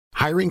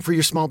Hiring for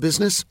your small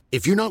business?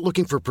 If you're not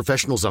looking for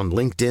professionals on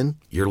LinkedIn,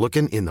 you're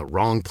looking in the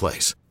wrong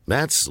place.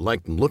 That's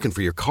like looking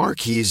for your car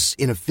keys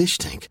in a fish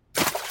tank.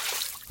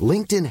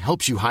 LinkedIn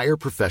helps you hire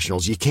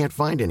professionals you can't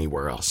find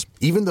anywhere else,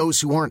 even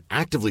those who aren't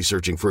actively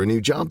searching for a new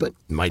job but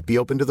might be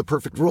open to the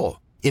perfect role.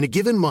 In a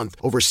given month,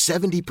 over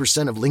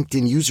 70% of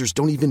LinkedIn users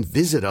don't even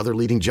visit other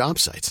leading job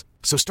sites.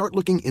 So start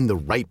looking in the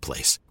right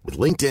place. With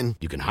LinkedIn,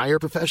 you can hire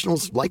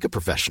professionals like a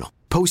professional.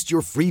 Post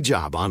your free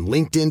job on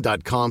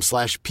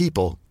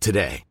linkedin.com/people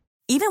today.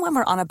 Even when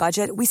we're on a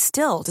budget, we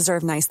still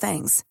deserve nice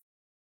things.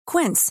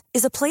 Quince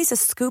is a place to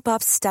scoop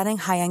up stunning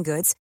high-end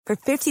goods for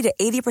 50 to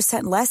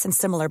 80% less than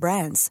similar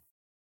brands.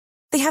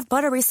 They have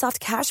buttery soft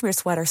cashmere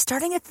sweaters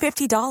starting at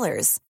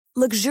 $50,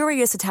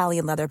 luxurious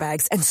Italian leather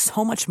bags, and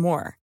so much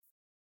more.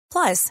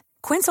 Plus,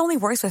 Quince only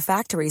works with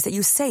factories that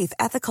use safe,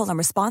 ethical, and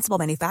responsible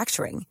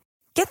manufacturing.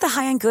 Get the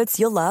high-end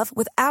goods you'll love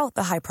without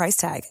the high price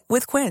tag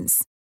with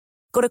Quince.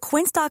 Go to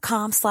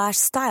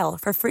quince.com/style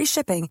for free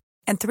shipping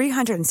and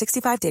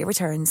 365-day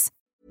returns.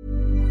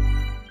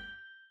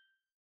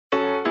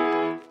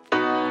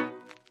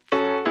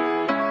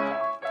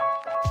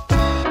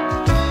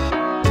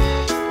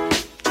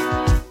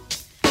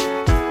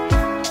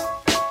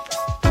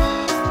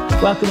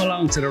 Welcome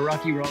along to the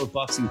Rocky Road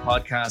Boxing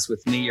Podcast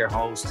with me, your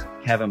host,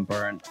 Kevin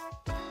Byrne.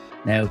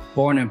 Now,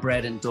 born and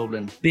bred in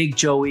Dublin, Big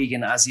Joe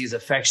Egan, as he is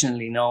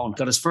affectionately known,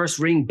 got his first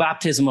ring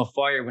baptism of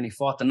fire when he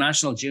fought the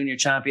national junior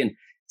champion,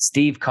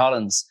 Steve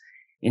Collins.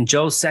 In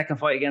Joe's second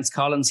fight against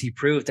Collins, he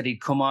proved that he'd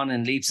come on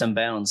in leaps and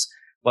bounds.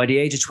 By the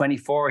age of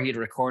 24, he had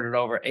recorded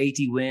over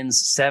 80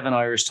 wins, 7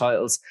 Irish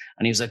titles,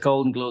 and he was a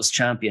Golden Gloves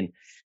champion.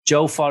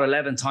 Joe fought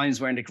 11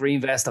 times wearing the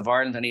green vest of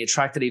Ireland, and he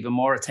attracted even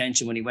more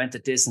attention when he went the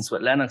distance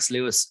with Lennox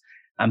Lewis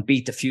and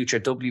beat the future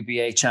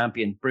WBA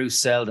champion, Bruce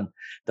Seldon.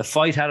 The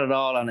fight had it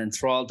all and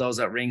enthralled those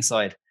at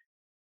ringside.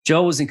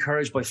 Joe was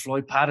encouraged by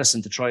Floyd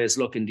Patterson to try his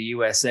luck in the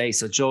USA,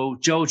 so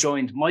Joe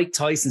joined Mike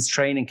Tyson's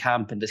training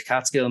camp in the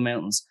Catskill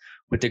Mountains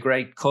with the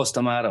great Cus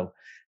D'Amato.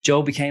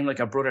 Joe became like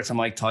a brother to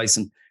Mike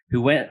Tyson, who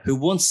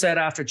once said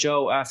after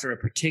Joe, after a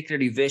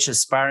particularly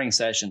vicious sparring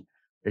session,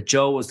 that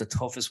Joe was the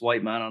toughest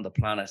white man on the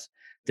planet.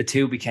 The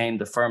two became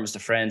the firmest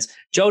of friends.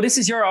 Joe, this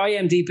is your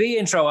IMDb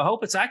intro. I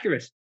hope it's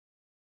accurate.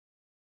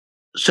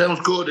 Sounds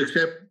good,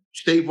 except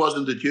Steve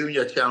wasn't the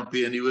junior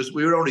champion.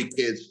 We were only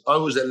kids. I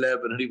was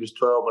 11 and he was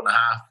 12 and a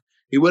half.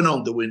 He went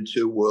on to win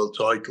 2 world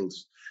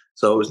titles.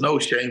 So it was no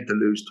shame to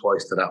lose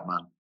twice to that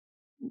man.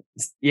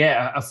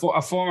 Yeah,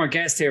 a former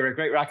guest here, a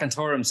great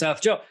raconteur himself.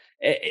 Joe,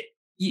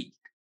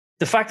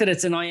 the fact that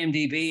it's an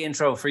IMDb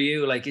intro for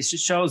you, like, it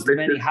just shows the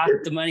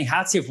many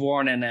hats you've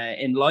worn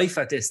in life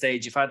at this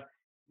stage. You've had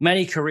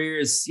many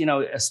careers,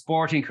 a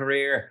sporting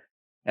career,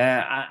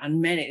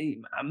 and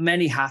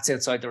many hats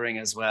outside the ring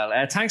as well.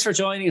 Thanks for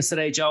joining us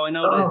today, Joe. I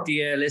know that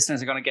the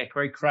listeners are going to get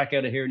great crack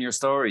out of hearing your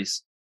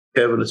stories.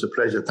 Kevin, it's a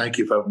pleasure. Thank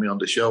you for having me on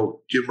the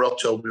show. Jim Rock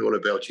told me all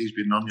about you. He's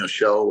been on your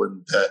show,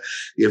 and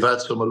you've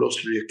had some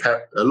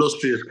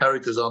illustrious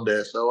characters on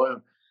there.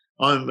 So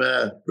I'm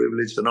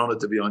privileged and honoured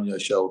to be on your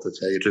show, to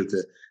tell you the truth.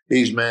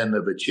 These men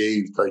have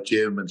achieved, like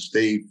Jim and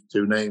Steve,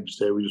 2 names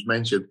there we just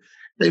mentioned,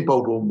 they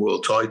both won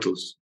world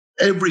titles.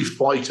 Every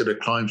fighter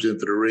that climbs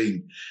into the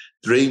ring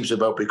dreams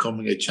about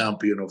becoming a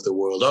champion of the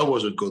world. I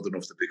wasn't good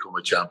enough to become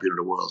a champion of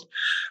the world.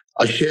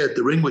 I shared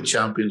the ring with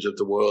champions of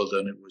the world,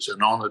 and it was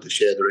an honour to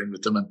share the ring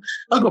with them. And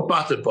I got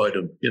battered by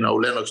them.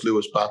 Lennox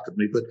Lewis battered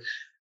me, but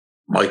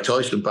Mike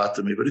Tyson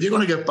battered me. But if you're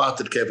going to get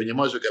battered, Kevin, you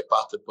might as well get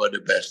battered by the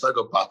best. I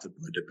got battered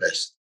by the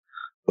best.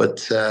 But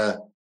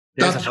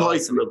that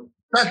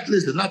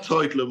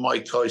title of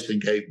Mike Tyson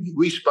gave me,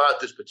 we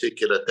sparred this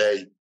particular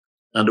day,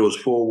 and there was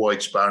 4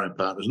 white sparring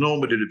partners.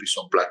 Normally there'd be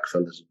some black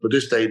fellas, but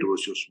this day there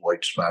was just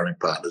white sparring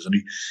partners, and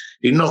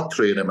he knocked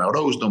 3 of them out. I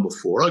was number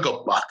 4. I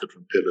got battered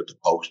from pillar to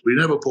post, but he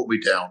never put me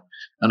down.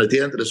 And at the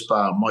end of the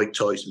spar, Mike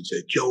Tyson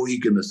said, "Joe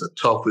Egan is the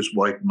toughest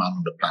white man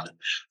on the planet."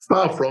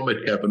 Far from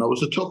it, Kevin. I was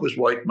the toughest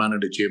white man in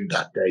the gym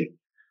that day.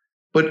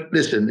 But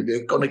listen, if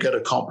you're going to get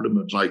a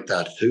compliment like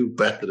that, who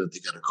better than to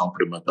get a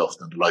compliment off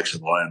than the likes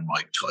of Iron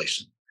Mike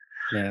Tyson?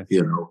 Yeah.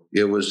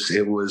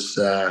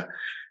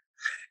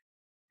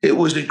 It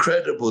was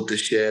incredible to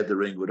share the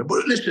ring with him.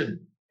 But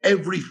listen,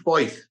 every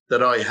fight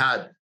that I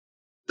had,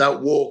 that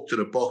walk to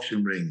the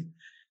boxing ring,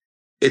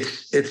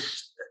 it's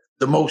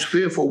the most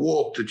fearful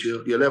walk that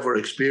you'll ever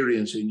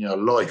experience in your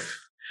life,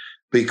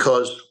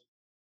 because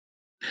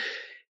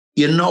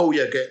you're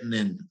getting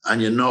in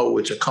and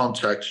it's a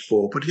contact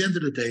sport. But at the end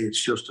of the day,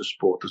 it's just a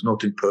sport. There's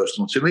nothing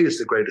personal. To me, it's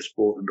the greatest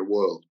sport in the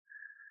world.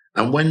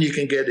 And when you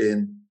can get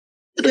in,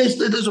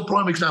 there's a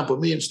prime example.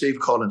 Me and Steve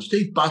Collins.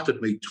 Steve battered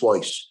me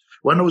twice.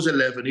 When I was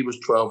 11, he was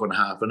 12 and a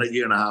half, and a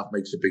year and a half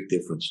makes a big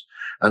difference.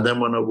 And then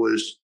when I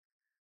was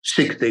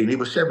 16, he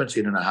was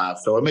 17 and a half.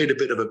 So I made a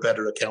bit of a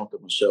better account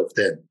of myself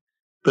then.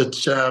 But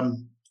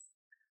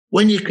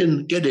when you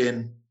can get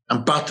in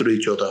and batter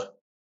each other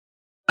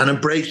and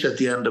embrace at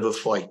the end of a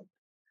fight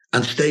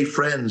and stay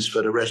friends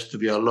for the rest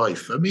of your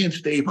life. And me and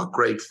Steve are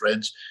great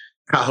friends.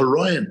 Cathal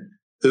Ryan,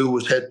 who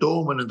was head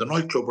doorman in the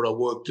nightclub where I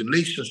worked in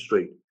Leeson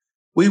Street,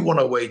 We won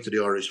our way to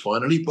the Irish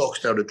final. He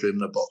boxed out at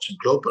Drimnagh Boxing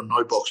Club and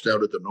I boxed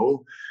out at the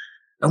North.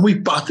 And we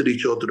battered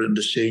each other in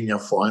the senior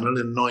final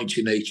in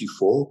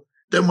 1984.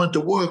 Then went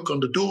to work on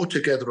the door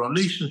together on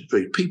Leeson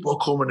Street. People were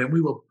coming in.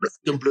 We were black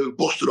and blue,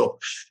 busted up.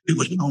 It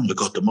was, oh my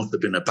God, there must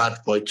have been a bad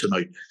fight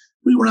tonight.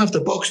 We were after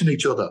boxing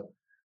each other.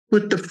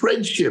 But the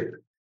friendship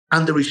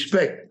and the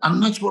respect,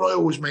 and that's what I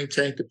always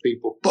maintain to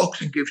people.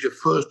 Boxing gives you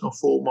first and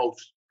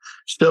foremost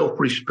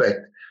self-respect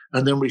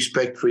and then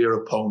respect for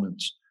your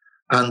opponents.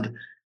 And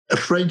a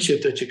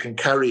friendship that you can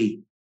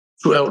carry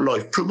throughout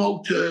life.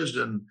 Promoters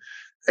and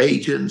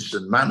agents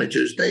and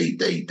managers,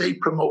 they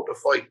promote a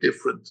fight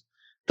different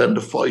than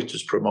the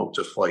fighters promote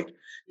a fight.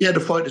 Yeah, the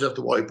fighters have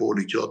to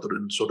whiteboard each other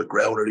and sort of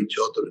growl at each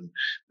other and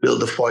build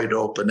the fight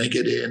up, and they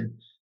get in,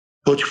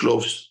 touch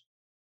gloves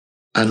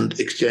and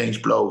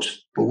exchange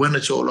blows. But when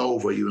it's all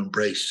over, you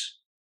embrace,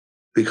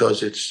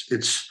 because it's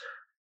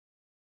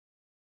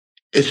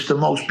the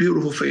most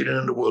beautiful feeling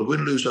in the world.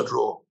 Win, lose or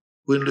draw.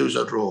 Win, lose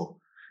or draw.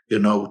 You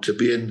know, to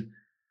be in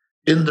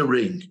the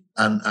ring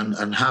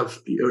and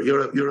have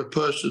you're a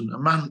person, a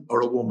man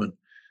or a woman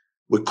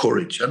with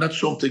courage, and that's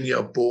something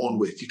you're born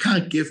with. You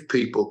can't give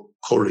people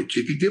courage.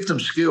 You can give them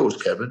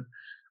skills, Kevin,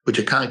 but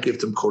you can't give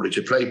them courage.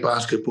 You play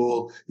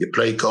basketball, you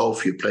play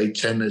golf, you play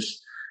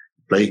tennis,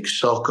 you play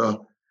soccer,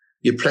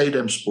 you play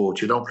them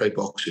sports. You don't play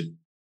boxing.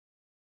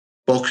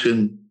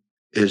 Boxing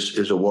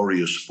is a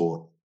warrior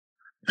sport,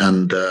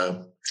 and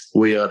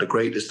we are the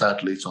greatest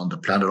athletes on the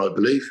planet, I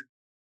believe,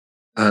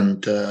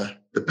 and the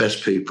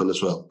best people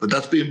as well. But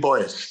that's being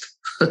biased.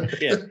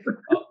 Yeah,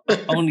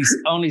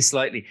 only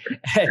slightly.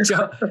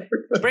 Joe,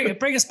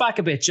 bring us back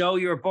a bit, Joe.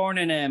 You were born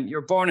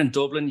in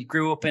Dublin. You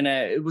grew up in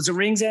was it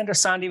Ringsend or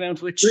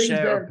Sandymount?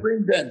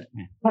 Ringsend.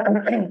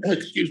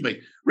 Excuse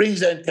me,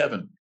 Ringsend,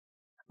 Kevin.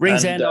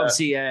 Ringsend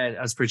obviously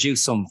has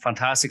produced some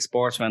fantastic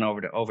sportsmen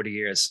over the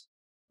years.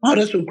 Oh,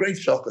 there's some great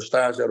soccer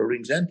stars out of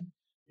Ringsend.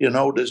 You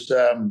know, there's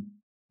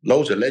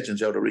loads of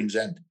legends out of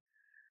Ringsend.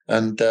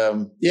 And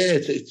yeah,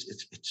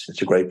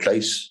 it's a great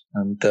place,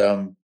 and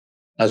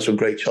had some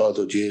great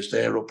childhood years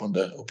there up on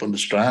the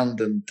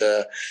Strand, and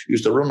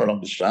used to run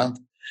along the Strand.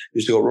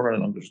 Used to go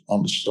running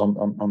on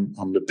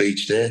the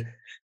beach there,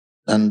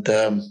 and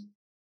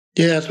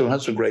yeah, so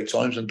had some great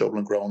times in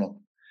Dublin growing up.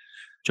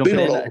 Jumping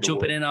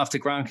in off the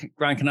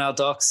Grand Canal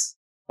docks.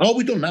 Oh,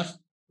 we done that.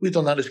 We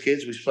done that as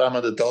kids. We swam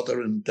at the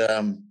Dodder, and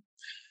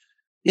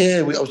yeah,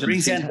 I was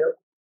in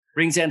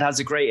Ringsend has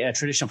a great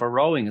tradition for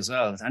rowing as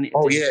well. I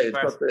rowed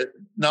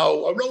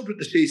with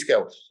the Sea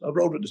Scouts.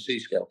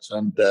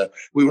 And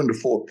we were in the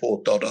Fourth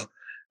Port Dodder,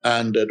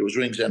 and there was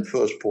Ringsend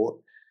First Port.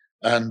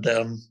 And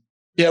I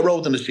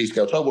rowed in the Sea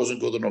Scouts. I wasn't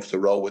good enough to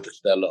row with the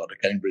Stella or the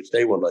Cambridge.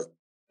 They were like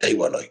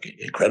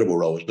incredible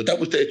rowers, but that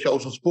was their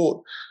chosen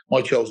sport.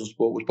 My chosen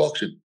sport was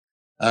boxing,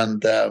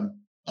 and I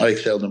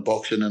excelled in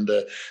boxing. And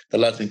the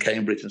lads in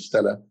Cambridge and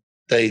Stella,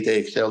 they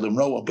excelled in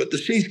rowing. But the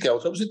Sea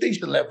Scouts, I was a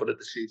decent level at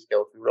the Sea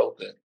Scouts. We rowed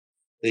there.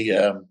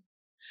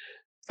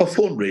 For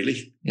fun,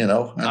 really, you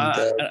know.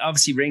 And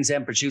obviously,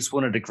 Ringsend produced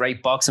one of the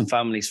great boxing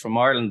families from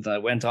Ireland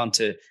that went on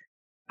to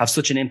have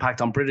such an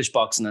impact on British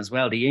boxing as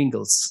well. The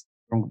Ingles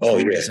from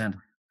Ringsend.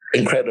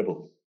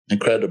 Incredible.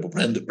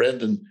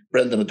 Brendan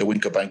at the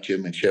Winkerbank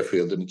Gym in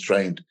Sheffield, and he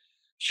trained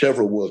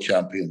several world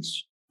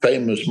champions.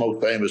 Most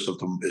famous of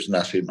them is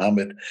Nassim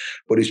Hamed,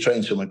 but he's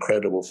trained some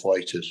incredible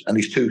fighters. And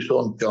his two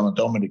sons, John and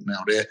Dominic,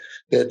 now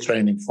they're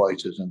training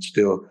fighters and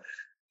still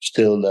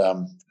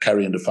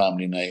carrying the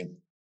family name.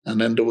 And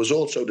then there was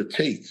also the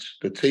Teats.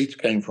 The Teats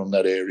came from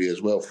that area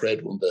as well.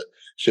 Fred won the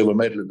silver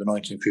medal in the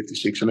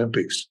 1956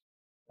 Olympics,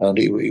 and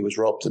he was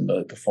robbed in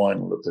the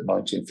final of the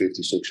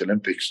 1956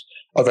 Olympics.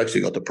 I've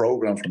actually got the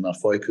program from that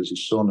fight because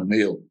his son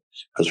Emil,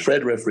 because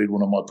Fred refereed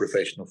one of my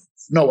professional.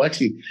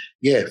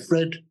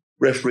 Fred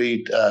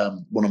refereed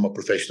one of my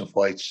professional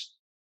fights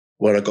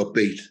where I got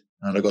beat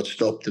and I got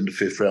stopped in the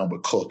fifth round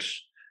with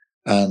cuts,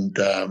 and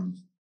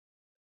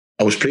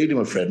I was pleading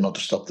with Fred not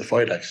to stop the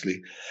fight,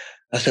 actually.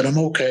 I said, I'm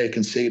okay, I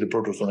can see the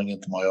blood was running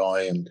into my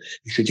eye. And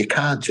he said, you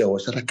can't, Joe.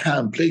 I said, I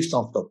can. Please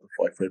don't stop the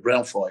fight, Fred.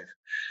 Round 5.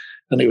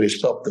 Anyway, he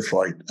stopped the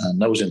fight.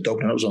 And I was in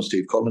Dublin. I was on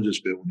Steve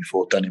Collins' bill when he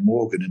fought Danny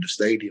Morgan in the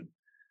stadium.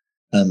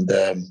 And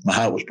my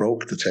heart was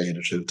broken, to tell you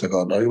the truth. I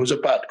got, no, it was a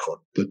bad cut,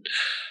 but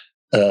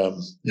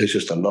it was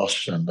just a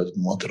loss, and I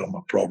didn't want it on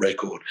my pro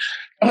record.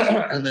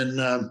 And then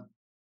I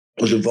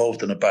was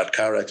involved in a bad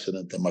car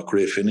accident, and my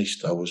career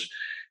finished. I was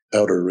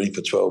out of the ring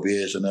for 12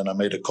 years, and then I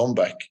made a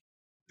comeback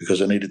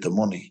because I needed the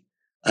money.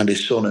 And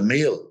his son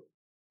Emil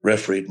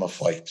refereed my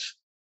fight,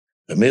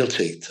 Emil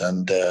Teat,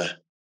 and I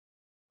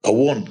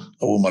won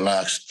my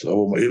last.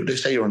 They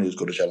say you're only as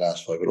good as your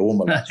last fight, but I won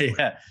my last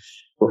fight.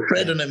 But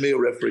Fred and Emil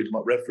refereed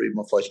my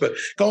fights. But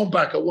going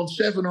back, I won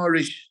 7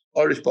 Irish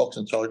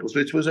boxing titles,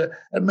 which was a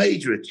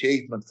major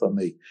achievement for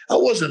me. I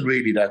wasn't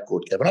really that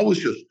good, Kevin. I was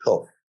just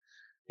tough,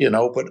 you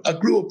know. But I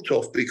grew up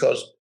tough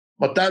because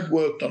my dad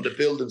worked on the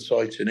building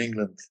sites in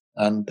England,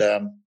 and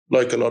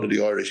like a lot of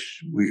the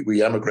Irish,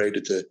 we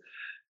emigrated to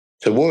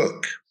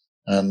work,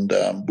 and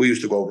we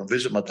used to go over and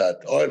visit my dad.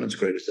 Ireland's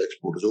greatest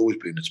export has always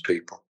been its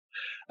people,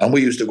 And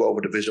we used to go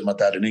over to visit my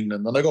dad in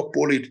England, and I got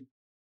bullied.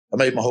 I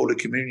made my Holy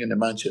Communion in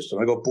Manchester,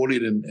 and I got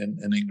bullied in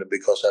England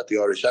because I had the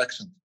Irish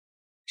accent.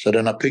 So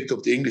then I picked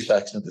up the English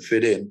accent to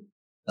fit in.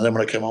 And then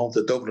when I came home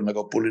to Dublin, I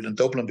got bullied in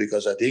Dublin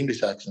because I had the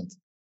English accent.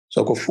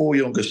 So I've got 4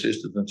 younger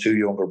sisters and 2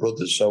 younger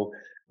brothers. So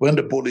when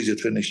the bullies had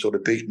finished sort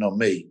of beating on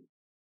me,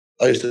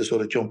 I used to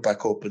sort of jump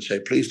back up and say,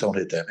 please don't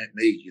hit them, hit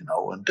me, you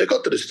know. And they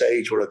got to the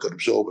stage where I could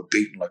absorb a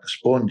beating like a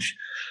sponge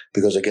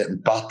because of getting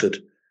battered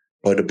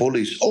by the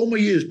bullies. All my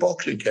years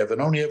boxing,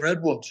 Kevin, only ever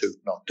had 1 tooth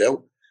knocked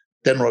out.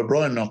 Then Roy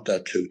Bryan knocked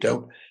that tooth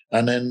out.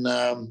 And then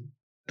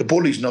the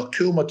bullies knocked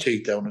 2 of my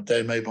teeth down and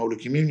they made Holy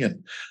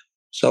Communion.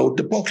 So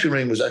the boxing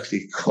ring was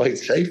actually quite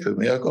safe for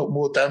me. I got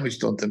more damage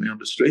done to me on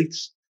the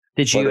streets.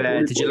 Did you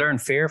learn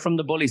fear from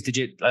the bullies? Did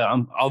you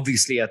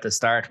obviously at the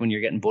start when you're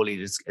getting bullied,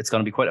 it's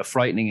going to be quite a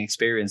frightening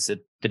experience.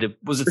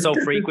 Was it so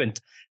frequent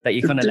that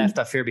you kind of left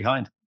that fear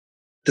behind?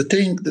 The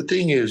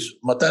thing is,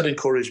 my dad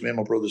encouraged me and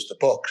my brothers to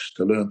box,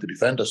 to learn to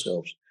defend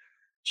ourselves.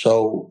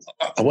 So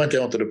I went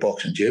down to the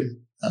boxing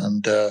gym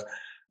and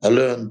I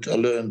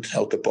learned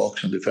how to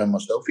box and defend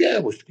myself. Yeah, I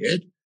was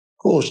scared. Of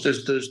course,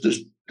 there's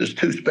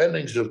 2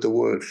 spellings of the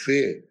word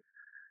fear.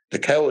 The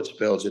coward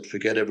spells it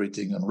forget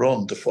everything and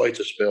run. The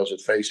fighter spells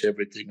it face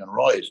everything and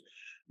rise.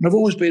 And I've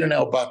always been an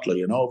out battler,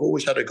 you know. I've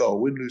always had a go.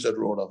 Win, lose, I'd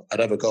draw, I'd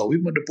have a go.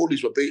 Even when the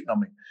bullies were beating on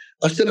me,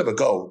 I still have a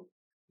go.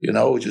 You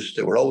know, just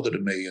they were older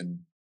than me and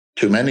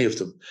too many of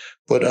them.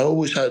 But I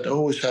always had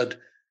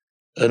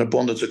an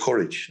abundance of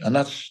courage. And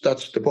that's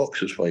the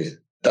boxers for you.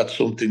 That's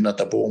something that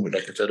they're born with,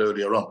 like I said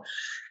earlier on.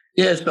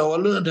 Yeah, so I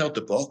learned how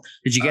to box.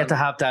 Did you get to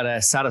have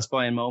that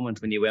satisfying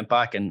moment when you went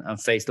back and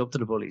faced up to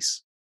the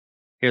bullies?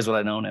 Here's what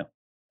I know now.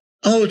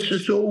 Oh,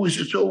 it's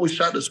always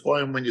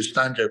satisfying when you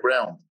stand your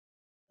ground.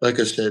 Like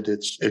I said,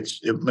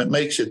 it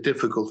makes it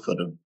difficult for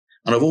them,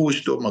 and I've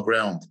always stood my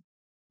ground.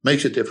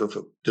 Makes it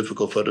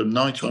difficult for them.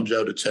 9 times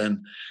out of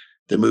 10,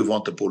 they move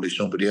on to bully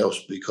somebody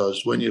else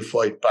because when you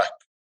fight back,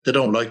 they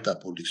don't like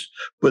that bullies.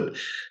 But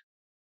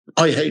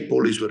I hate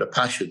bullies with a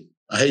passion.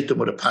 I hate them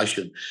with a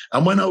passion.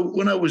 And when I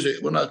was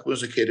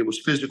a kid, it was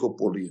physical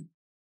bullying.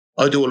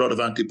 I do a lot of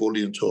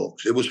anti-bullying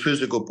talks. It was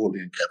physical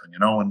bullying, Kevin, you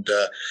know, and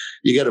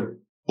you get a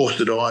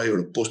busted eye or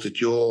a busted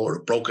jaw or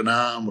a broken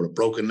arm or a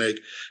broken leg.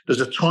 There's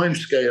a time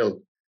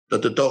scale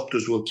that the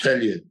doctors will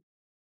tell you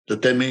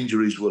that them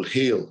injuries will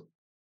heal.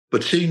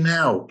 But see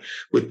now,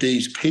 with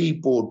these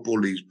keyboard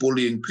bullies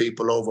bullying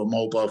people over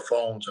mobile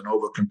phones and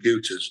over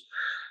computers,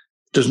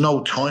 there's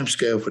no time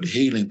scale for the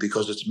healing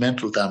because it's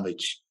mental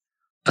damage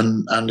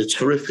and it's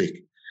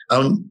horrific.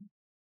 And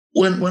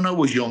when I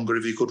was younger,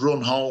 if you could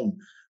run home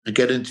and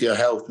get into your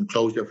house and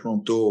close your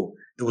front door,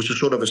 it was a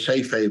sort of a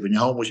safe haven.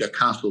 Your home was your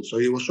castle, so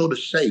you were sort of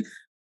safe.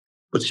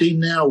 But see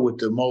now with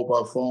the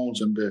mobile phones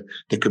and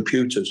the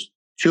computers,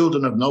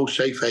 children have no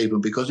safe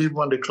haven because even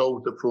when they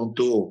close the front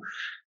door,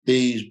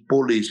 these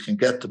bullies can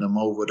get to them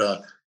over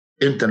the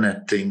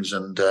internet things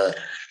and the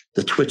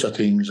Twitter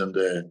things and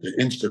the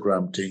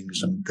Instagram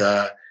things. And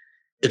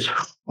it's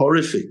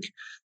horrific.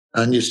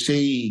 And you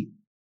see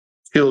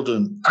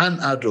children and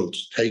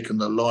adults taking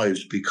their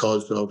lives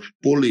because of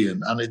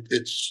bullying. And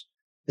it's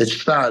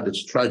sad,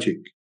 it's tragic.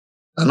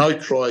 And I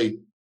try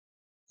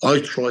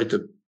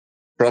to,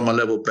 from my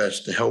level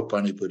best, to help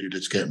anybody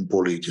that's getting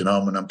bullied. You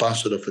know, I'm an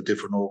ambassador for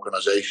different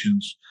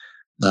organizations.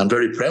 And I'm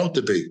very proud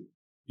to be,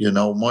 you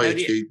know, my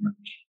achievement.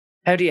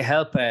 How do you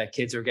help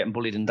kids who are getting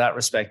bullied in that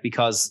respect?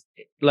 Because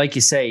like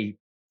you say,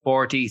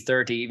 40,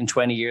 30, even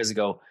 20 years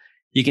ago,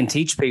 you can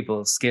teach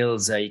people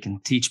skills. You can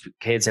teach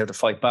kids how to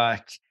fight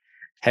back,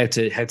 how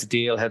to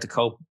deal, how to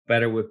cope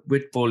better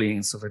with bullying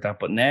and stuff like that.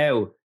 But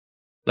now,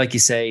 like you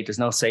say, there's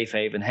no safe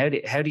haven. How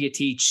do you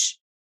teach?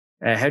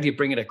 How do you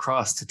bring it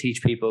across to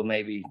teach people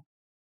maybe?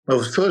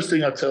 Well, the first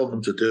thing I tell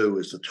them to do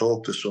is to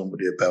talk to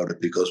somebody about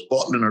it because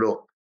bottling it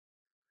up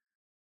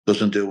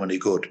doesn't do any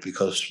good.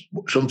 Because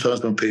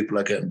sometimes when people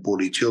are getting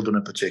bullied, children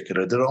in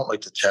particular, they don't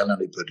like to tell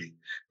anybody.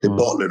 They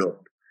bottle it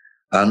up.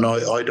 And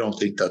I don't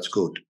think that's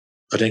good.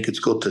 I think it's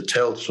good to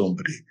tell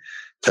somebody,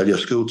 tell your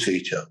school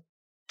teacher,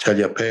 tell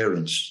your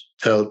parents,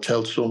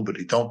 tell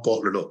somebody, don't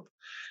bottle it up.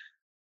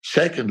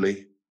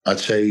 Secondly, I'd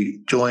say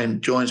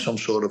join some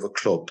sort of a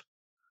club,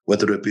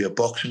 whether it be a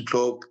boxing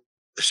club,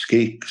 a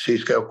Sea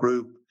Scout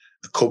group,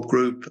 a cub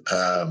group,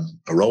 a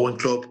rowing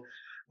club,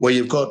 where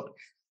you've got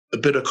a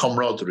bit of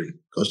camaraderie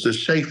because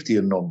there's safety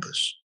in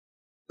numbers.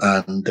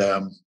 And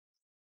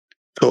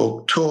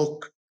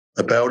talk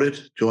about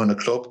it, join a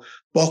club.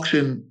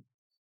 Boxing,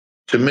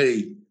 to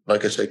me,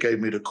 like I say,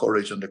 gave me the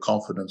courage and the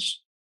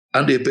confidence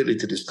and the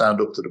ability to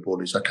stand up to the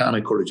bullies. I can't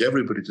encourage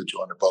everybody to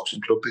join a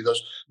boxing club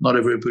because not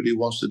everybody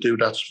wants to do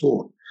that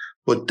sport.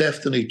 But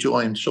definitely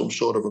join some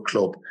sort of a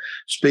club,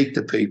 speak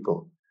to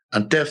people,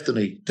 and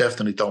definitely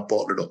don't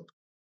bottle it up.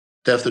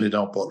 Definitely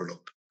don't bottle it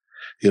up,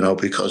 you know,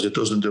 because it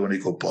doesn't do any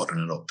good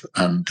bottling it up.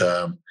 And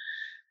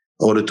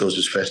all it does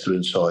is fester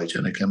inside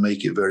and it can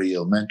make you very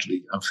ill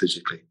mentally and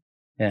physically.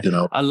 Yeah. You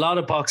know, a lot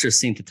of boxers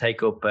seem to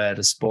take up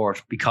the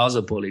sport because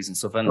of bullies and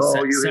stuff. And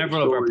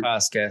several of our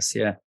past guests,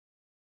 yeah.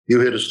 You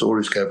hear the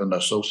stories, Kevin,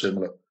 they're so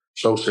similar.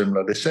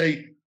 They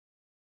say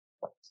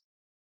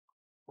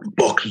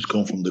Boxers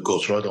come from the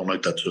guts. I don't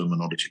like that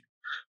terminology.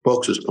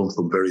 Boxers come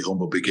from very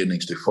humble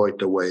beginnings. They fight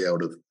their way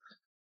out of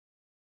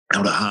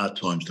hard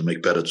times to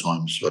make better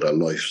times for their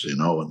lives,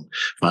 and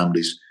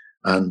families.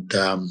 And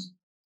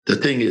the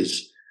thing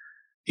is,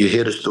 you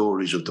hear the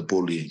stories of the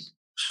bullying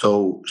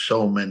so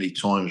many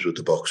times with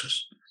the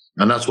boxers.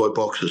 And that's why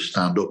boxers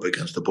stand up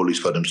against the bullies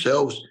for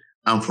themselves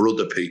and for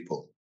other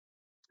people.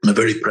 And I'm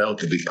very proud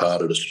to be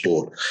part of the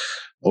sport.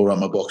 All right,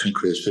 my boxing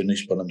career is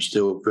finished, but I'm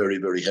still very,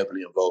 very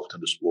heavily involved in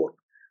the sport.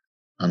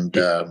 And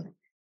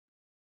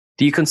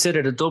do you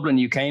consider the Dublin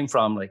you came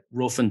from like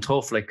rough and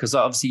tough? Like, because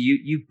obviously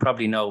you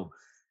probably know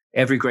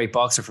every great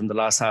boxer from the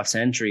last half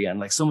century, and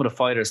like some of the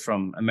fighters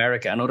from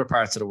America and other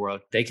parts of the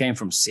world, they came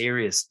from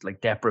serious like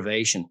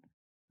deprivation.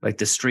 Like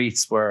the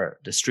streets were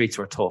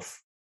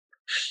tough.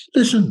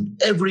 Listen,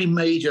 every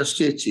major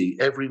city,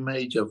 every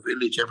major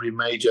village, every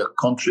major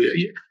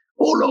country,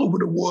 all over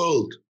the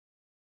world,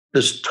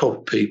 there's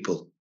tough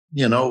people.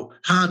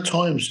 Hard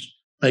times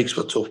makes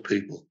for tough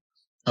people.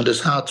 And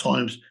there's hard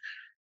times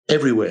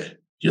everywhere.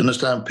 You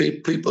understand?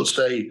 People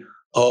say,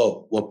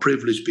 oh, we're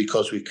privileged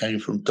because we came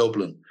from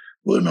Dublin.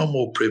 We're no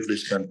more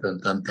privileged than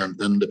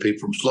the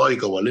people from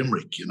Sligo or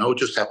Limerick. It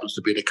just happens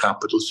to be the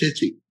capital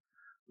city.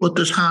 But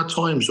there's hard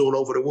times all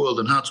over the world,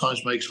 and hard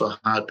times makes for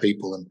hard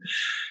people. And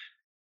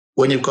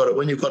when you've got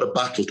a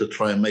battle to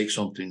try and make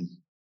something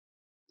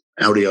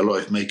out of your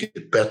life, make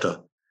it better,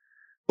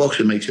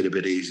 boxing makes it a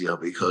bit easier,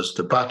 because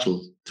the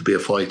battle to be a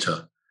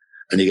fighter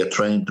and you get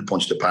trained to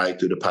punch the bag,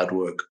 do the pad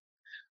work,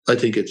 I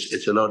think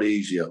it's a lot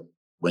easier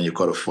when you've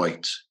got to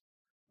fight.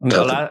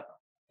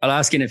 I'll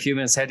ask you in a few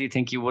minutes, how do you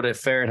think you would have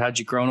fared had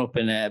you grown up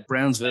in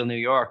Brownsville, New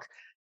York?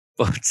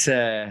 But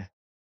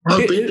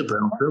I've been to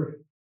Brownsville.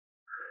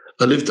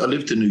 I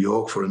lived in New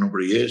York for a number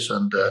of years,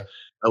 and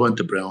I went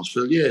to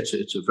Brownsville. Yeah,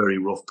 it's a very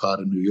rough part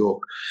of New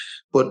York.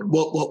 But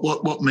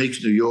what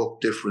makes New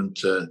York different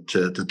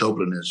to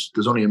Dublin is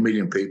there's only 1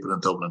 million people in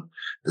Dublin.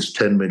 There's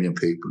 10 million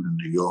people in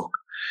New York.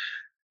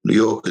 New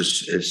York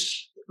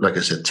is like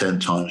I said, 10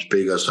 times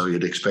bigger. So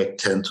you'd expect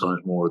 10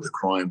 times more of the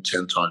crime,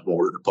 10 times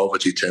more of the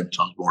poverty, 10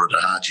 times more of the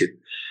hardship.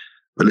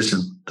 But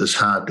listen, there's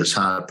hard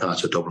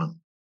parts of Dublin,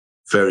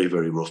 very,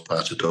 very rough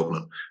parts of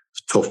Dublin,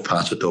 tough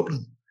parts of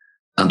Dublin.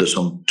 And there's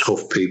some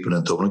tough people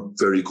in Dublin,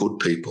 very good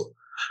people.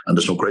 And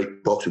there's some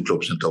great boxing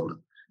clubs in Dublin.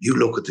 You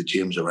look at the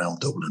gyms around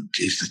Dublin,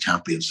 geez, the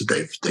champions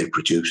that they've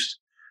produced.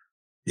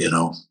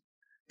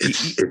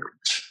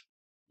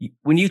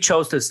 When you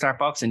chose to start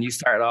boxing, you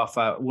started off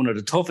at one of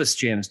the toughest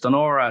gyms,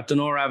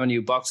 Donora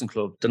Avenue Boxing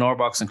Club, Donora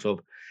Boxing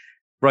Club,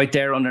 right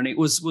there underneath.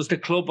 Was the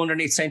club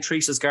underneath St.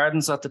 Teresa's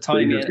Gardens at the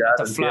time? At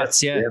the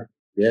flats, yeah.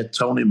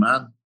 Tony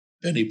Mann,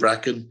 Benny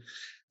Bracken,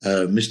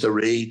 Mr.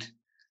 Reid,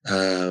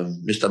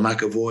 Mr.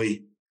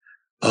 McAvoy.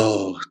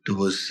 Oh, there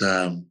was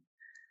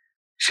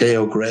Shay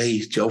O'Gray,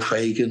 Joe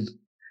Fagan.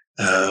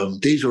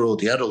 These were all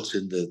the adults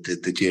in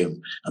the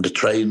gym, and the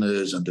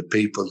trainers and the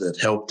people that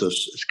helped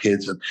us as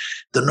kids. And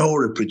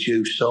Donora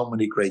produced so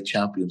many great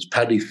champions.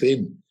 Paddy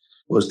Finn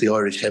was the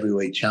Irish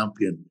heavyweight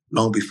champion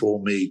long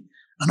before me,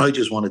 and I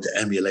just wanted to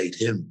emulate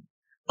him.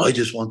 I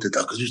just wanted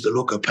that, because I used to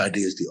look at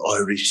Paddy as the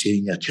Irish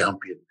senior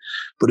champion.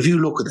 But if you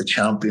look at the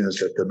champions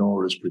that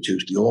Donora's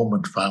produced, the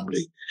Ormond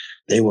family,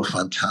 they were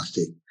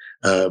fantastic.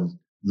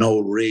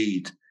 Noel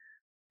Reid,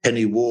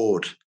 Kenny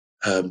Ward,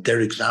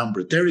 Derek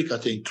Zambra. Derek, I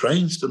think,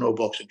 trains the No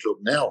Boxing Club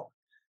now.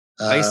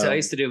 I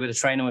used to do a bit of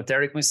training with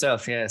Derek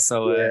myself, yeah.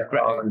 So,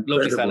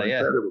 lovely fella, yeah.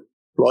 Incredible.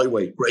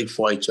 Flyweight, great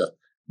fighter.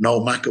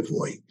 Noel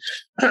McAvoy.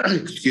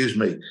 Excuse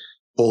me.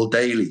 Paul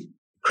Daly.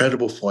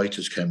 Incredible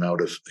fighters came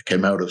out of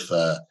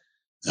the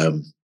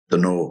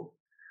No.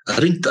 I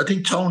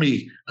think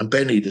Tony and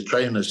Benny, the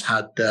trainers,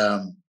 had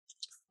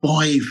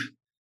five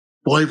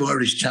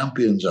Irish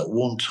champions at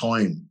one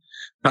time.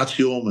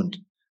 Patsy Ormond,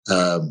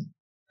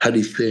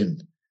 Paddy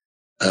Finn.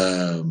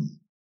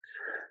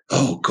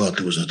 Oh God,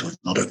 there was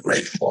another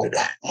great fighter.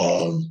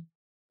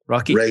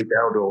 Rocky? Ray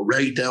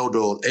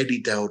Dowdall,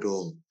 Eddie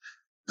Dowdall.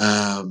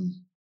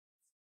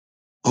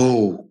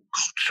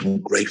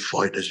 Some great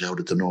fighters out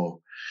of the North.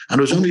 And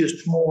it was only a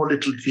small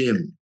little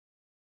gym.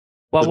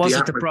 What was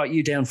it that brought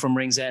you down from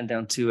Ringsend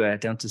down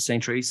to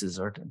St. Teresa's,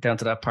 or down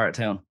to that part of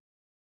town?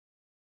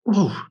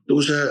 Oh, there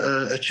was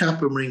a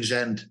chap in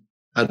Ringsend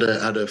had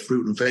a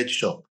fruit and veg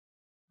shop.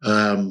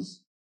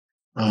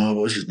 What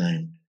was his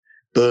name?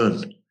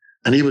 Byrne.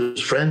 And he was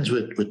friends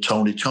with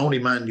Tony. Tony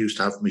Mann used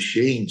to have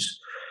machines.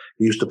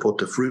 He used to put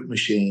the fruit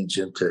machines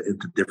into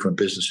different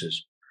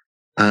businesses.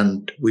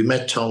 And we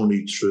met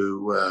Tony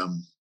through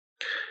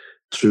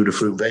the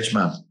Fruit Veg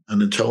Man.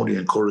 And then Tony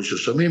encouraged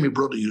us. So me and my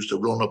brother used to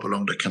run up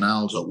along the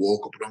canals or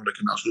walk up along the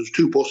canals. So there was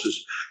two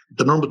buses.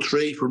 The number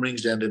 3 from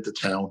Ringsend into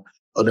town,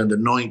 and then the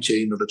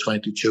 19 or the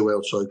 22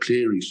 outside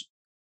Cleary's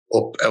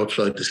up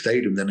outside the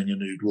stadium. Then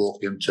you'd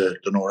walk into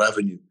Donora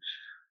Avenue.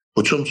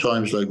 But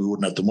sometimes, we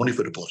wouldn't have the money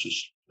for the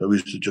buses. So we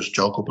used to just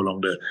jog up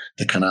along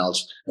the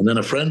canals. And then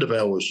a friend of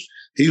ours,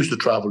 he used to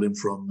travel in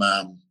from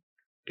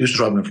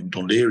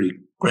Dunleary,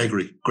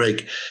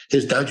 Greg.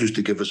 His dad used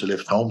to give us a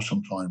lift home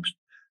sometimes,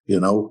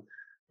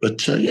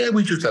 But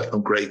we just had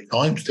some great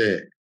times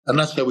there. And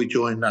that's how we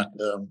joined that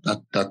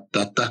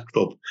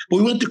club. But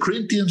we went to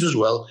Corinthians as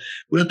well.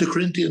 But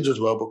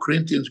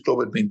Corinthians club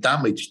had been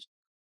damaged,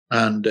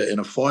 and in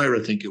a fire, I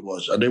think it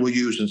was, and they were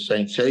using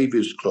St.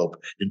 Saviour's Club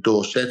in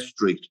Dorset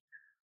Street.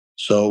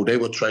 So they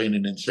were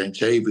training in St.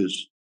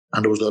 Saviour's,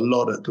 and there was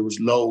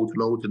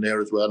loads in there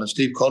as well. And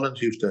Steve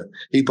Collins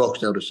he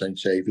boxed out of St.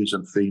 Saviour's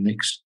and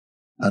Phoenix.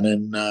 And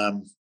then,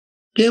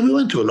 we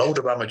went to a load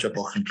of amateur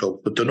boxing clubs,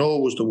 but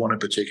Dunor was the one in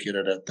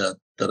particular that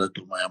I'd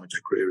done my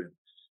amateur career in.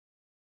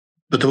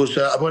 But there was,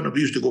 I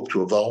used to go up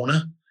to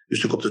Avona,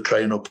 used to go up to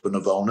train up in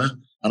Avona,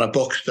 and I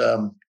boxed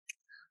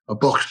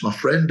my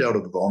friend out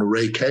of Avona,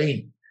 Ray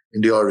Kane,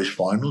 in the Irish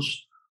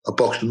finals. I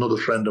boxed another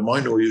friend of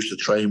mine who I used to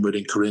train with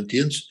in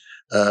Corinthians,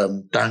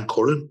 Dan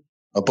Curran.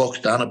 I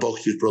boxed Dan, I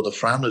boxed his brother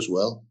Fran as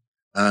well.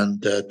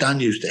 And Dan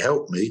used to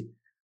help me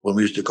when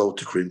we used to go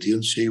to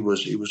Corinthians. He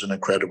was an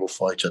incredible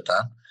fighter,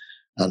 Dan.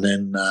 And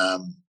then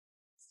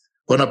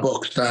when I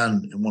boxed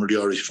Dan in one of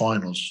the Irish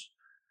finals,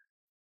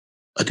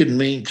 I didn't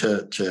mean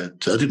I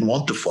didn't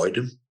want to fight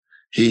him.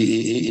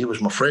 He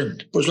was my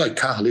friend. It was like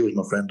Cahill, he was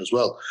my friend as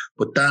well.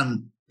 But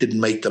Dan didn't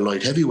make the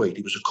light heavyweight.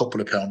 He was a couple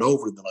of pounds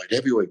over in the light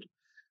heavyweight.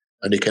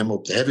 And he came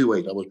up to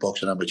heavyweight. I was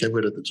boxing amateur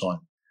heavyweight at the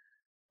time.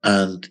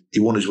 And he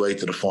won his way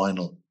to the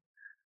final.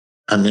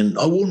 And then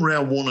I won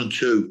round 1 and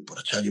 2. But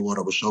I tell you what,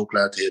 I was so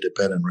glad to hear the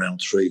bell in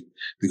round 3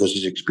 because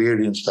his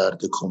experience started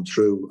to come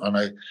through. And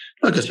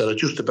like I said, I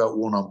just about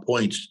won on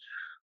points.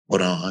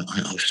 But I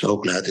was so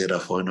glad to hear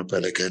that final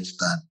bell against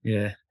Dan.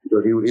 Yeah.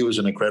 He was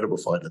an incredible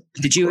fighter.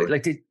 Did you,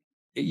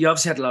 you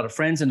obviously had a lot of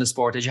friends in the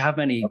sport. Did you have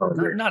many,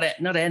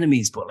 not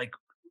enemies, but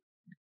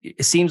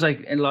it seems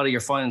like in a lot of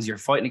your finals, you're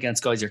fighting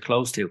against guys you're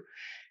close to.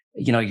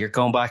 You know, you're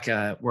going back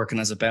working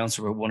as a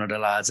bouncer with one of the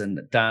lads,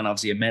 and Dan,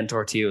 obviously a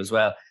mentor to you as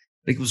well.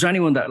 Was there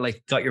anyone that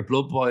got your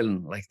blood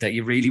boiling, that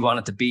you really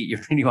wanted to beat, you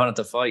really wanted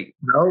to fight?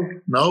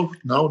 No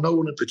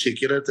one in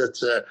particular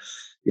that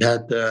you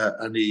had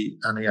any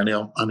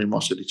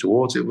animosity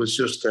towards. It was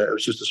just a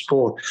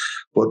sport.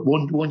 But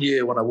one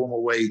year when I won my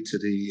way to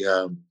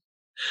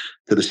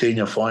the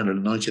senior final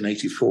in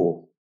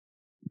 1984,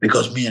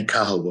 because me and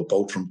Cahill were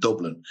both from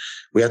Dublin,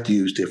 we had to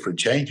use different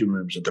changing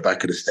rooms at the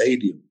back of the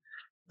stadium.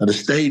 And the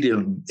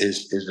stadium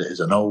is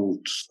an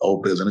old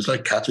building. It's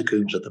like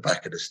catacombs at the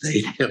back of the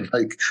stadium.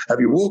 Have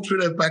you walked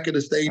through the back of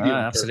the stadium?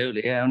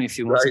 Absolutely, yeah, only a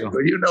few months ago.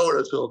 Well, you know what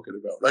I'm talking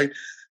about, right?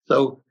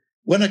 So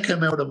when I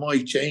came out of my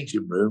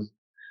changing room,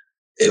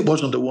 it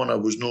wasn't the one I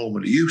was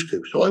normally used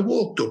to. So I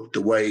walked up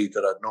the way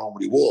that I'd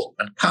normally walk,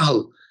 and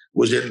Cal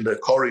was in the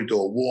corridor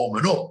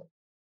warming up.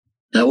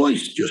 Now, I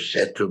just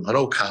said to him,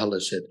 "Hello, Cal," I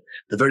said,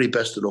 "the very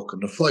best of luck in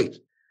the fight."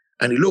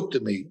 And he looked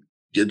at me,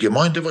 "Do you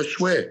mind if I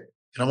swear?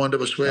 You don't mind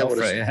if I swear?"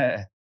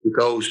 Yeah. He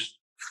goes,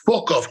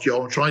 "Fuck off,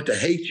 Joe, I'm trying to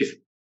hate you."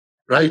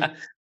 Right?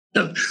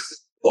 And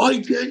I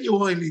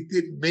genuinely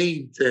didn't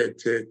mean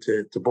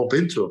to bump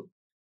into him.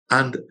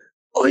 And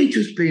I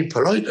just being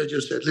polite, I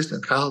just said,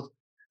 "Listen, Cal,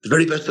 the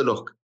very best of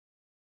luck."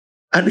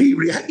 And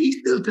he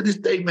still to this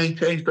day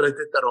maintains that I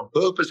did that on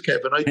purpose,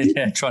 Kevin. I didn't.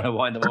 Yeah, trying to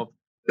wind them up.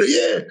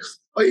 Yeah,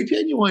 I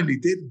genuinely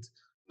didn't.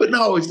 But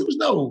no, there was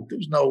no.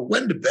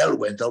 When the bell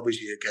went,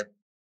 obviously you get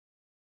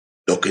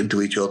look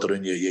into each other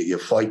and you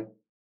fight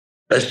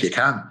best you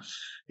can,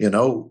 you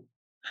know.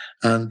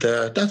 And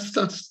that's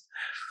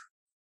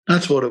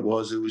what it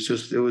was. It was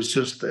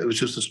just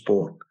a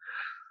sport.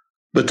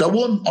 But I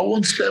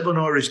won 7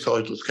 Irish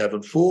titles,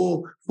 Kevin.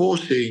 4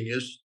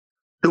 seniors,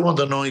 2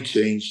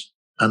 under-19s,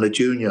 and a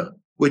junior,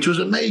 which was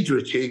a major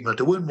achievement.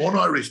 To win 1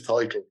 Irish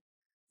title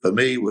for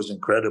me was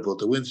incredible.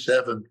 To win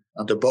 7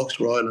 and to box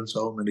for Ireland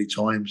so many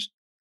times.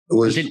 You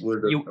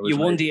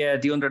won the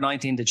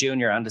under-19, the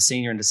junior, and the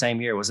senior in the same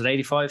year. Was it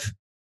 85?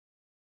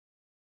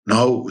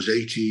 No, it was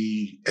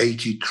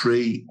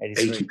 83.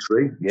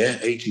 Yeah,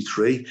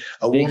 83.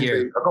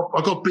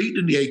 I got beaten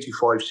in the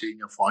 85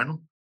 senior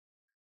final.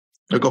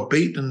 I got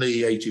beaten in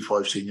the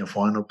 85 senior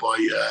final by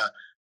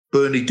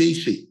Bernie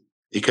Deasy.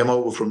 He came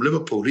over from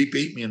Liverpool. He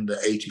beat me in the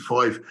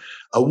 85.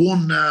 I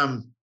won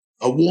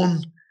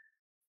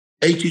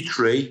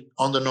 83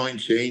 on the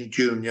 19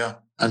 junior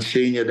and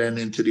senior, then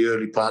into the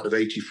early part of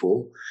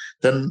 84.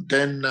 Then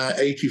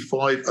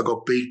 85, I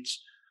got beat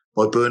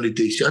by Bernie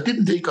Deasy. I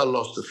didn't think I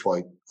lost the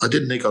fight.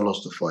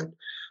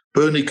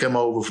 Bernie came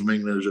over from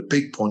England as a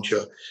big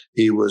puncher.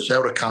 He was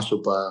out of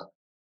Castlebar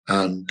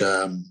and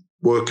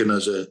working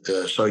as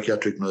a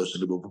psychiatric nurse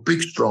in Liverpool.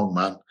 Big, strong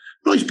man.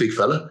 Nice big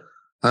fella.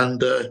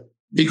 And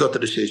he got the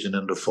decision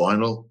in the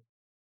final.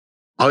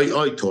 I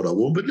thought I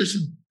won, but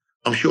listen,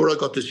 I'm sure I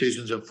got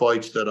decisions in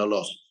fights that I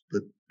lost.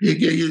 But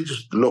you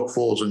just, the luck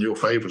falls in your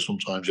favour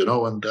sometimes, you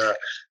know. And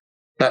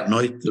that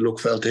night, the luck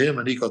fell to him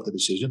and he got the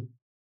decision.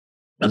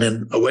 And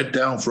then I went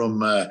down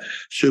from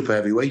super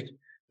heavyweight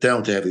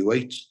down to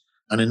heavyweight.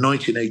 And in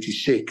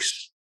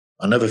 1986,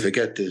 I'll never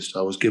forget this,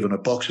 I was given a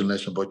boxing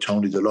lesson by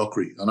Tony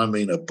DeLockery. And I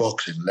mean a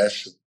boxing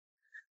lesson.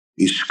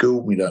 He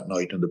schooled me that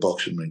night in the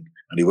boxing ring.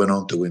 And he went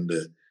on to win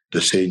the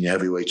senior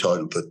heavyweight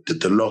title. But the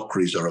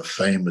DeLockerys are a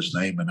famous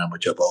name in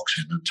amateur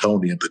boxing. And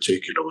Tony in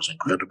particular was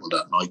incredible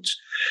that night.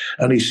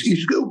 And he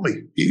schooled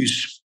me. He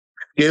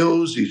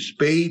skills, his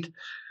speed.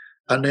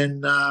 And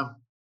then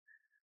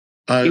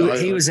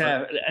he was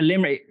a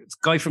Limerick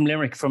guy from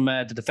Limerick from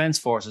the Defence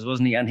Forces,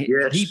 wasn't he? And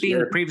he'd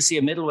been previously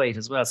a middleweight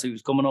as well, so he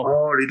was coming up.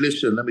 Oh,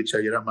 listen, let me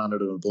tell you, that man had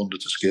an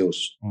abundance of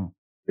skills.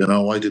 You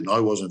know, I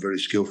wasn't very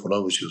skillful. I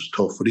was just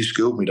tough, but he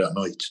schooled me that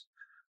night.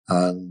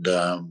 And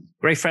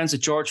great friends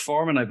with George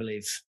Foreman, I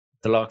believe,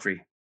 the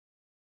Loughry.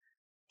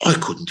 I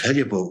couldn't tell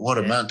you, but what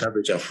a man to have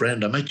as your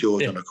friend. I met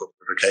George on a couple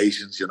of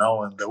occasions, you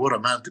know, and what a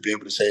man to be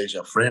able to say as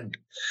your friend.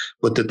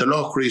 But the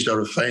Loughries are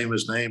a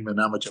famous name in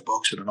amateur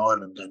boxing in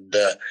Ireland, and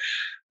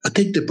I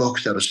think they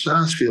boxed out of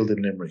Sarsfield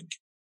in Limerick.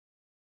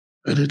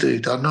 I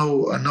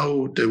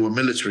know they were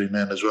military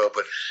men as well,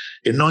 but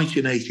in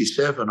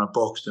 1987 I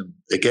boxed him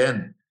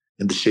again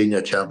in the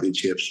senior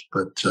championships,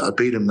 but I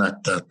beat him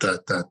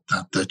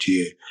that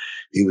year.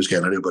 He was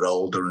getting a little bit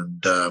older,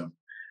 and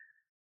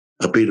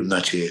I beat him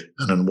that year,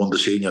 and then won the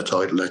senior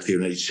title that year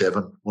in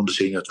 87, won the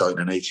senior title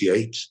in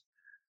 88.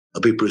 I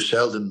beat Bruce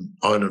Seldon,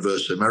 Ireland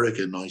versus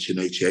America in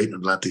 1988 in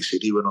Atlantic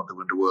City, went on to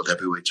win the world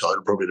heavyweight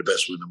title, probably the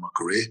best win in my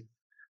career.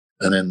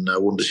 And then I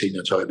won the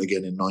senior title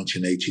again in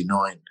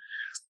 1989.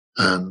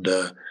 And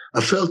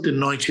I felt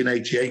in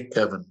 1988,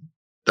 Kevin,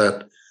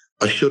 that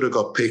I should have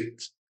got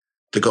picked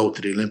to go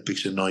to the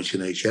Olympics in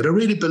 1988. I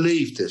really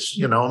believed this.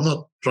 You know, I'm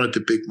not trying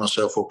to pick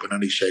myself up in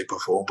any shape or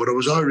form, but I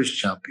was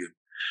Irish champion.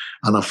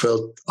 And I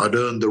felt I'd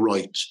earned the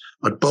right.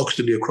 I'd boxed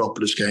in the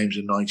Acropolis Games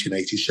in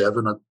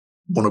 1987. I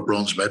won a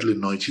bronze medal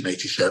in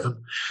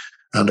 1987.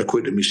 And I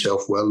acquitted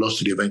myself well, lost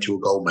to the eventual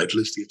gold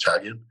medalist, the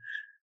Italian.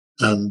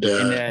 And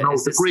the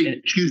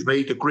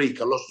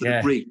Greek. I lost to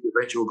the Greek, the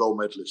eventual gold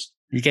medalist.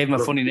 You gave him a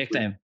funny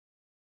nickname.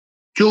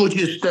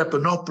 Georgios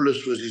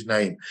Stephanopoulos was his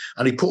name.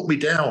 And he put me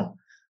down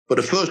for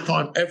the first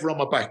time ever on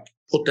my back,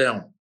 put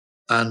down.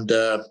 And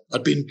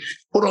I'd been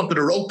put onto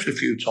the ropes a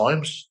few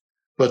times,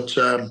 but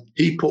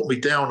he put me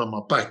down on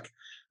my back.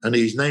 And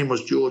his name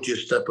was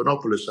Georgios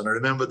Stephanopoulos. And I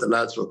remember the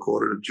lads were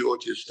calling him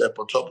Georgios Step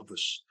on top of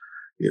us,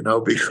 you know,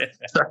 because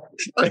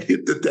I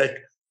hit the deck.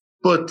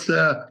 But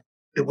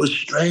it was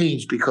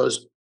strange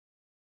because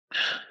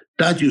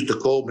Dad used to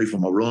call me for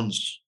my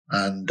runs.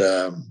 And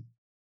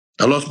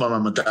I lost my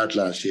mum and dad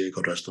last year,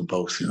 God rest them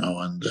both, you know,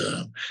 and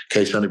in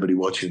case anybody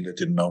watching that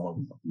didn't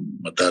know,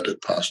 my dad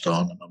had passed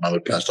on and my mum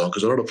had passed on,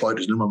 because a lot of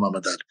fighters knew my mum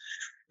and dad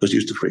because they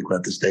used to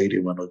frequent the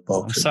stadium when I was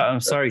boxing.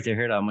 I'm sorry to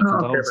hear that. My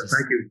condolences.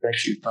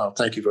 Thank you. No,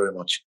 thank you very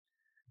much.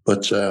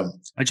 But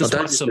I just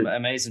watched some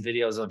amazing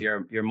videos of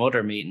your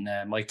mother meeting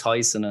Mike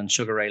Tyson and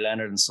Sugar Ray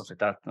Leonard and stuff like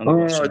that.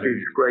 These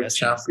great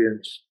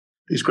champions.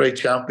 These great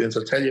champions.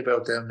 I'll tell you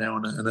about them now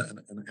in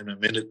a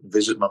minute and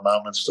visit my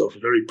mum and stuff.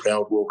 I'm very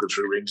proud walking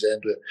through Rings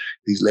End with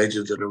these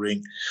legends of the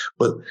ring.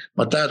 But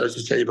my dad, I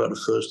should tell you about the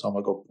first time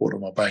I got put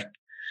on my back.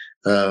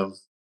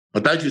 My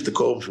dad used to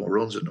call me for my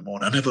runs in the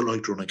morning. I never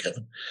liked running,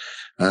 Kevin.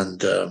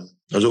 And I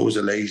was always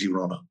a lazy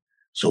runner.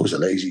 So I was a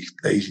lazy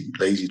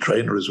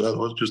trainer as well. I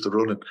wasn't just a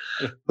running.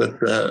 But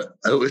it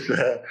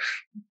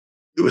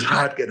was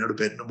hard getting out of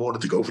bed in the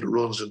morning to go for the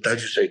runs. And Dad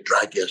used to say,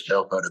 drag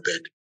yourself out of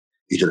bed.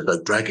 He said, it's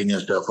like dragging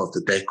yourself off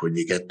the deck when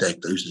you get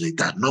decked. I used to say,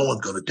 Dad, no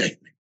one's going to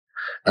deck me.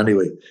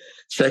 Anyway,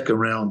 second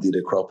round of the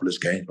Acropolis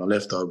Games, my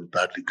left eye was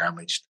badly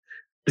damaged.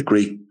 The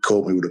Greek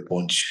caught me with a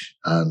punch,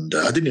 and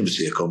I didn't even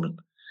see it coming.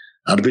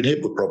 And I'd been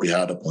hit with probably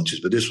harder punches,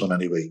 but this one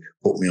anyway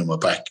put me on my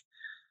back.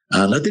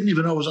 And I didn't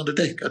even know I was on the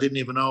deck. I didn't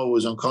even know I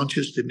was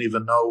unconscious, didn't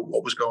even know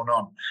what was going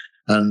on.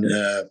 And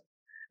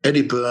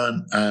Eddie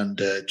Byrne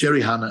and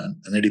Jerry Hanna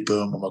and Eddie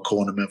Byrne were my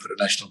cornermen for the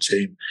national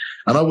team.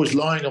 And I was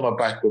lying on my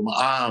back with my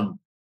arm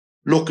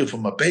looking for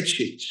my bed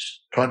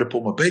sheets, trying to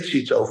put my bed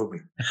sheets over me.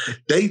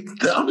 They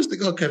honest to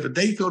God, Kevin,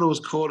 they thought I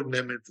was calling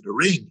them into the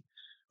ring.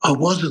 I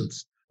wasn't.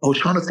 I was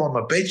trying to find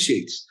my bed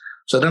sheets.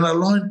 So then I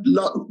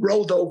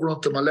rolled over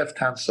onto my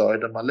left-hand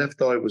side, and my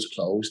left eye was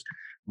closed.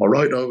 My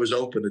right eye was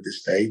open at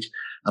this stage,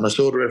 and I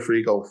saw the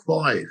referee go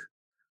 5.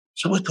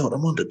 So I thought,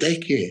 I'm on the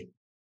deck here.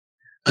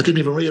 I didn't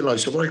even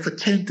realise. So like for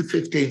 10 to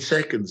 15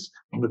 seconds,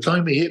 from the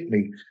time he hit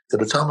me to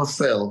the time I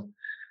fell,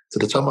 to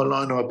the time I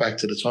lined on my back,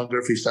 to the time the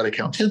referee started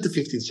counting, 10 to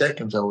 15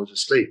 seconds, I was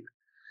asleep.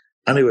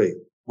 Anyway,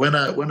 when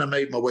I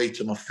made my way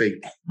to my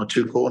feet, my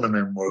two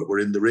cornermen were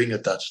in the ring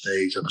at that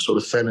stage, and I sort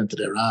of fell into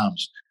their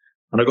arms.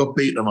 And I got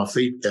beaten on my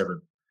feet,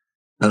 Kevin.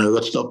 And I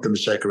got stopped in the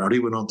second round. He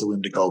went on to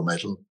win the gold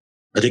medal.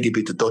 I think he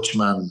beat the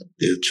Dutchman,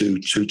 the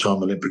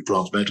two-time Olympic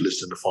bronze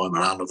medalist in the final,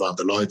 Arno van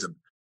der Leyden.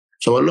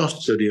 So I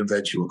lost to the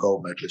eventual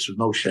gold medalist. It was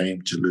no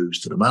shame to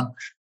lose to the man.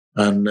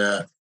 And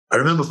I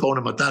remember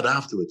phoning my dad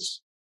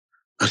afterwards.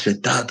 I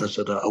said, Dad,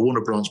 I won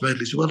a bronze medal.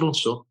 He said, well done,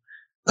 son.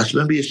 I said,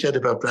 remember you said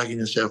about dragging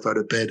yourself out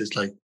of bed, it's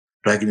like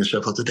dragging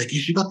yourself out the deck. He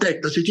said, you got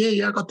decked? I said,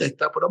 yeah, I got decked,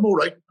 but I'm all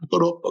right. I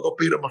got up, I got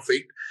beat on my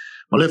feet.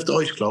 My left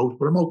eye's closed,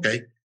 but I'm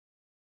okay.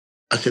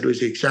 I said, it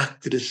was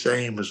exactly the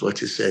same as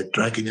what you said,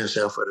 dragging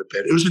yourself out of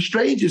bed. It was the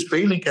strangest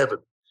feeling, Kevin.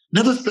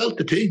 Never felt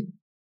the thing.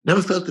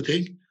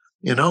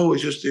 You know,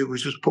 it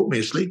was just put me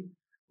asleep.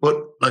 But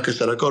like I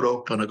said, I got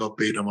up and I got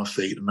beat on my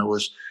feet, and I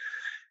was,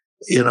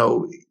 you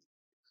know,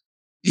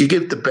 you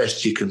give the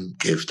best you can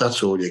give.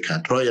 That's all you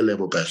can. Try your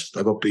level best.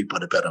 I got beat by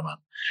the better man.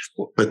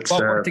 But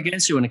what worked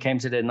against you when it came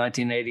to the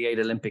 1988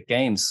 Olympic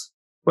Games?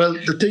 Well,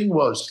 the thing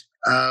was,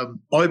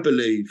 I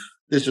believe,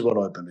 this is what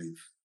I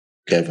believe,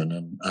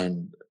 Kevin,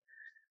 and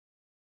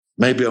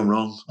maybe I'm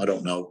wrong, I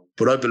don't know.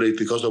 But I believe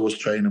because I was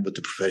training with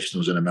the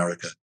professionals in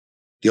America,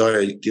 the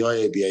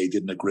IABA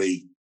didn't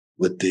agree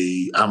with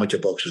the amateur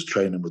boxers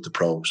training with the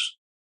pros.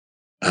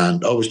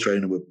 And I was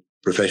training with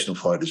professional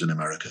fighters in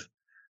America.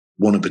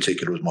 One in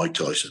particular was Mike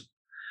Tyson.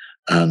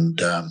 And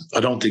I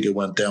don't think it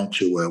went down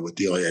too well with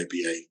the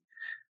IABA.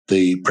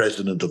 The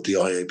president of the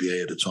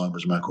IABA at the time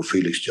was Michael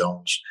Felix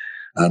Jones.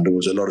 And there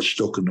was a lot of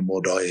stuck in the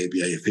mud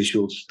IABA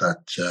officials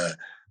that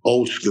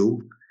old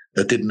school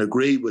that didn't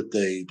agree with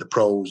the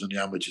pros and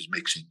the amateurs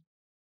mixing.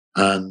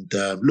 And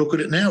look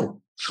at it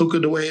now. Look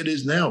at the way it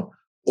is now.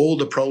 All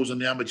the pros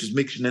and the amateurs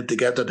mixing in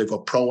together. They've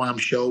got pro-am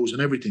shows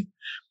and everything.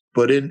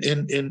 But in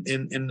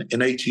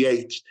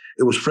 88,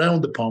 it was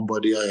frowned upon by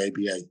the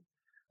IABA.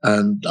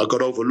 And I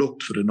got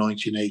overlooked for the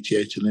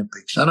 1988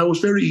 Olympics. And I was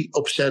very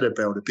upset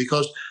about it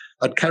because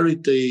I'd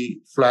carried the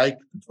flag,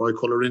 the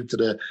tricolour,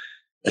 into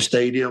a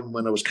stadium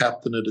when I was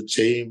captain of the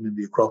team in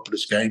the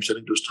Acropolis Games. I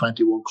think there was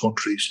 21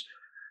 countries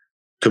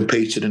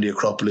competed in the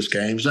Acropolis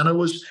Games. And I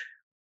was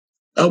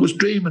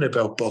dreaming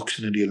about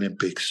boxing in the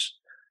Olympics.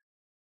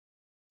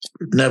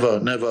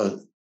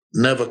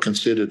 Never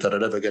considered that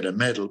I'd ever get a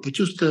medal, but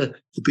just to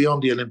be on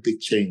the Olympic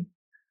team.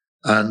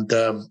 And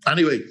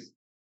anyway,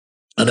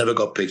 I never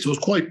got picked. So it was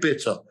quite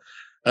bitter.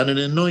 And then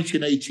in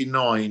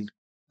 1989,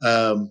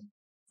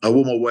 I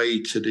won my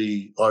way to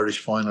the Irish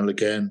final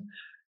again.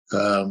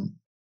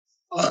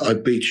 I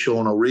beat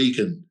Sean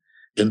O'Regan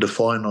in the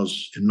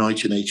finals in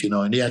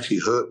 1989. He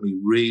actually hurt me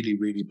really,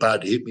 really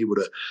bad. He hit me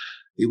with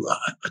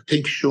I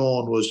think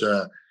Sean was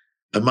a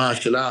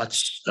martial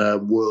arts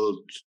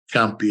world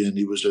champion.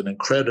 He was an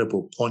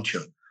incredible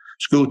puncher.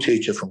 School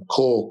teacher from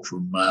Cork,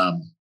 from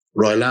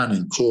Rylan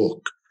in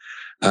Cork.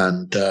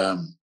 And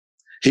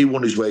he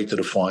won his way to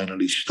the final.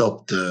 He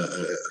stopped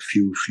a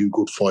few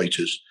good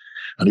fighters.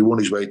 And he won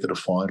his way to the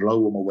final. I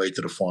won my way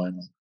to the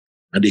final.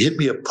 And he hit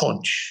me a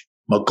punch.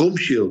 My gum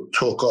shield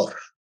took off.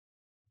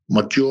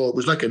 My jaw, it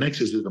was like an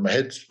exorcism. My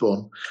head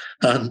spun.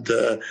 And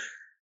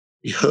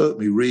he hurt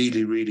me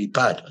really, really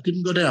bad. I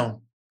didn't go down,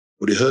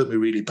 but he hurt me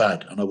really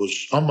bad. And I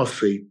was on my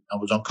feet. I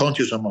was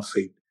unconscious on my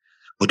feet.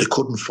 But they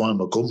couldn't find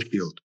my gum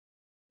shield.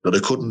 So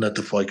they couldn't let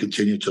the fight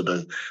continue till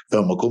they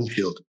found my gum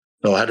shield.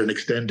 So I had an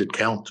extended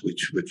count,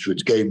 which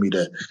gave me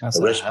the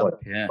respite.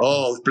 Yeah.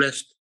 Oh, I was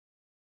blessed.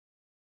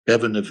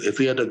 Evan, if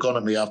he had gone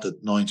at me after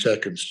 9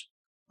 seconds,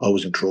 I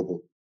was in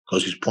trouble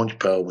because his punch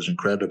power was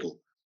incredible.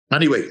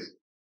 Anyway,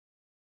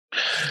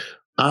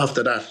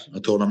 after that, I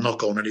thought I'm not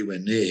going anywhere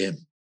near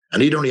him.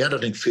 And he'd only had, I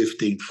think,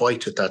 15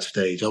 fights at that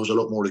stage. I was a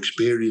lot more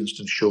experienced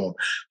than Sean.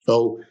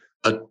 So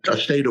I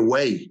stayed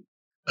away.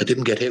 I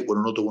didn't get hit with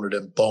another one of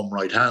them bomb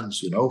right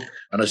hands,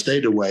 And I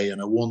stayed away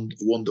and I won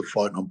the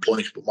fight on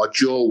points, but my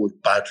jaw was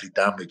badly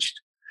damaged.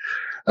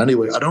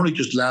 Anyway, I'd only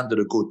just landed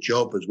a good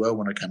job as well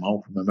when I came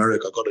home from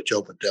America. I got a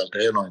job at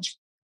Delta Airlines.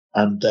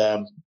 And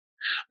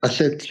I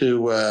said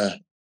to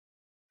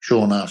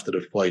Sean after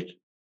the fight,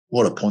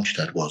 what a punch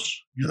that was,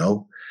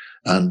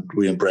 And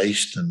we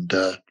embraced, and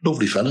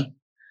lovely fella.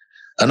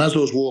 And as I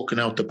was walking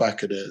out the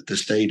back of the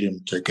stadium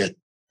to get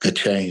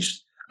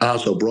changed,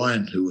 Art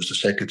O'Brien, who was the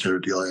secretary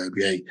of the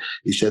IABA,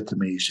 he said to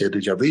me,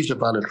 is your visa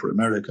valid for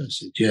America? I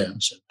said, yeah. I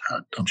said,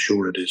 I'm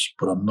sure it is,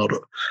 but I'm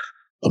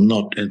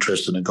not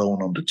interested in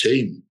going on the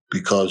team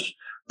because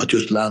I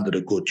just landed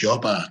a good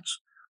job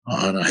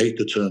and I hate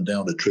to turn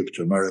down a trip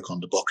to America on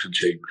the boxing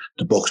team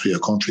to box for your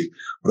country.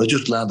 But I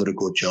just landed a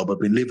good job. I've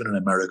been living in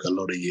America a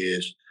lot of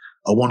years.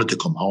 I wanted to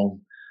come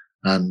home.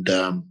 And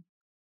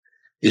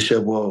he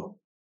said, well,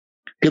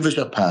 give us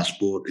your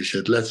passport. He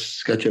said,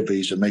 let's get your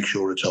visa, make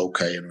sure it's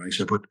okay. And I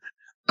said, but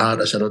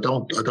I said, I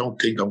don't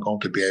think I'm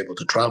going to be able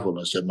to travel.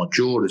 I said, my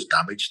jaw is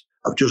damaged.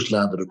 I've just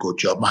landed a good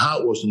job. My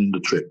heart wasn't in the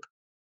trip,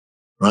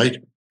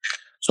 right?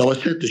 So I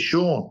said to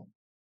Sean,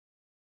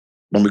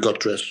 when we got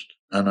dressed,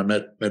 and I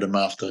met him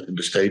after in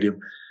the stadium,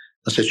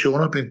 I said,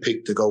 Sean, I've been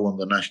picked to go on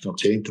the national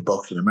team to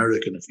box in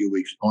America in a few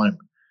weeks' time.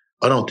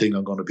 I don't think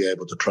I'm going to be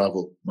able to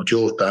travel. My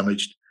jaw's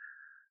damaged.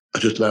 I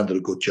just landed a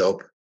good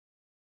job.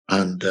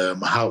 And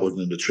my heart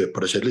wasn't in the trip.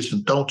 But I said,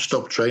 listen, don't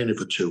stop training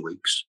for 2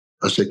 weeks.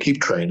 I said,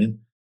 keep training.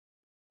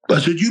 I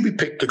said, you be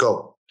picked to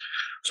go.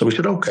 So we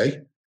said,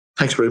 okay.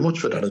 Thanks very much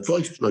for that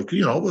advice.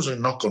 I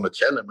wasn't not going to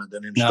tell him and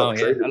then him stop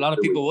training. A lot of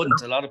people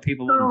wouldn't. A lot of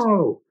people wouldn't.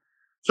 No.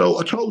 So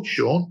I told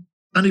Sean.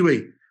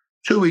 Anyway,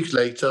 2 weeks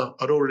later,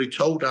 I'd already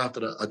told after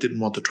that I didn't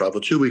want to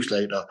travel. 2 weeks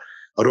later,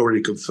 I'd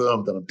already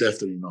confirmed that I'm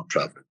definitely not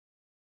traveling.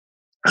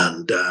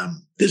 And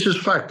this is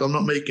fact. I'm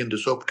not making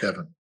this up,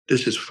 Kevin.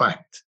 This is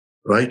fact,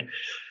 right?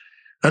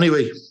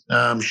 Anyway,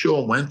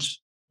 Sean went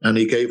and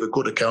he gave a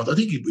good account. I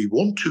think he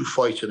won 2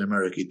 fights in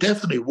America. He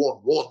definitely won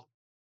one,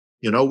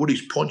 with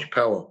his punch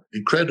power.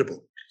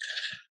 Incredible.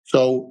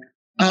 So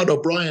Art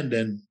O'Brien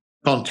then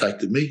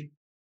contacted me,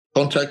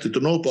 contacted the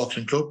No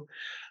Boxing Club,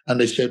 And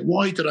they said,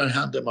 why did I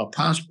hand them my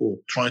passport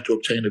trying to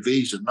obtain a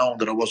visa knowing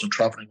that I wasn't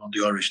travelling on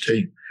the Irish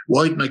team?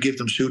 Why didn't I give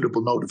them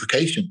suitable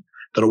notification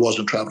that I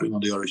wasn't travelling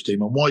on the Irish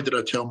team? And why did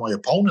I tell my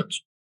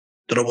opponents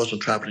that I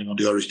wasn't travelling on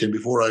the Irish team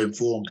before I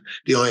informed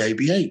the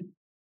IABA?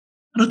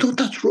 And I thought,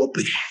 that's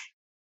rubbish.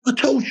 I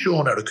told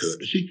Sean out of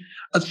courtesy.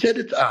 I'd said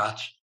it to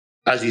Art,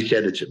 as he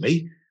said it to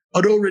me.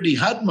 I'd already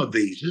had my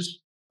visas.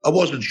 I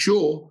wasn't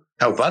sure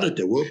how valid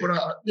they were,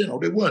 but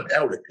they weren't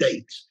out of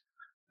date.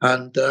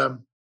 And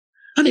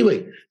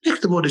anyway,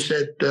 next of all, they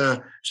said,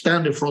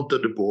 stand in front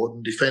of the board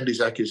and defend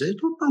his accusation.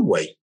 No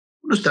way.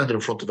 I'm not standing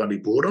in front of any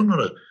board. I'm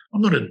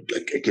not a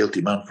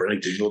guilty man for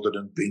anything other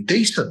than being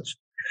decent.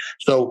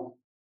 So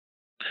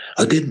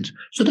I didn't.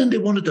 So then they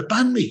wanted to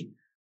ban me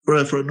for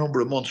a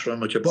number of months for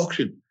amateur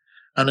boxing.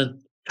 And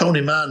then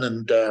Tony Mann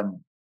and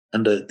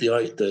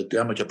the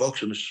amateur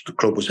boxing the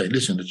club was saying,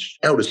 listen, it's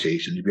out of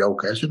season, you'll be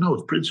okay. I said, no,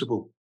 it's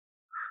principle.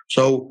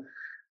 So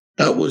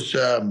that was,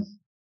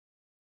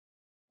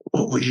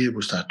 what year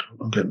was that?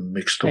 I'm getting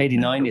mixed up.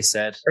 89, you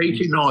said.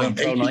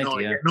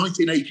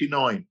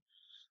 1989.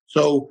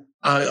 So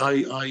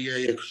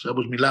that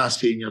was my last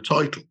senior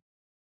title.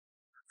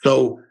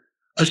 So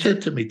I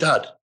said to my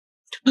dad,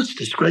 that's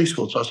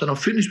disgraceful. So I said, I'm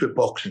finished with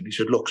boxing. He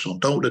said, look, son,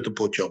 don't let them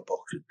put you up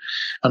boxing.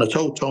 And I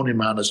told Tony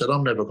Mann, I said,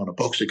 I'm never going to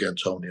box again,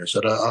 Tony. I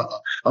said,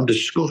 I'm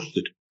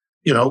disgusted,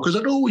 because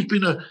I'd always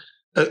been a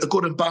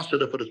good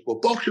ambassador for the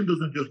sport. Boxing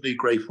doesn't just need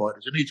great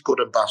fighters, it needs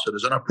good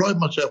ambassadors. And I pride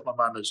myself on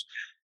my manners,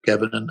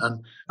 Kevin,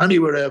 and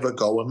anywhere I ever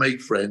go, I make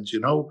friends,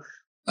 and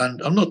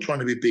I'm not trying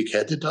to be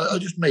big-headed. I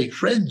just make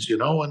friends,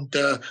 and I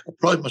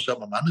pride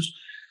myself on my manners.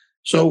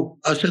 So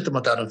I said to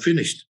my dad, I'm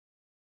finished.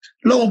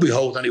 Lo and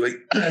behold, anyway,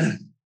 a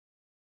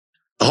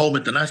home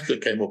international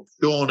came up.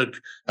 Sean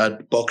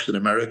had boxed in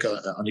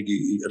America. I think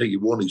he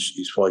won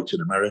his fights in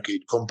America.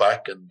 He'd come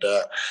back, and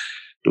there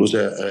was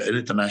an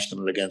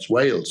international against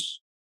Wales.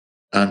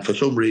 And for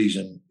some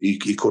reason, he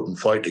couldn't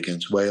fight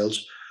against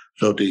Wales.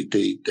 So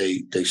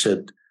they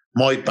said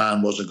my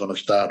ban wasn't going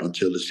to start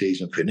until the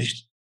season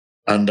finished,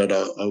 and that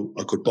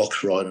I could box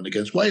for Ireland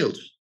against Wales.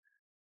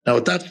 Now,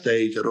 at that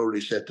stage, I'd already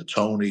said to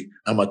Tony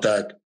and my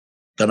dad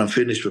that I'm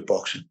finished with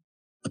boxing.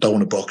 I don't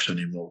want to box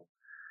anymore.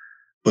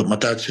 But my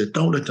dad said,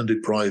 don't let them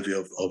deprive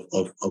you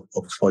of a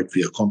fight for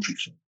your country.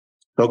 So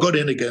I got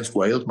in against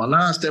Wales, my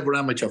last ever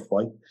amateur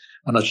fight,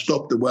 and I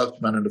stopped the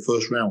Welshman in the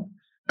first round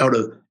out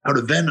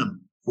of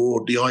venom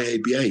for the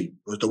IABA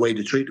was the way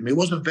they treated me. It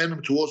wasn't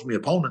venom towards my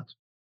opponent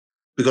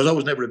because I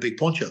was never a big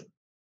puncher,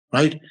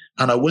 right?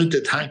 And I went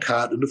at Hank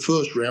Hart in the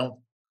first round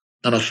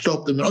and I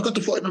stopped him. And I got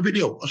the fight on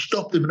video. I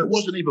stopped him and it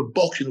wasn't even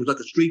boxing. It was like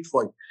a street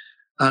fight.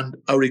 And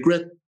I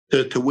regret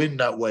to win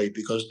that way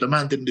because the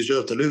man didn't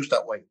deserve to lose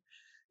that way.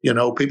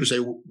 People say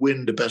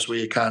win the best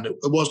way you can. It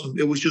wasn't.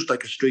 It was just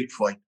like a street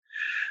fight.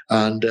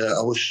 And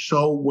I was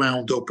so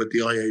wound up at the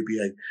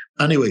IABA.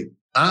 Anyway,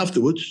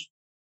 afterwards,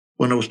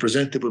 when I was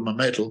presented with my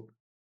medal,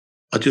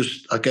 I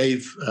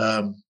gave,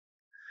 I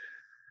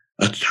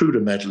threw the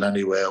medal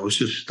anyway. I was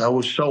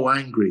so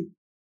angry,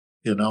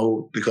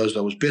 because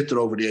I was bitter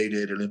over the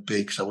 88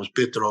 Olympics. I was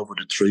bitter over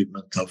the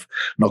treatment of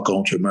not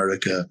going to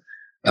America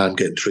and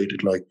getting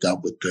treated like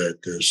that with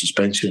the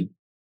suspension.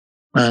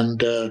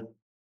 And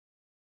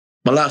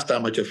my last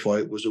amateur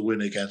fight was a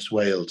win against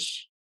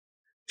Wales.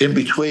 In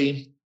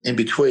between.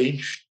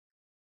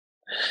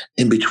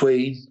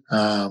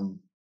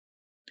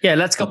 Yeah,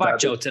 let's go back,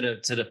 Joe, to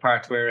the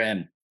part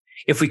where,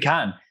 if we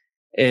can,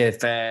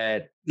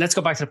 let's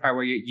go back to the part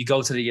where you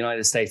go to the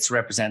United States to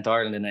represent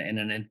Ireland in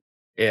an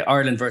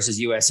Ireland versus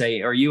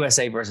USA or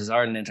USA versus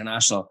Ireland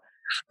international.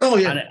 Oh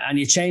yeah, and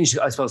you changed,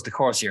 I suppose, the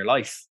course of your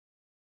life.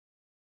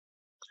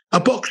 I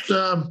boxed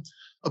in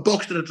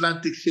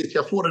Atlantic City.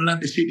 I fought in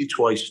Atlantic City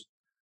twice.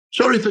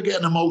 Sorry for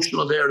getting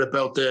emotional there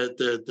about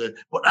the.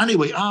 But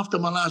anyway, after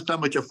my last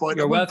amateur fight,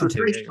 You're welcome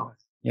to.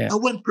 Yeah. I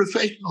went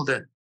professional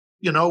then.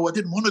 I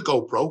didn't want to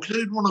go pro because I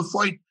didn't want to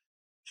fight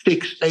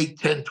 6, 8,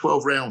 10,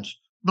 12 rounds.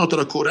 Not that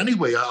I could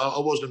anyway.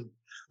 I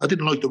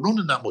didn't like the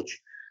running that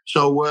much.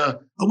 So I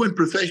went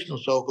professional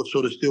so I could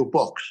sort of still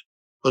box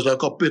because I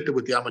got bitter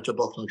with the amateur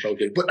boxing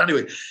association. But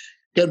anyway,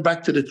 getting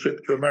back to the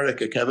trip to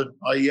America, Kevin,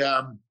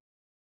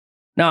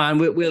 No, and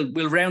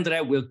we'll round it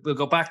out. We'll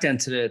go back then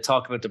to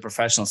talk about the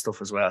professional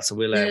stuff as well. So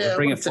we'll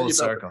bring it full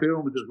circle.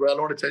 Films as well. I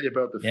want to tell you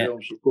about the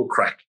films. Go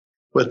crack.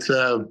 But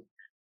I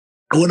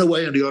went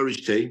away on the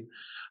Irish team.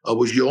 I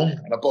was young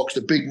and I boxed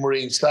a big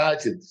Marine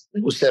sergeant. I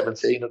think I was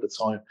 17 at the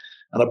time.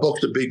 And I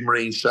boxed a big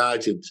Marine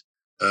sergeant,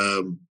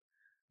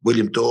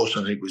 William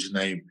Dawson, I think was his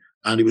name.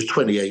 And he was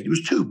 28. He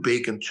was too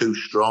big and too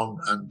strong.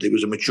 And he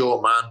was a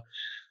mature man.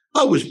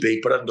 I was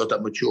big, but I hadn't got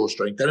that mature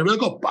strength. Anyway, I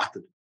got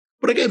battered.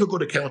 But I gave a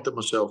good account of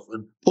myself.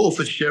 And Paul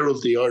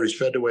Fitzgerald, the Irish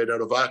featherweight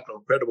out of Ireland,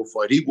 incredible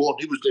fight. He won.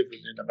 He was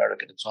living in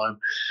America at the time.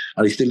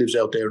 And he still lives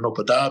out there in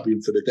Upper Darby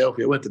in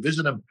Philadelphia. I went to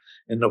visit him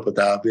in Upper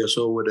Darby. I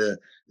saw where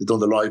they'd done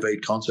the Live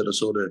Aid concert. I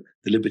saw the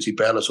Liberty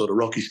Bell. I saw the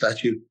Rocky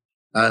statue.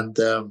 And,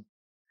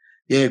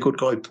 good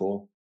guy,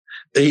 Paul.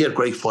 He had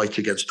great fights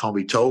against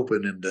Tommy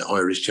Tobin in the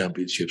Irish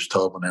Championships.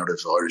 Tobin out of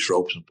Irish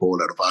Ropes and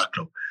Paul out of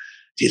Ireland.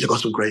 Geez, I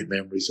got some great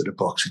memories of the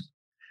boxing.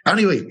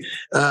 Anyway,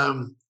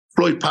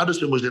 Floyd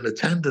Patterson was in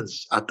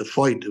attendance at the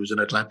fight. It was in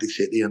Atlantic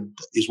City, and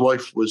his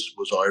wife was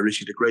Irish.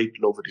 He had a great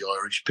love of the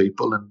Irish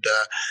people, and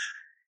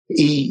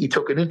he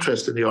took an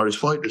interest in the Irish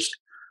fighters.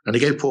 And he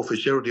gave Paul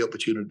Fitzgerald the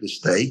opportunity to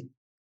stay,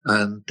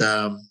 and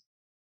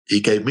he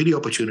gave me the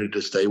opportunity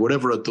to stay.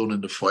 Whatever I'd done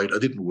in the fight, I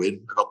didn't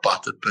win. I got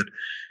battered, but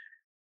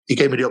he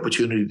gave me the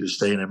opportunity to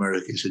stay in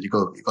America. He said, you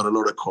got a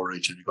lot of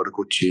courage and you got a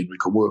good chin. We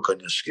can work on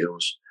your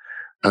skills.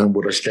 And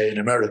would I stay in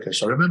America?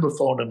 So I remember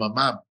phoning my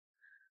mum.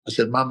 I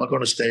said, Mum, I'm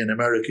going to stay in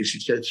America. She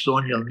said,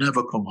 son, you'll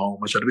never come home.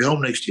 I said, I'll be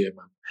home next year,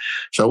 Mum.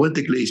 So I went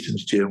to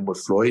Gleason's gym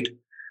with Floyd.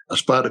 I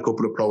sparred a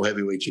couple of pro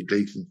heavyweights at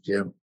Gleason's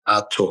gym.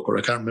 Art Tucker,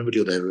 I can't remember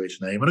the other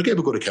heavyweight's name. And I gave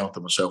a good account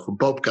of myself. And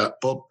Bob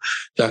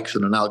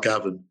Jackson and Al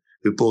Gavin,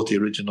 who bought the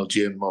original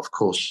gym, of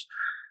course,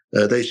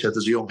 they said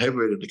there's a young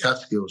heavyweight in the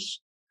Catskills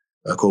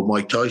called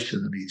Mike Tyson,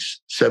 and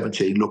he's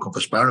 17 looking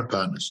for sparring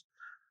partners.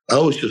 I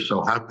was just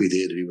so happy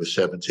there that he was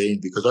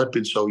 17 because I'd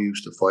been so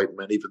used to fighting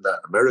men, even that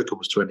American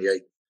was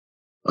 28.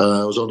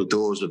 I was on the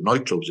doors of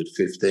nightclubs at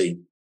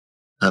 15,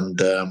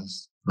 and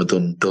I'd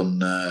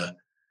done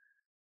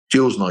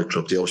Jules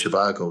nightclub, the Old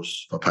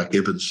Chivagos for Pat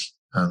Gibbons,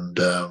 and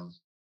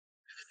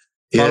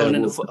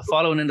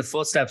following in the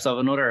footsteps of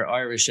another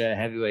Irish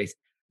heavyweight.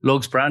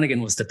 Lugs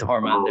Brannigan was the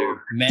doorman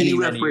there many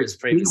years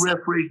previously.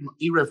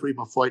 He refereed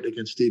my fight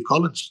against Steve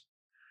Collins.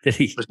 Did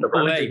he?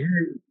 No way.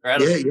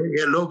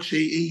 Yeah. Lugs,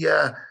 he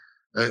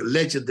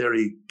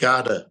legendary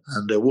Garda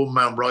and a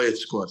one-man riot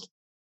squad.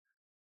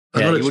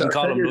 Yeah, you wouldn't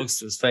call him Lugs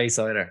to his face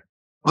either.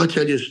 I'll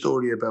tell you a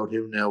story about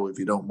him now, if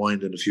you don't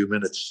mind, in a few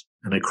minutes.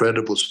 An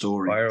incredible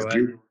story.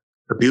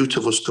 A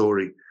beautiful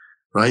story,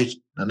 right?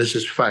 And this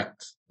is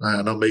fact.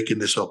 I'm not making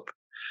this up,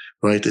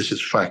 right? This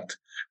is fact.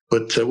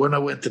 But when I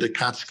went to the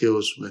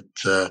Catskills with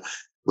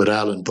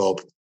Al and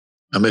Bob,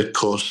 I met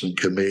Cuss and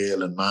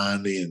Camille and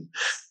Manny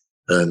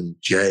and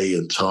Jay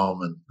and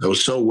Tom, and I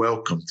was so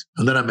welcomed.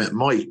 And then I met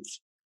Mike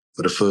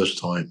for the first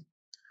time,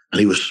 and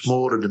he was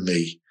smaller than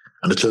me,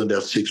 and it turned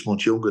out 6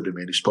 months younger than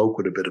me, and he spoke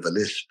with a bit of a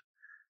lisp.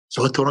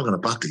 So I thought, I'm going to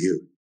batter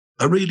you.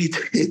 I really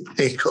did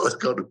think I was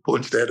going to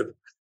punch out of him.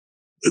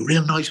 A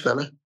real nice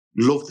fella.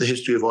 Loved the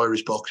history of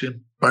Irish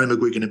boxing, Barry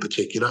McGuigan in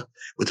particular,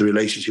 with the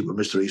relationship with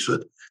Mr.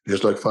 Eastwood. He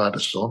was like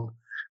father-son.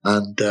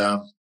 And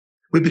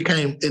we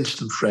became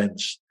instant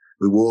friends.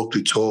 We walked,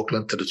 we talked,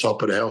 went to the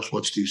top of the house,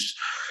 watched this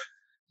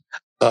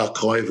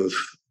archive of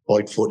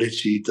fight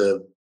footage. He had a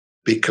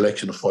big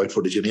collection of fight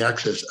footage, and he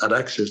had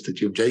access to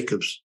Jim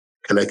Jacobs'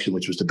 collection,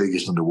 which was the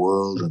biggest in the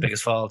world. The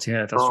biggest fault,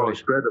 yeah, that's right.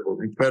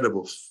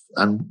 Incredible.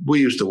 And we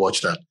used to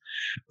watch that.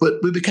 But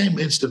we became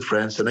instant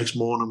friends. The next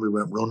morning we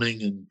went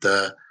running, and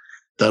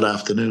that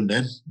afternoon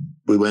then,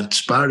 we went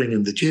sparring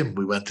in the gym.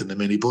 We went in the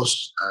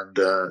minibus,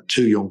 and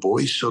two young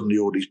boys, suddenly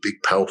all these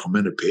big, powerful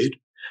men appeared.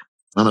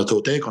 And I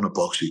thought, they're going to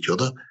box each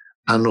other.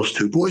 And those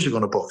two boys are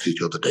going to box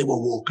each other. They were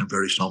walking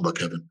very somber,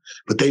 Kevin.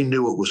 But they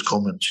knew it was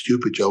coming.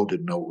 Stupid Joe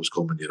didn't know it was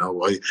coming, you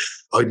know.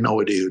 I had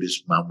no idea who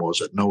this man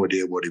was. I had no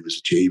idea what he was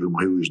achieving,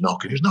 who he was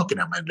knocking. He was knocking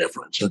at men left,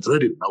 right, and centre. I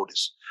didn't know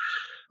this.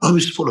 I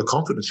was full of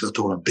confidence. I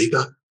thought, I'm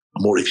bigger.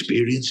 I'm more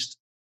experienced.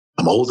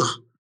 I'm older.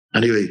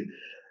 Anyway,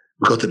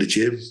 we got to the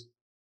gym.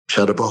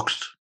 Shadow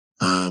boxed,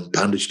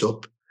 bandaged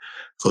up.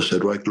 So I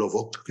said, right, glove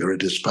up, get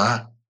ready to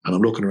spar. And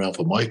I'm looking around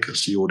for Mike. I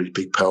see all these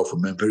big, powerful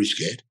men, very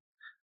scared.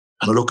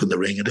 And I look in the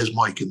ring, and there's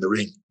Mike in the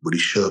ring with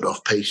his shirt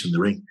off, pacing the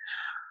ring.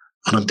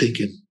 And I'm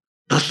thinking,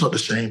 that's not the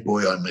same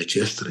boy I met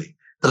yesterday.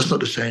 That's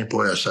not the same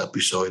boy I sat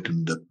beside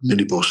in the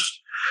minibus.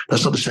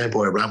 That's not the same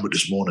boy I ran with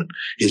this morning.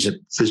 His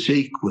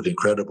physique was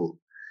incredible.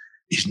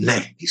 His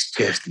neck, his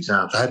chest, his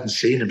arms. I hadn't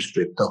seen him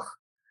stripped off.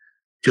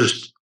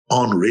 Just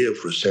unreal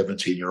for a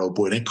 17-year-old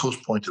boy. Then Cuss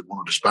pointed one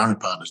of the sparring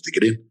partners to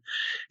get in.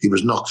 He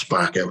was knocked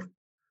spark out.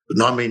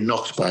 But I mean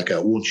knocked spark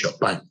out, one shot,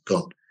 bang,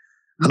 gone.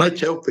 And I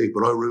tell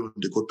people I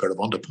ruined a good pair of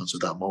underpants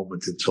at that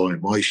moment in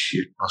time. I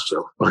shit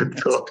myself. I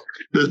thought,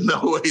 there's no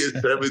way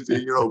a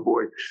 17-year-old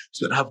boy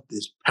should have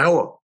this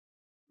power.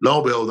 Lo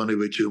and behold, only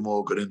with two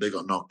more got in, they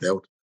got knocked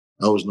out.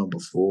 I was number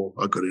 4.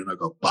 I got in, I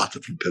got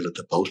battered from pillar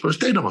to post. But I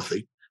stayed on my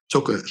feet,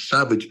 took a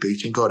savage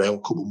beating, got out,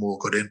 a couple more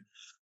got in.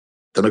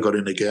 Then I got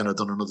in again. I'd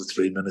done another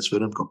 3 minutes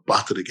with him, got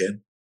battered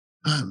again,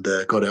 and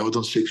got out. I'd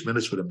done 6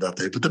 minutes with him that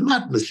day. But the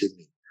madness in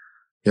me,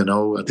 you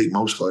know, I think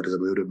most fighters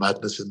have a bit of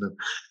madness in them.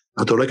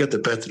 I thought I get the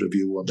better of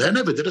you one day. I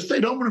never did. I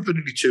stayed home with him for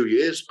nearly 2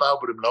 years, sparred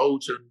with him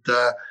loads, and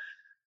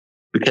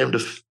became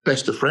the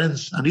best of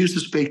friends. And he used to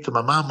speak to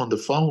my mum on the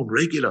phone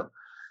regular.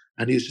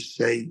 And he used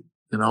to say,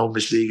 you know,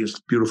 Miss Egan's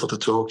beautiful to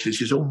talk to.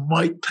 She says, oh,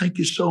 Mike, thank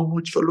you so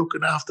much for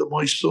looking after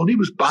my son. He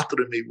was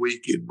battering me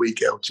week in,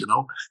 week out, you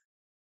know.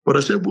 But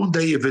I said, one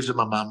day you visit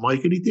my man,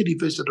 Mike, and he did. He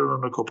visited her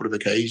on a couple of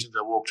occasions.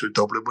 I walked through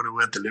Dublin when I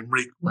went to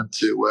Limerick, went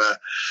to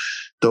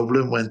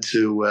Dublin, went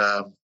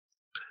to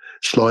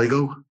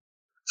Sligo.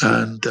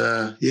 And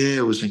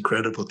it was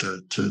incredible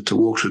to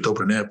walk through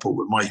Dublin Airport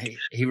with Mike.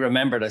 He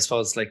remembered, I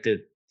suppose, like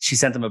the she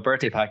sent him a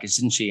birthday package,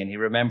 didn't she? And he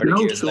remembered it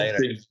years later.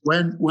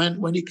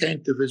 When he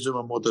came to visit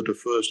my mother the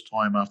first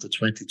time after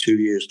 22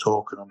 years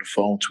talking on the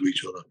phone to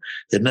each other,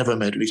 they'd never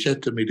met. And he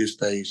said to me this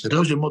day, he said,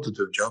 "How's your mother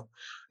doing, Joe?"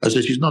 I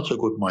said, "She's not so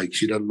good, Mike.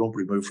 She'd had a lump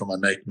removed from her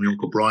neck. My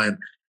uncle Brian,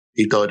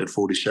 he died at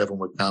 47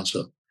 with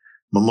cancer.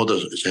 My mother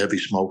is a heavy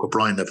smoker.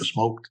 Brian never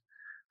smoked.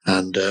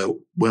 And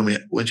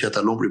when she had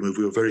that lump removed,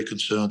 we were very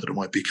concerned that it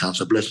might be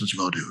cancer. Blessings of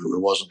God,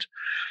 it wasn't.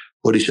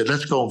 But he said,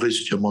 let's go and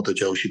visit your mother,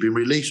 Joe. She'd been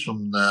released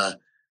from the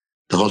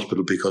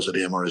hospital because of the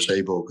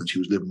MRSA bug, and she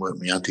was living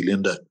with my Auntie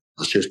Linda,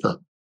 her sister,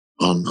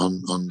 on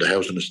the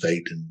housing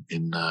estate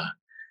in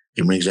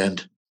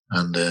Ringsend,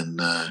 and then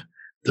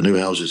the new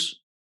houses.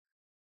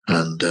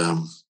 And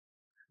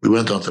we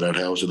went onto that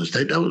housing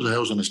estate. That was a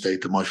housing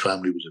estate that my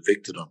family was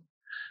evicted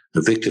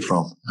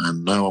from.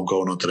 And now I'm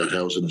going onto that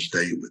housing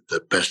estate with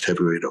the best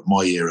heavyweight of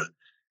my era.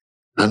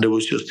 And there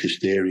was just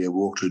hysteria.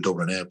 Walked through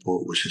Dublin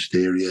Airport was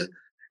hysteria.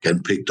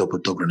 Getting picked up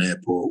at Dublin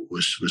Airport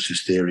was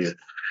hysteria.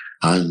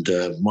 And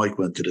Mike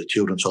went to the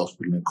Children's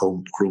Hospital in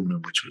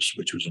Crumlin,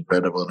 which was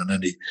incredible. And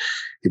then he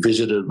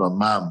visited my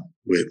mum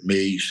with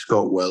me,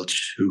 Scott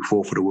Welch, who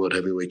fought for the world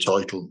heavyweight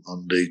title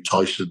on the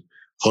Tyson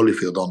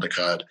Holyfield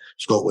undercard.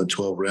 Scott went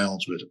 12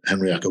 rounds with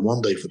Henry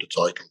Akawande for the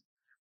title.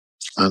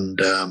 And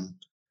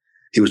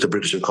he was the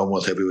British and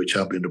Commonwealth heavyweight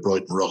champion, the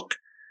Brighton Rock.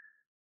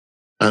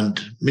 And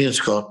me and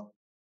Scott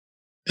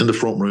in the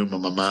front room,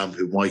 and my mum,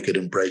 who Mike had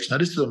embraced. Now,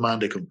 this is a man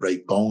that can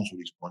break bones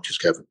with his punches,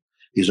 Kevin.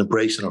 He's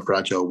embracing a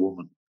fragile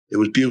woman. It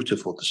was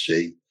beautiful to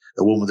see,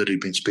 a woman that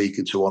he'd been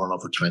speaking to on and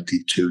off for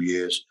 22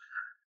 years.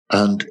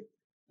 And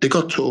they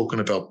got talking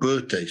about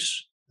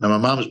birthdays. Now, my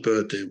mum's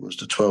birthday was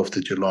the 12th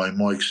of July,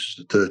 Mike's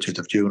the 30th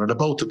of June, and they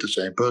both had the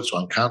same birth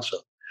sign, Cancer.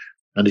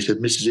 And he said,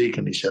 Mrs.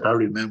 Egan, he said, I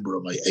remember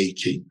on my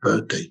 18th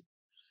birthday,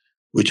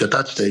 which at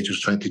that stage was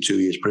 22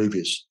 years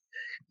previous.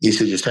 He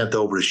said, you sent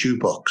over a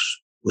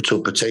shoebox with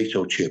some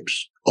potato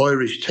chips,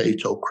 Irish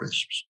Tato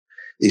crisps.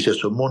 He said,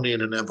 some money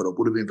in an envelope,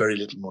 would have been very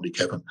little money,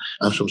 Kevin,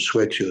 and some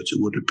sweatshirts. It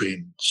would have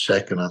been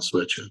second-hand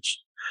sweatshirts,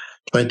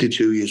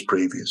 22 years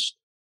previous.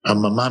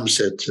 And my mum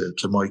said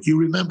to Mike, you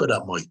remember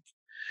that, Mike?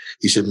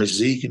 He said,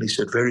 Mrs. Egan, he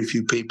said, very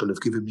few people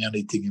have given me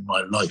anything in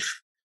my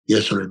life.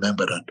 Yes, I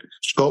remember that.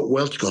 Scott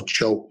Welch got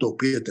choked up.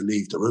 He had to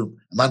leave the room.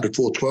 A man that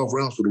fought 12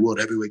 rounds for the world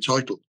heavyweight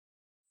title.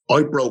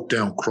 I broke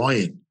down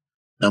crying.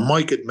 Now,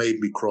 Mike had made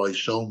me cry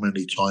so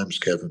many times,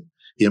 Kevin.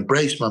 He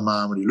embraced my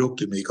mum and he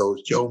looked at me, he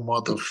goes, Joe,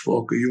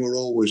 motherfucker, you're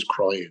always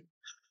crying.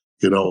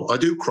 You know, I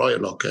do cry a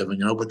lot, Kevin,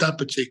 you know, but that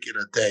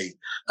particular day,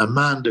 a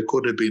man that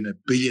could have been a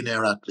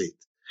billionaire athlete,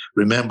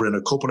 remembering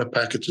a couple of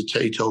packets of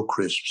Tato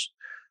crisps,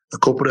 a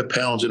couple of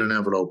pounds in an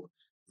envelope,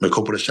 and a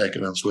couple of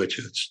second-hand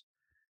sweatshirts.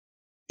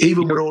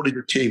 Even with all his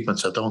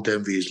achievements, I don't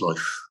envy his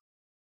life.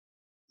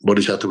 What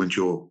he's had to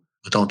endure,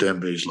 I don't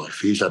envy his life.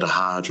 He's had a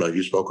hard life.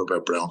 You spoke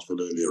about Brownsville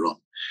earlier on.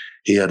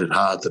 He had it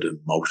harder than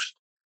most.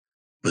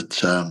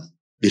 But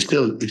he's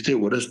still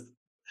with us.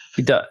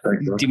 Do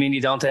you mean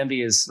you don't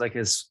envy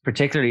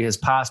particularly his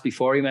past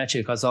before he met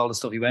you, because all the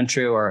stuff he went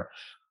through, or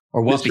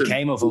what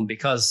became of him?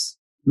 Because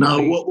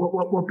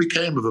what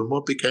became of him?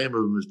 What became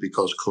of him is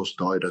because Cuss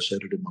died. I said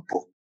it in my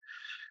book.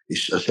 I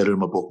said it in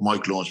my book.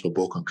 Mike launched my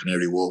book on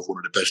Canary Wharf, one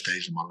of the best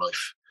days of my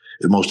life.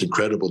 The most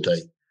incredible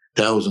day.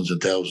 Thousands and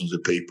thousands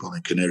of people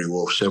in Canary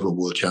Wharf, several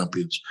world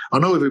champions. I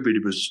know everybody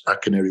was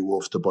at Canary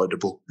Wharf to buy the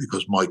book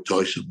because Mike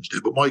Tyson was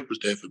there, but Mike was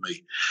there for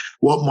me.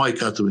 What Mike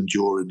had to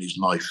endure in his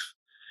life,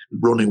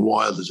 running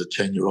wild as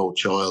a 10-year-old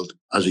child,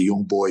 as a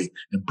young boy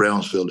in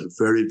Brownsville, a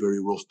very, very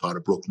rough part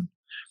of Brooklyn,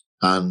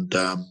 and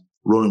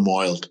running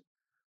wild,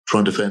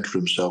 trying to fend for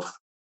himself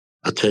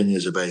at 10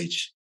 years of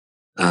age,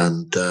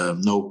 and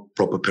no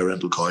proper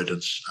parental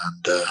guidance,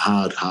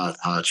 and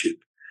hardship.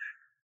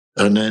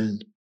 And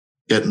then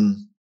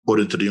getting put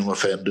into the young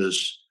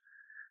offenders,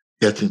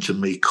 getting to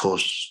meet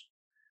Cuss,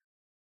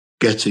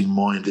 getting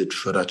minded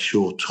for that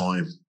short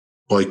time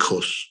by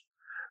Cuss,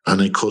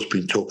 and then Cuss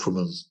being took from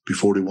him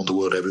before he won the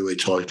world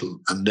heavyweight title,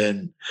 and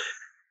then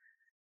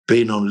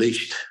being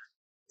unleashed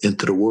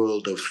into the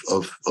world of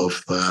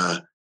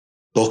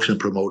boxing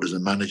promoters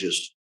and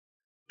managers,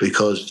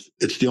 because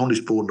it's the only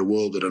sport in the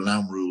world that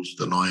allows rules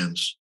the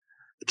lions.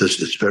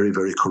 It's very,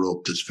 very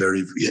corrupt.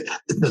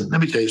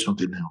 Let me tell you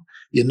something now.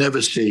 You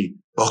never see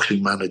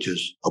boxing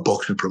managers or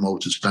boxing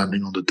promoters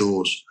standing on the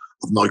doors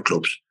of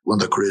nightclubs when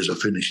their careers are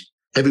finished.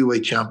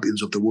 Heavyweight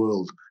champions of the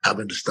world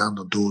having to stand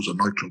on doors of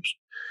nightclubs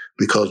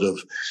because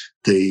of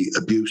the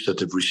abuse that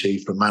they've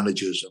received from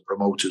managers and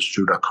promoters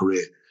through their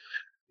career.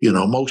 You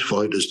know, most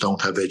fighters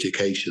don't have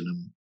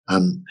education,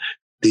 and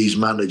these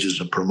managers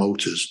and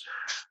promoters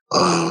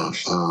are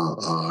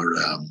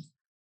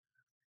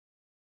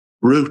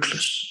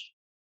ruthless.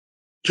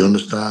 Do you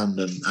understand?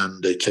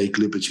 And they take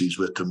liberties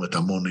with them, with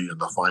their money and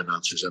their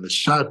finances. And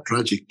it's sad,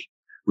 tragic,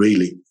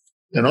 really.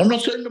 And I'm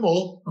not saying them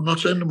all. I'm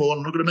not going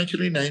to mention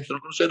any names. I'm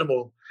not going to say them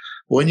all.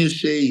 But when you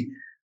see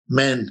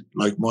men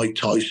like Mike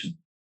Tyson,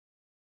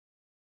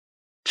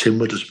 Tim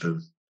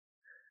Witherspoon,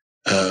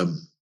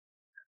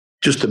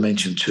 just to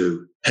mention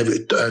two,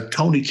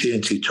 Tony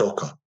TNT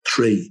Tucker,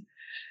 three,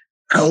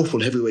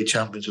 powerful heavyweight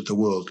champions of the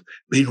world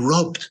being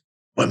robbed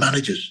by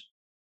managers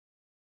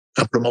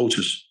and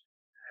promoters.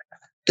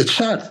 It's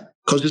sad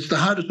because it's the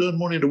hardest earned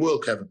money in the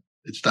world, Kevin.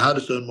 It's the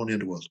hardest earned money in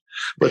the world.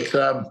 But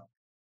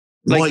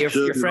like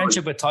your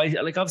friendship with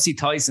Tyson, like obviously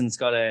Tyson's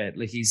got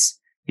he's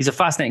a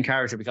fascinating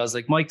character because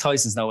like Mike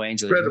Tyson's no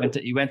angel.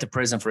 He went to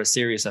prison for a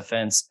serious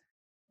offense.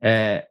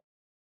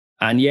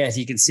 And yet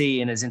you can see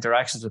in his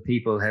interactions with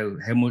people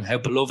how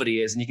beloved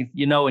he is. And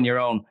you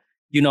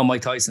know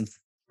Mike Tyson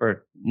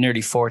for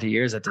nearly 40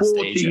 years at this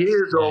 40 stage. 40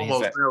 years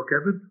almost now,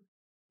 Kevin.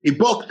 He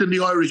boxed in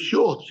the Irish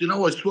shorts.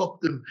 I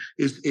swapped him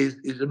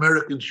his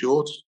American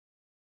shorts,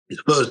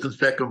 his first and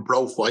second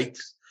pro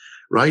fights,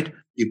 right?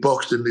 He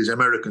boxed in his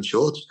American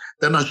shorts.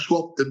 Then I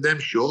swapped them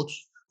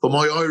shorts for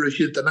my Irish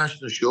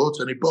international shorts,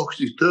 and he boxed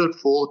his third,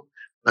 fourth,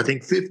 I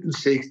think fifth and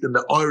sixth in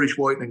the Irish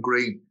white and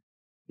green.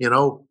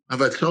 I've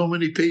had so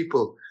many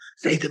people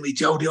say to me,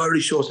 Joe, the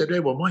Irish shorts, they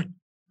were mine.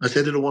 I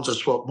said they're the ones I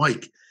swapped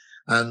Mike.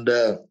 And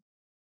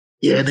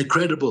an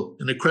incredible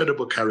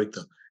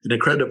character,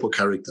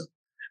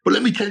 But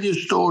let me tell you a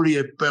story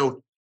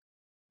about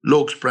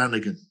Lugs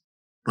Brannigan,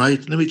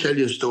 right? Let me tell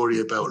you a story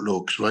about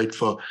Lugs, right?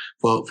 For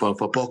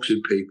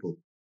boxing people,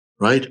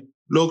 right?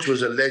 Lugs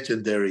was a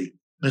legendary,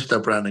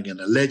 Mr. Brannigan,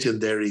 a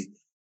legendary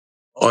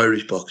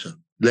Irish boxer,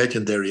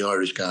 legendary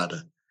Irish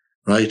Garda,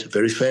 right? A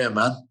very fair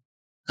man.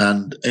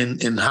 And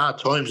in hard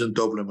times in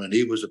Dublin when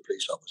he was a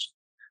police officer,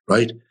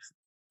 right?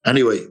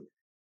 Anyway,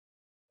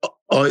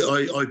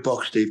 I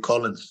boxed Steve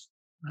Collins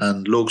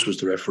and Lugs was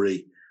the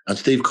referee. And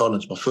Steve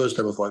Collins, my first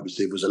ever fight with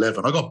Steve was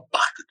 11. I got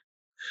battered.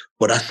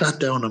 But I sat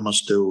down on my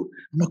stool.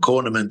 My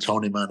cornerman,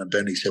 Tony Mann and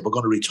Benny said, we're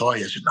going to retire.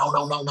 I said, no,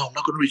 I'm not going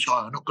to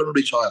retire. I'm not going to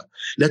retire.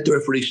 Let the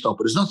referee stop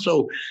it. It's not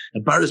so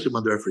embarrassing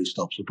when the referee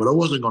stops it, but I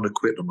wasn't going to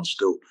quit on my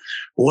stool.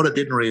 But what I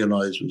didn't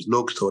realise was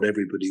Lugs thought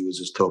everybody was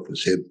as tough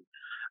as him.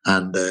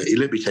 And he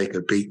let me take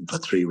a beating for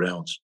 3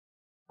 rounds.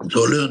 And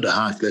so I learned a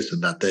harsh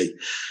lesson that day,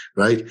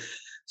 right?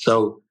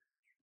 So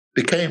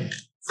became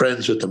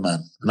friends with the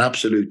man, an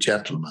absolute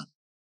gentleman.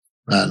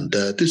 And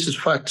this is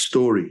fact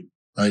story,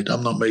 right?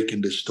 I'm not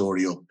making this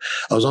story up.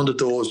 I was on the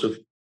doors of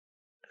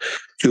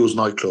Jules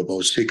nightclub. I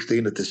was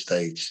 16 at this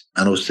stage,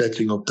 and I was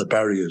setting up the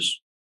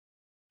barriers.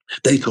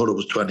 They thought it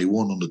was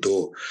 21 on the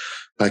door.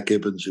 Pat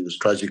Gibbons, who was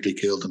tragically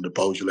killed in the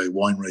Beaujolais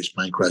wine race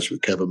plane crash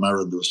with Kevin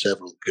Maron, there were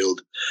several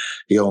killed.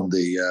 He owned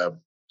the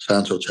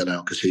Sands Hotel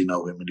and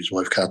Casino, him and his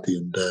wife Kathy,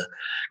 and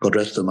God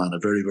rest the man, a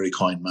very, very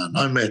kind man.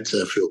 I met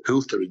Phil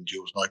Coulter in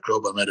Jules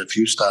nightclub. I met a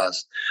few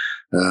stars.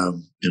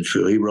 In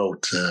Phil, he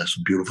wrote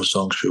some beautiful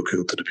songs, Phil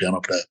Coulter, the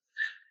piano player.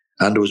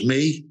 And there was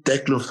me,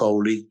 Declan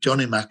Foley,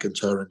 Johnny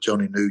McIntyre, and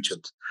Johnny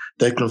Nugent.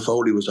 Declan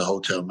Foley was a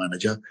hotel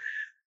manager.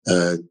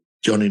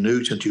 Johnny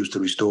Nugent used to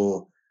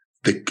restore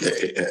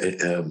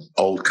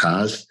old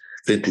cars,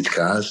 vintage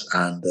cars,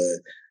 and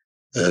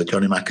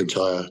Johnny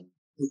McIntyre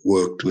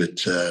worked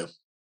with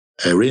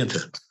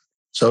Rienter.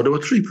 So there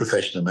were 3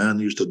 professional men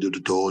who used to do the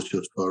doors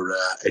just for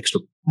extra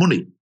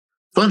money.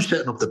 So I'm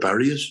setting up the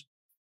barriers,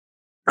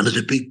 and there's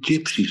a big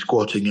gypsy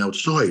squatting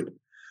outside.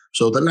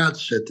 So the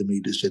lads said to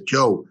me, they said,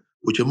 Joe,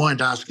 would you mind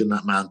asking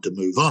that man to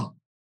move on?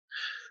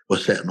 We're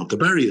setting up the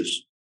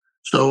barriers.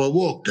 So I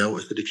walked out.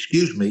 I said,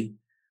 excuse me.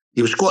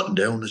 He was squatting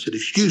down. I said,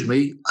 excuse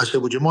me. I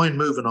said, would you mind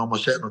moving on? We're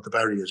setting up the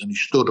barriers. And he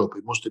stood up.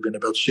 He must have been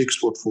about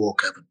 6'4",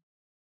 Kevin.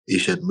 He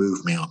said,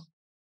 move me on.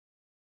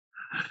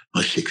 I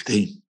was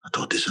 16. I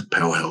thought, this is a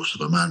powerhouse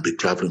of a man, big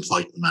travelling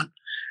fighting man.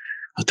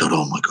 I thought,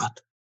 oh my God,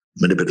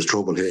 I'm in a bit of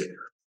trouble here.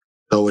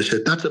 So I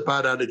said, that's a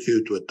bad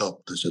attitude to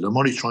adopt. I said, I'm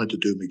only trying to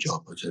do my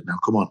job. I said, now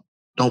come on,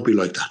 don't be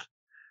like that.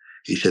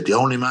 He said, the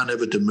only man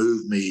ever to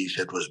move me, he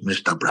said, was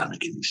Mr.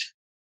 Brannigan.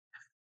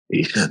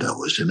 He said, I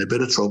was in a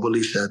bit of trouble,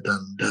 he said,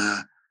 and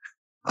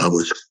I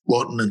was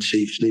squatting and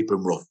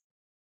sleeping rough.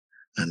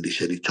 And he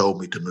said, he told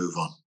me to move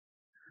on.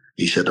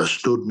 He said, I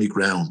stood my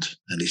ground.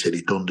 And he said,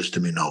 he done this to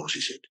me nose,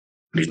 he said.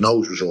 And his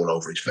nose was all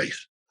over his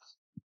face.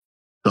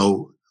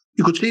 So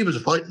you could see he was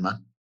a fighting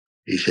man.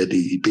 He said,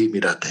 he beat me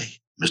that day,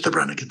 Mr.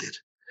 Brannigan did.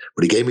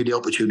 But he gave me the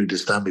opportunity to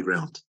stand my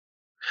ground.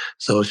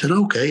 So I said,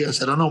 okay. I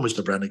said, I know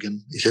Mr.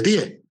 Brannigan. He said,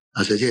 yeah.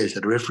 I said, yeah. He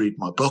said, I refereed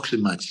my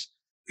boxing match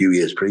a few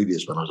years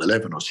previous when I was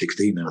 11 or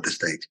 16 now at this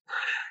stage.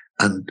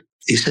 And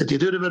he said, you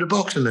do a bit of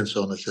boxing then,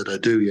 son? I said, I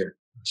do, yeah.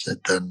 I said,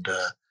 and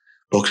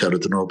box out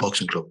at the North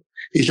Boxing Club.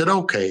 He said,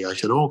 okay. I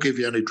said, I won't give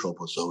you any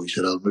trouble. So he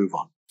said, I'll move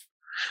on.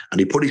 And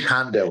he put his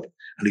hand out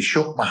and he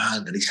shook my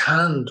hand, and his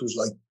hand was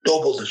like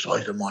double the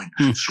size of mine,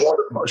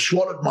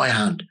 swallowed my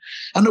hand.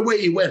 And away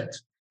he went.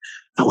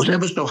 I was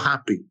ever so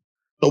happy.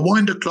 So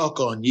wind the clock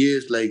on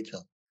years later.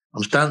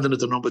 I'm standing at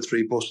the number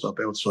 3 bus stop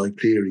outside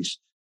Cleary's,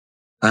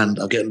 and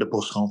I'm getting the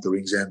bus home to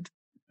Ringsend.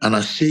 And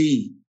I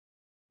see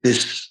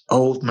this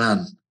old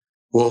man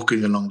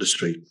walking along the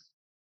street.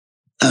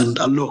 And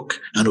I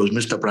look, and it was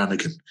Mr.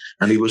 Brannigan.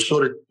 And he was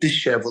sort of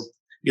disheveled,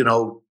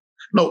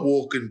 not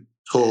walking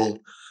tall.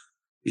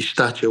 His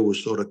stature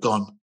was sort of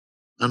gone.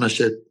 And I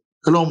said,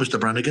 hello, Mr.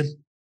 Brannigan.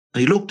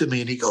 And he looked at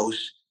me and he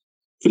goes,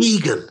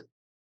 Egan,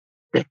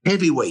 the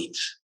heavyweight.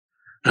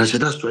 And I said,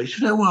 that's right. He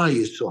said, how are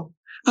you, son?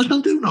 I said,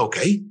 I'm doing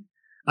okay.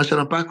 I said,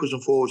 I'm backwards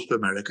and forwards to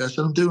America. I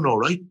said, I'm doing all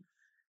right.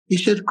 He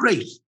said,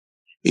 great.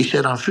 He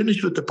said, I'm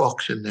finished with the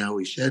boxing now,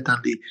 he said,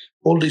 and he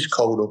pulled his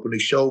coat up and he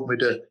showed me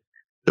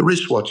the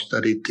wristwatch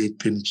that he'd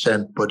been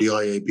sent by the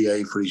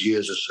IABA for his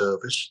years of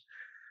service.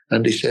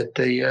 And he said,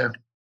 they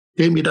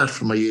gave me that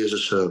for my years of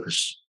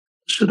service.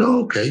 I said,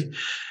 oh, okay.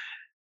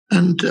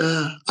 And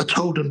I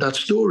told him that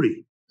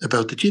story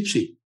about the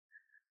gypsy.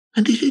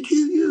 And he said, you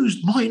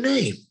used my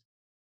name.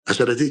 I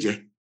said, I did, yeah.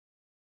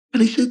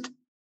 And he said,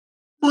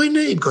 my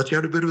name got you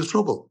out of a bit of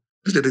trouble.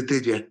 I said, I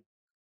did, yeah.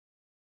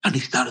 And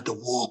he started to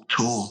walk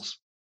tall.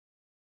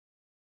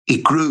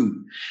 He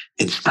grew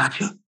in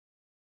stature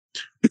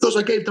because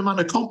I gave the man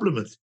a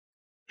compliment.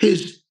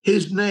 His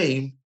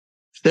name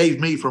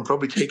saved me from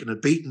probably taking a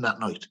beating that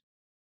night.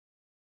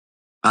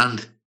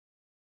 And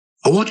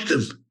I watched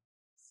him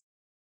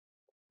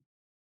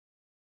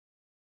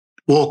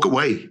walk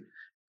away.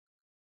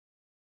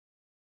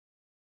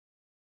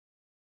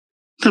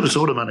 Never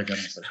saw the man again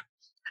after that.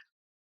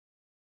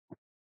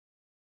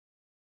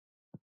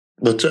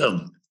 But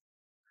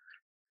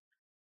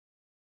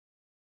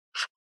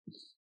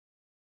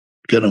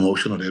get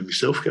emotional there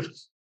myself, Kevin.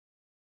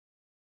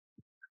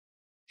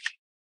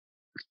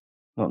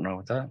 Nothing wrong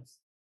with that.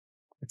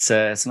 It's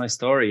a nice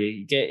story.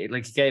 You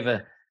gave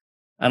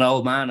an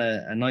old man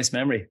a nice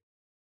memory.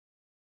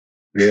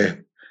 Yeah.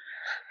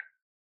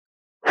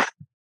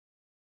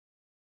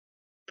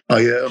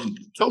 I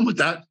told my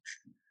dad.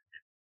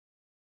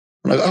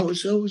 Like I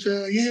was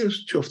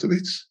chuffed a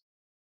bit.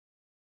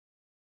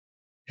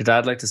 Your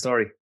dad liked the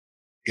story?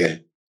 Yeah.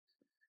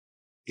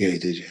 Yeah, he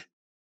did, yeah.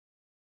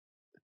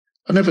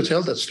 I never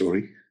tell that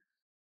story.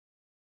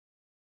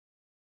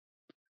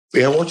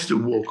 Yeah, I watched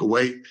him walk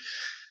away.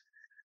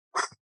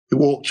 He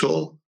walked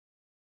tall,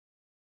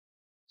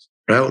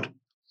 proud.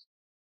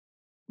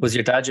 Was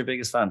your dad your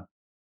biggest fan?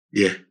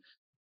 Yeah.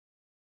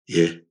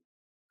 Yeah.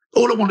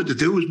 All I wanted to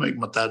do was make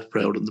my dad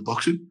proud in the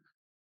boxing.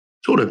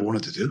 That's all I ever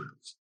wanted to do.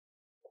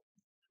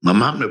 My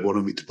mum never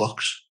wanted me to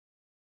box.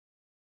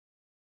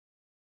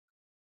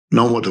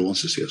 No mother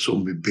wants to see her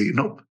son being beaten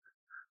up.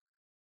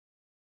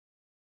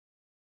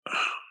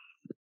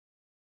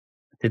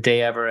 Did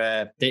they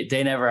ever?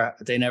 They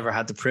never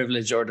had the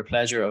privilege or the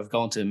pleasure of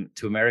going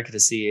to America to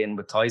see Ian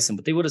with Tyson,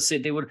 but they would have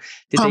said they would.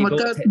 My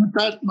dad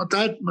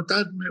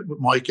met with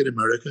Mike in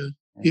America.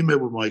 He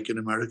met with Mike in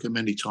America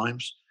many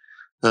times.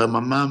 My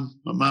mum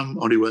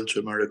only went to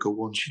America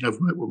once. She never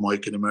met with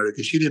Mike in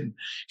America. She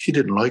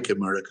didn't like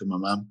America. My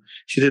mum.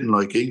 She didn't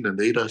like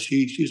England either.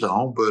 She's a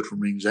home bird from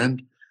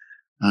Ringsend,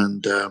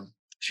 and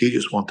she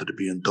just wanted to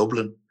be in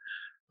Dublin.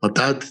 My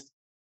dad.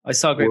 I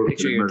saw a great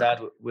picture of your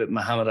dad with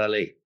Muhammad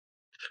Ali.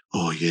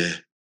 Oh yeah,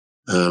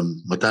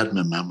 my dad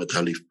met Muhammad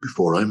Ali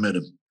before I met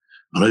him,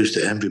 and I used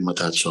to envy my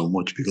dad so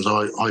much because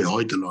I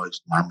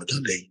idolised Muhammad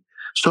Ali.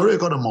 Sorry, I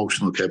got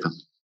emotional, Kevin.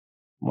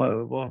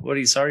 What are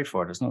you sorry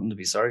for? There's nothing to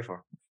be sorry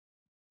for.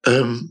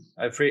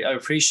 I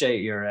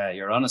appreciate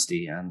your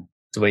honesty and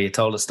the way you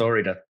told a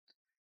story that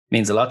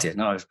means a lot to you.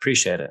 No, I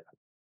appreciate it.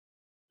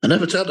 I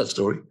never tell that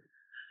story.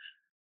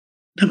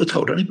 Never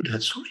told anybody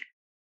that story.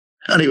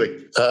 Anyway,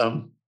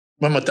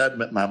 when my dad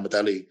met Muhammad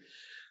Ali,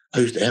 I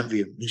used to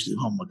envy him. I used to,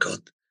 oh my God.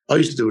 I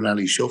used to do an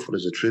Ali Shuffle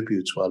as a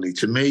tribute to Ali.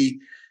 To me,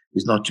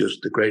 he's not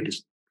just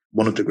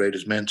one of the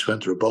greatest men to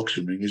enter a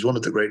boxing ring. He's one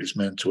of the greatest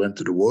men to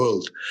enter the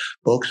world.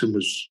 Boxing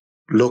was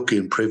lucky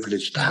and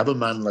privileged to have a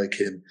man like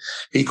him.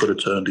 He could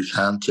have turned his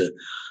hand to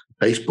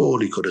baseball.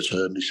 He could have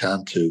turned his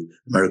hand to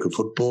American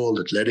football,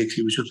 athletics.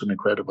 He was just an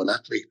incredible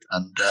athlete.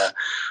 And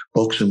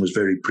boxing was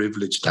very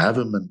privileged to have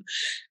him. And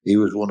he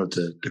was one of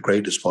the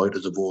greatest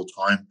fighters of all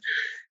time.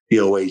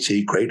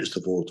 EOAT, greatest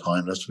of all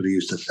time. That's what he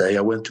used to say.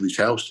 I went to his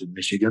house in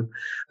Michigan.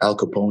 Al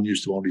Capone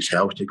used to own his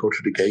house. They go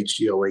through the gates,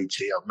 EOAT.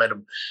 I've met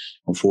him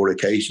on 4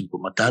 occasions,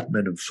 but my dad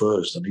met him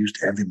first. And I used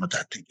to envy my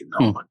dad, thinking,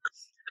 oh my God,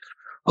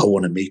 I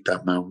want to meet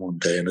that man one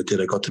day. And I did.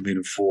 I got to meet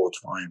him 4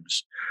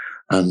 times.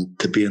 And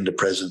to be in the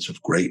presence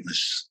of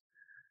greatness.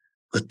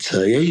 But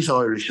he's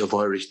Irish, of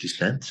Irish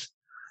descent.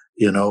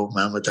 You know,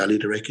 Muhammad Ali,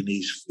 I reckon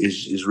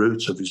his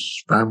roots of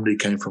his family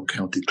came from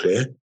County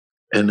Clare.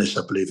 Ennis,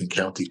 I believe, in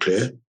County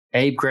Clare.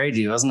 Abe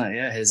Grady, wasn't it?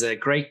 Yeah, his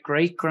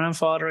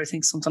great-great-grandfather, I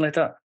think, something like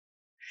that.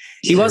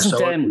 He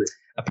wasn't,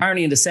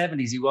 apparently in the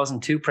 70s, he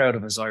wasn't too proud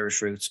of his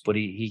Irish roots, but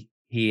he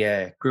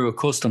grew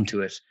accustomed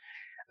to it.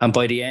 And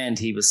by the end,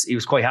 he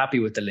was quite happy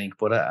with the link.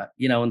 But,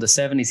 in the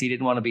 70s, he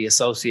didn't want to be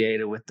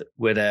associated with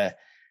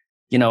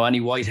any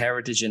white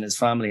heritage in his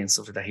family and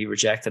stuff like that. He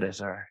rejected it.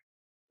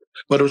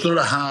 But it was not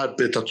a hard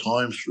bitter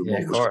times for him. Yeah,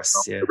 of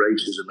course. Yeah.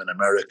 Racism in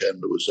America,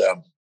 and there was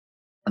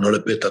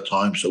another bitter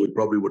time. So he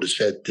probably would have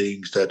said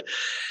things that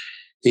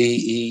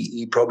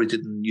he probably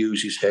didn't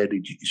use his head.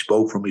 He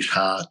spoke from his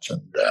heart,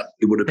 and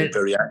he would have been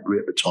very angry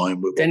at the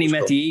time. Then he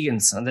met the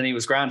Egans, and then he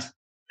was grand.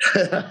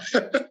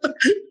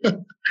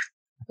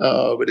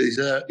 But he's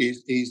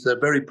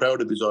very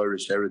proud of his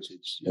Irish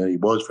heritage. Yeah, he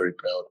was very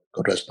proud.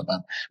 God rest the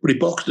man. But he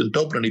boxed in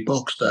Dublin. He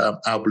boxed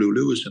Al Blue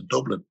Lewis in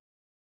Dublin.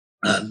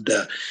 And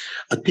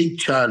I think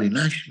Charlie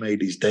Nash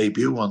made his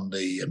debut on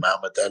the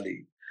Muhammad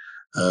Ali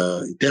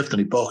He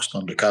definitely boxed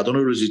on the card. I don't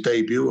know if it was his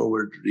debut or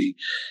whether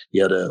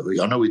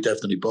I know he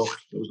definitely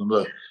boxed. It was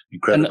another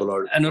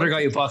incredible. Another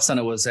guy who boxed on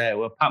it was Pat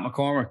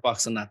McCormick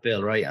boxed on that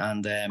bill, right?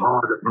 And the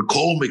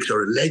McCormicks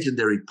are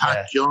legendary.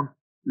 Pat John,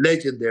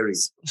 legendary.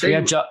 So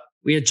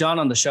we had John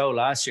on the show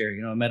last year.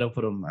 I met up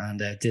with him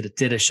and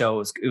did a show.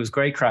 It was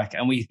great crack.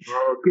 And we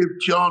give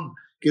John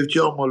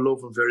my love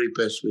and very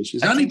best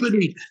wishes.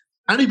 Anybody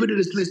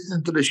that's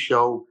listening to the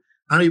show.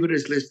 Anybody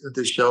that's listening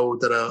to the show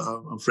that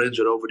I'm friends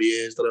with over the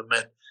years that I've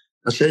met,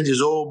 I send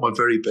you all my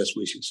very best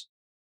wishes.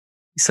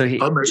 So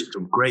I made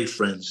some great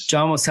friends.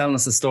 John was telling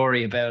us a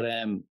story about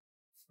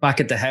back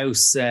at the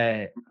house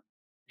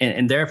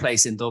in their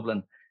place in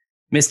Dublin.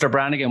 Mr.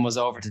 Brannigan was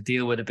over to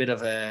deal with a bit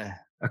of a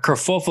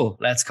kerfuffle,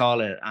 let's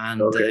call it,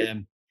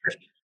 and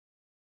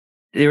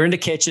they were in the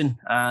kitchen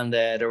and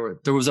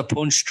there was a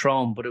punch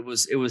thrown, but it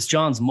was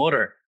John's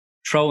mother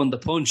throwing the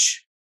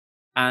punch.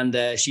 And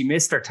she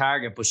missed her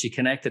target, but she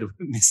connected with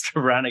Mr.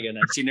 Brannigan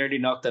and she nearly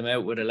knocked him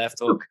out with a left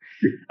hook.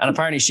 And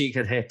apparently she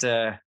could hit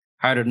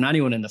harder than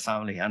anyone in the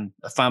family and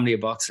a family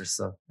of boxers.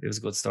 So it was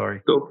a good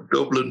story.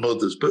 Dublin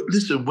mothers. But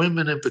listen,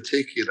 women in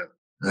particular,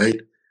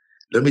 right?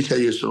 Let me tell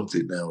you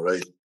something now,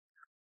 right?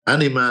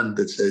 Any man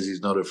that says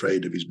he's not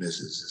afraid of his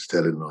missus is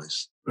telling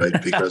lies, right?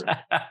 Because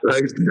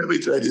right, let me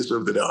tell you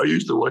something. I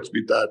used to watch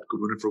my dad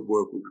coming in from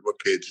work with my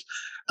kids.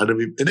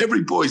 And in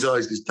every boy's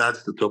eyes, his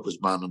dad's the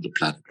toughest man on the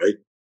planet, right?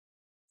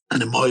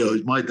 And in my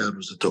eyes, my dad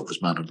was the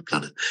toughest man on the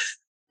planet.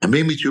 And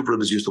me and my two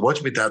brothers used to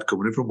watch my dad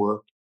coming in from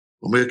work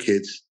when we were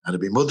kids. And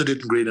if my mother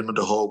didn't greet him in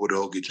the hall with a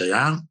hug, he'd say,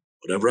 Anne,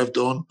 whatever I've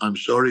done, I'm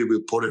sorry,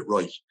 we'll put it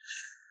right.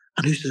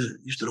 And I used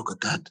to look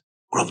at Dad,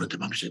 groveling at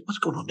him, and say, what's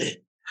going on there?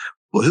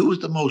 Well, who was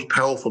the most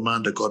powerful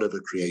man that God ever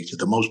created?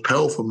 The most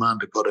powerful man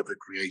that God ever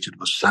created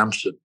was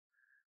Samson.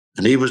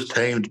 And he was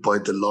tamed by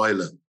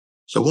Delilah.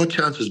 So what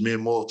chances me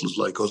mortals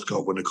like us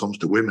got when it comes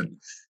to women?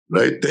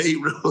 Right? They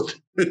wrote...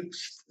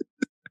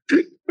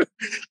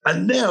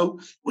 And now,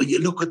 when you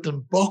look at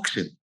them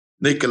boxing,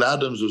 Nicol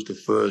Adams was the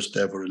first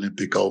ever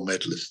Olympic gold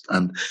medalist.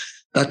 And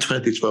that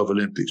 2012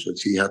 Olympics, when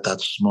she had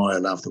that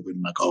smile after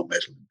winning that gold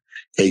medal.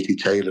 Katie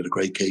Taylor, the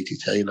great Katie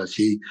Taylor,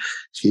 she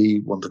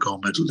won the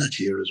gold medal that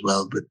year as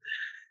well. But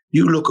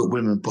you look at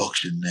women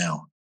boxing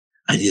now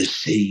and you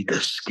see the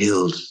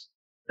skills,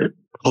 the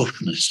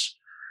toughness,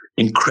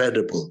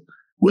 incredible.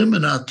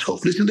 Women are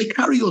tough. Listen, they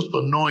carry us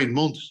for 9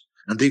 months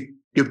and they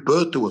give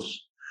birth to us.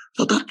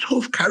 So they're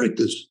tough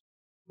characters.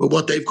 But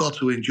what they've got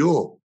to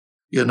endure,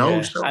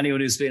 Yeah, so, anyone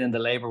who's been in the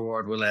labour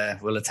ward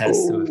will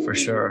attest to it for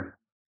sure.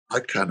 I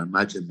can't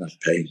imagine that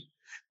pain.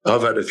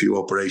 I've had a few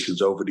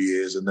operations over the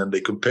years, and then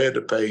they compare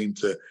the pain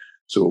to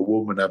a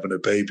woman having a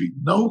baby.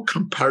 No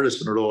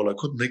comparison at all. I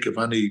couldn't think of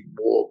any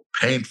more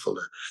painful,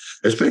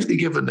 especially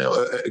given now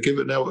a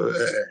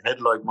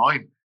head like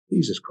mine.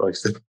 Jesus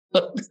Christ.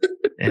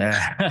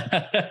 Yeah.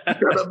 I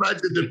can't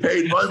imagine the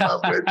pain my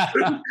mum went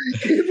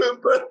through.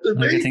 Even birth to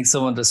me. I think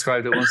someone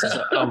described it once as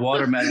a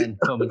watermelon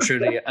coming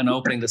through an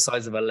opening the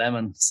size of a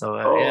lemon. So,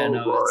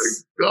 my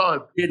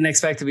God. Didn't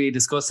expect to be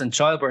discussing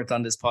childbirth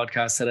on this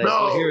podcast today.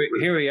 No.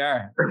 But here we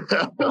are.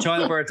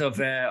 Childbirth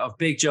of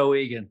Big Joe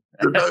Egan.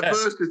 The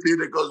diversity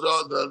that goes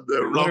on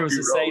the Rocky was a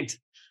Road. saint.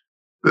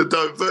 The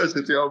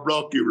diversity on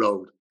Rocky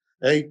Road.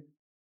 Hey?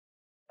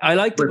 I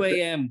like the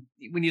way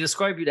when you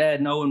describe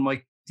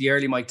knowing the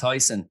early Mike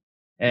Tyson,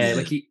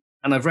 and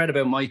I've read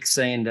about Mike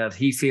saying that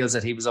he feels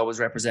that he was always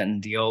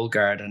representing the old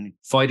guard, and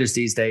fighters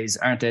these days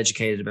aren't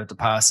educated about the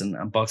past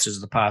and boxers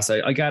of the past.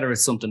 I gather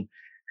it's something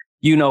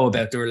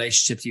about the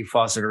relationships you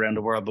fostered around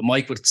the world. But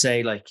Mike would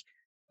say that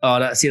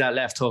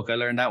left hook, I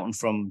learned that one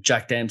from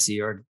Jack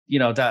Dempsey, or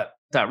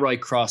that right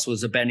cross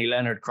was a Benny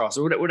Leonard cross,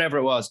 or whatever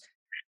it was.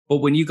 But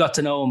when you got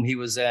to know him, he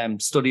was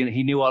studying.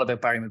 He knew all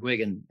about Barry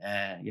McGuigan,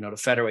 the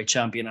featherweight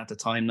champion at the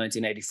time,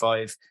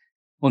 1985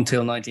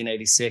 until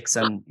 1986,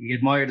 and he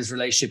admired his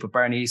relationship with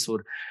Barney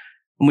Eastwood.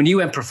 And when you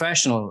went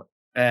professional,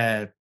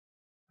 I'm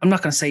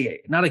not going to say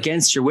not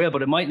against your will,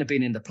 but it mightn't have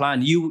been in the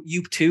plan. You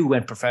too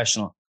went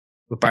professional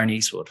with Barney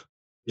Eastwood.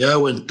 Yeah, I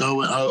went.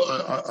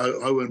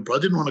 I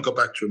didn't want to go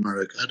back to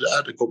America. I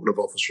had a couple of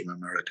offers from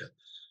America.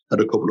 I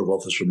had a couple of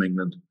offers from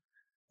England,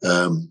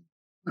 and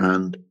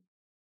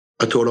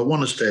I thought, I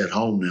want to stay at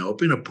home now. I've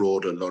been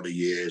abroad a lot of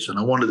years and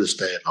I wanted to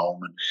stay at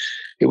home. And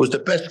it was the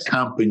best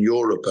camp in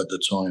Europe at the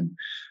time.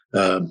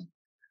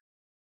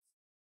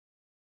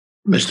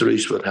 Mr.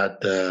 Eastwood had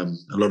a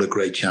lot of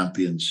great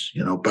champions.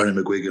 Barry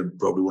McGuigan,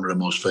 probably one of the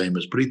most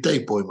famous, but he'd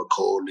Dave Boy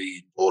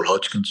McCauley, Paul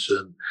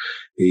Hodgkinson.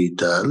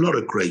 He'd a lot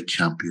of great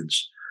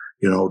champions.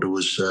 There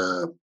was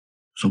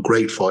some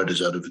great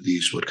fighters out of the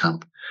Eastwood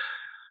camp.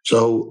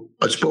 So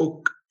I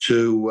spoke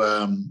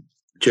to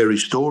Jerry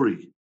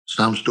Story,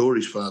 Sam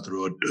Story's father,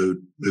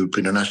 who'd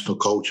been a national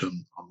coach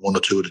on one or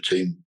two of the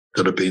team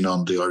that had been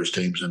on the Irish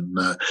teams. And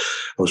I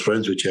was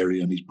friends with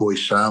Jerry, and his boy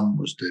Sam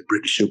was the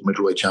British super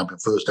middleweight champion,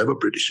 first ever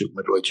British super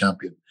middleweight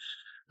champion.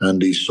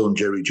 And his son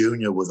Jerry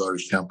Jr. was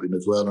Irish champion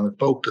as well. And I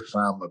spoke to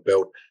Sam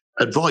about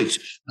advice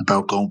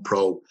about going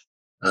pro.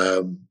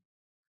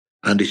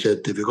 And he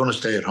said, if you're going to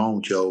stay at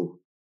home, Joe,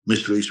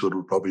 Mr. Eastwood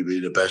would probably be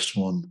the best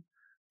one.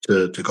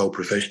 to go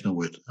professional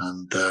with.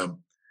 And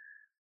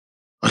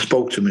I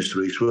spoke to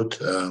Mr. Eastwood,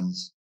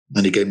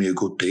 and he gave me a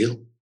good deal.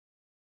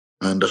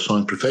 And I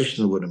signed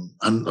professional with him.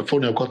 And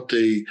funny, I've got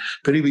the...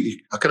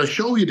 Can I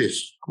show you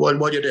this while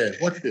you're there?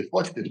 Watch this.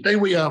 Stay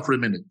where you are for a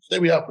minute.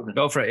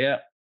 Go for it, yeah.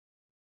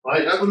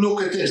 Right, have a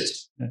look at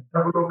this.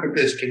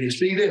 Can you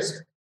see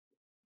this?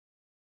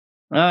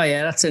 Oh,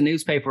 yeah, that's a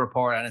newspaper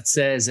report. And it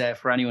says,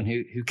 for anyone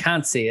who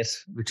can't see it,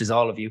 which is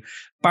all of you,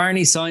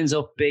 Barney signs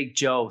up Big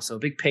Joe. So a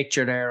big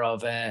picture there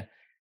of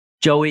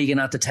Joe Egan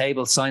at the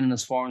table signing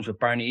his forms with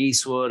Barney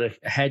Eastwood, a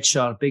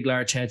headshot, a big,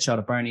 large headshot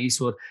of Barney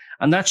Eastwood.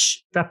 And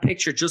that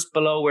picture just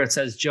below where it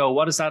says Joe,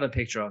 what is that a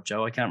picture of,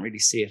 Joe? I can't really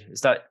see it. Is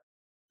that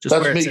just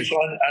That's where me, it says...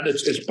 and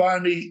it's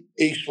Barney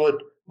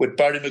Eastwood with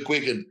Barry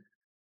McGuigan.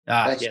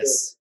 That's yes.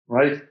 It,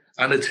 right?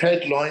 And it's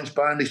headlines,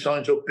 Barney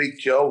signs up Big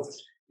Joe.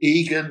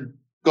 Egan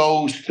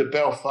goes to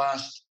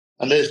Belfast.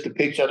 And there's the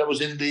picture that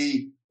was in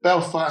the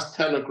Belfast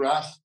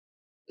Telegraph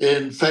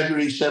in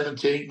February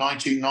 17,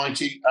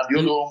 1990. And the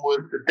other one was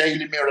the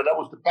Daily Mirror. That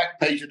was the back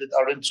page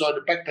inside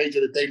the back page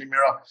of the Daily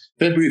Mirror,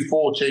 February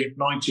 14,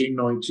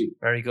 1990.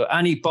 Very good.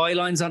 Any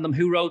bylines on them?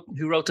 Who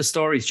wrote the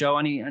stories, Joe?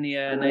 Any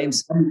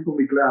names? Let me put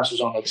my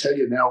glasses on. I'll tell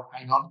you now.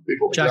 Hang on.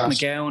 Jack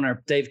McGowan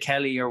or Dave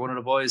Kelly or one of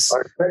the boys?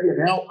 I'll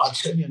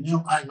tell you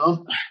now. Hang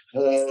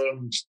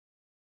on.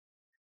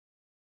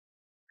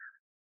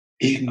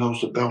 Egan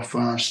goes to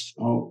Belfast.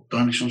 Oh,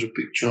 Danny Sons of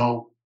Big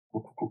Joe.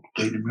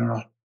 Daily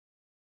Mirror.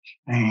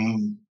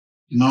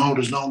 No,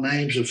 there's no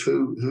names of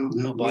who.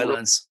 No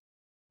bylines.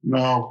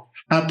 No.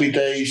 Happy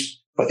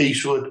days for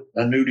Eastwood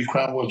and newly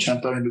crowned world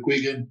champ Barry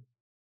McGuigan.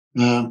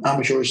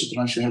 Amateur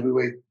international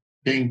heavyweight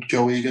King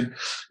Joe Egan.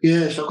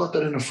 Yes, I got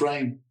that in a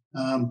frame.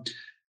 And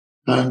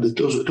it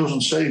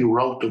doesn't say who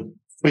wrote them.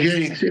 But yeah,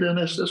 you can see that.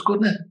 That's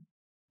good, isn't it?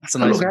 That's a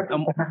nice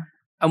one.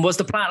 And was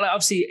the plan, like,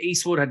 obviously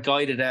Eastwood had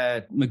guided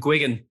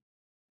McGuigan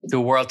to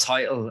a world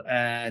title,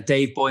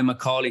 Dave Boy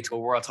McCauley to a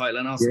world title,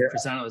 and also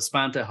Cristiano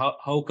Espanta,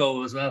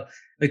 Hoko as well.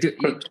 Like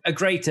a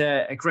great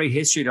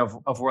history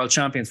of world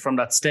champions from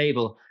that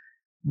stable.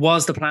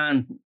 Was the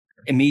plan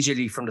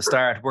immediately from the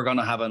start, we're going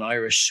to have an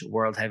Irish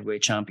world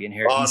heavyweight champion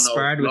here? He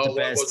sparred with the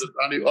best.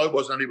 I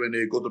wasn't anywhere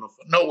near good enough.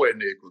 Nowhere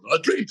near good enough.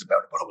 I dreamed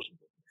about it, but I wasn't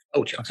good enough.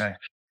 No chance.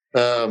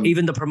 Okay.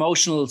 Even the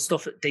promotional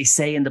stuff they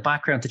say in the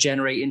background to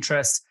generate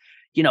interest.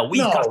 You know,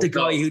 got the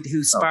guy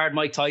who sparred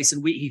Mike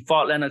Tyson. He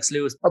fought Lennox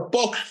Lewis. I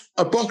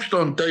boxed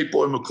on Dave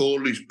Boy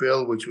McCauley's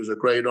bill, which was a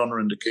great honour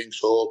in the King's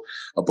Hall.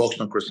 I boxed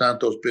on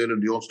Crisanto's bill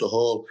in the Ulster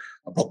Hall.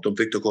 I boxed on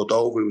Victor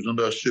Cordova, who was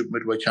under a super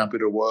midweight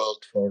champion of the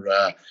world for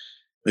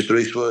Mr.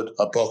 Eastwood.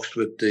 I boxed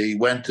with the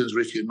Wentons,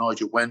 Richie and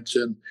Nigel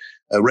Wenton.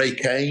 Ray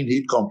Kane,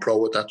 he'd gone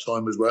pro at that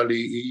time as well.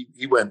 He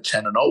went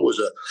 10-0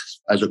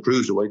 as a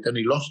cruiserweight. Then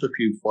he lost a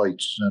few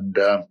fights. And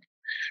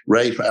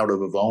Ray out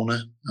of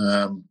Avona.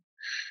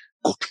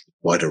 Good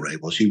fighter Ray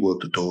was. He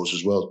worked the doors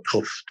as well.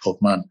 Tough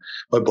man.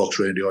 I boxed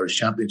Ray in the Irish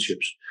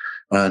Championships.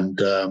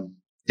 And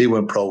he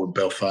went pro in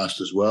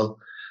Belfast as well.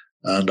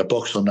 And I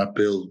boxed on that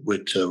bill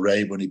with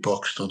Ray when he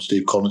boxed on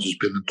Steve Collins'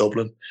 bill in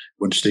Dublin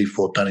when Steve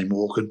fought Danny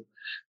Morgan.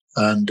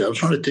 And I was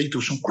trying to think, there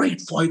were some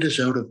great fighters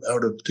out of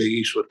the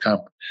Eastwood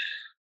camp.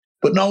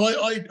 But no,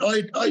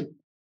 I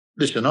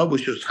listen, I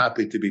was just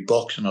happy to be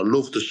boxing. I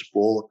loved the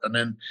sport. And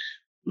then,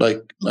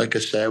 like I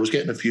say, I was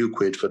getting a few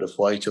quid for the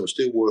fight. I was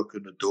still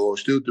working the door,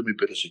 still doing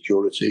a bit of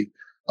security.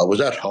 I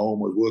was at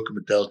home. I was working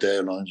with Delta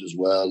Airlines as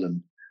well. And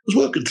I was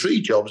working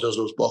 3 jobs as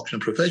I was boxing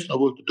professional.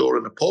 I worked the door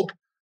in a pub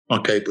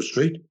on Capel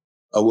Street.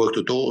 I worked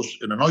the doors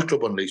in a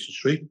nightclub on Leeson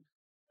Street.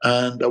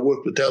 And I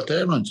worked with Delta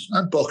Airlines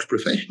and boxed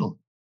professional.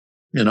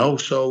 You know,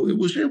 so it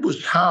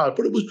was hard,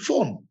 but it was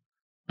fun.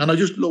 And I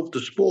just loved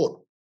the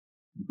sport.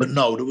 But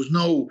no, there was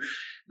no...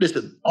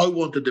 Listen, I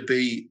wanted to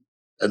be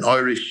an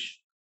Irish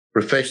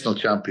professional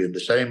champion, the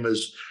same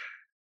as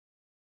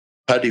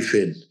Paddy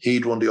Finn.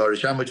 He'd won the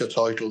Irish amateur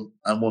title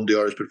and won the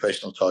Irish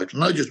professional title.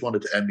 And I just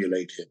wanted to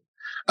emulate him.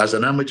 As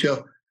an amateur,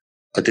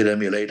 I did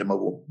emulate him. I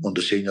won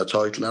the senior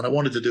title. And I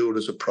wanted to do it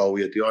as a pro.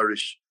 He had the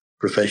Irish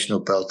professional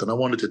belt. And I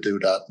wanted to do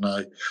that.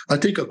 And I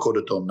think I could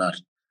have done that.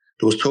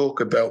 There was talk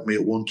about me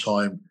at one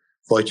time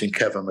fighting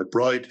Kevin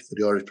McBride for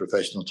the Irish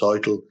professional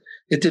title.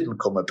 It didn't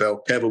come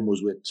about. Kevin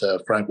was with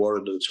Frank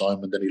Warren at the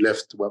time, and then he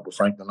left, went with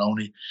Frank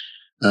Maloney,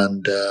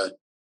 and the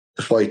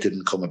fight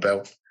didn't come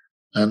about.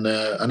 And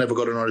I never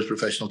got an Irish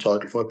professional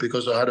title fight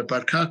because I had a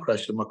bad car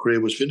crash and my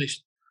career was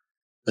finished.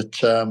 But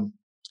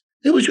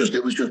it was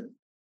just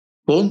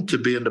fun to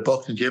be in the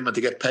boxing gym and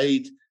to get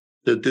paid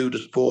to do the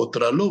sport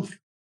that I love.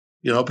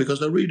 You know,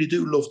 because I really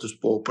do love the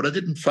sport, but I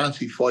didn't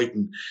fancy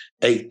fighting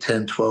 8,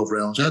 10, 12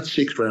 rounds. I had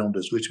 6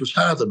 rounders, which was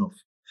hard enough.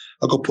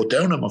 I got put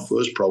down in my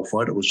first pro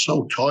fight. I was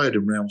so tired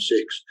in round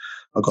 6.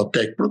 I got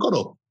decked, but I got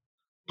up.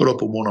 Got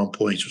up and won on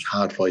points. It was a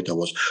hard fight I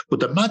was. But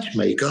the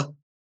matchmaker,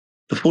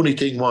 the funny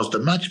thing was, the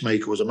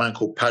matchmaker was a man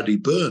called Paddy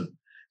Byrne.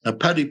 Now,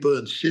 Paddy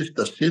Byrne's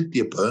sister,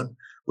 Cynthia Byrne,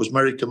 was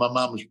married to my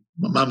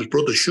mum's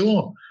brother,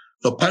 Sean.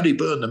 So Paddy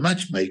Byrne, the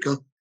matchmaker,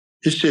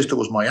 his sister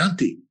was my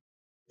auntie.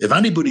 If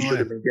anybody should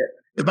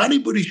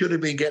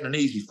have been getting an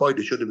easy fight,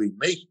 it should have been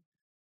me.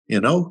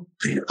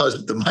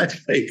 because the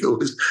matchmaker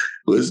was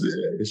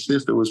his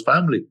sister was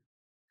family.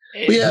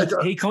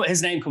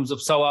 His name comes up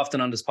so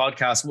often on this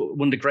podcast.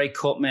 One of the great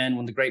cut men,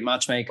 one of the great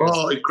matchmakers,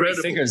 great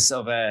figures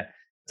of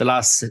the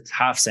last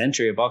half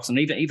century of boxing,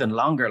 even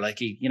longer. Like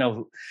he,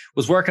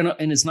 was working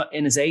in his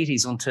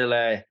 80s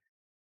until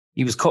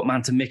he was cut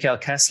man to Mikhail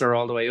Kessler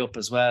all the way up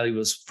as well. He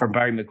was from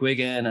Barry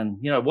McGuigan, and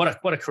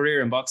what a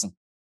career in boxing.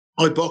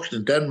 I boxed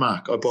in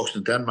Denmark.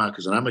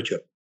 As an amateur,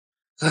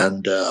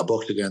 and I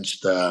boxed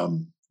against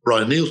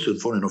Brian Nielsen.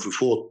 Funny enough, he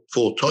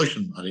fought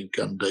Tyson, I think,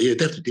 and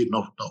definitely did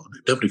not. No,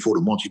 definitely fought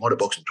him once. He might have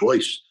boxed him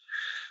twice,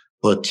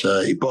 but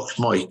he boxed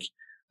Mike.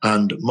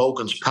 And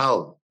Mogen's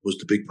pal was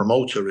the big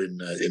promoter in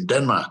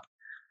Denmark,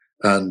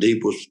 and he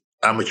was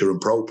amateur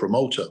and pro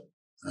promoter.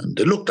 And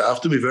they looked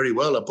after me very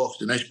well. I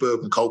boxed in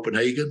Esbjerg and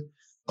Copenhagen.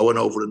 I went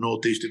over the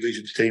Northeast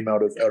Divisions team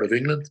out of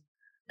England.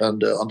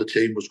 And on the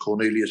team was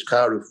Cornelius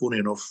Carr, who, funny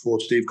enough,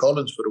 fought Steve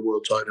Collins for the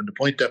world title in the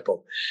Point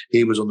Depot.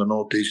 He was on the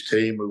Northeast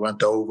team. We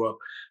went over.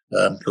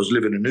 I was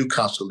living in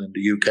Newcastle in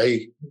the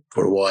UK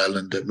for a while,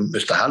 and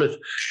Mr. Hallett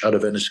out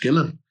of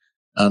Enniskillen.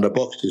 And I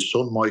boxed his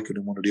son, Michael,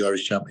 in one of the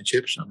Irish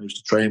Championships. And I used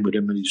to train with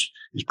him and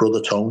his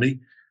brother, Tony.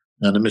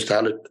 And then Mr.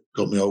 Hallett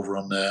got me over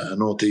on a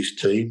Northeast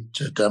team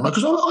to Denmark,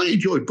 because I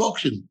enjoy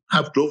boxing.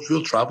 Have gloves,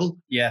 we'll travel.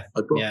 Yeah.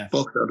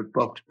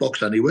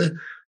 Box anywhere,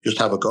 just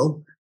have a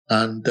go.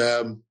 And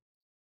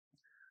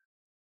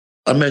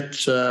I met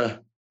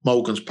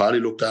Mogen's pal. He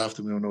looked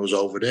after me when I was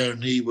over there,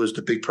 and he was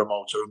the big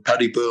promoter. And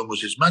Paddy Byrne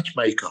was his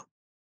matchmaker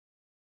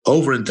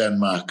over in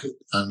Denmark,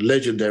 and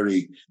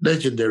legendary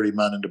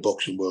man in the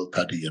boxing world,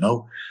 Paddy,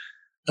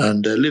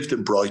 and lived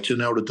in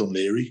Brighton, out of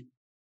Dunleary.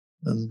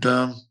 And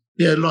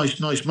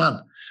nice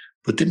man,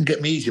 but didn't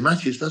get me easy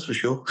matches, that's for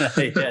sure.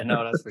 Yeah,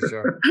 no, that's for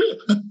sure.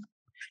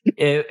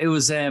 It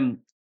was, I'd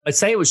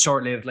say it was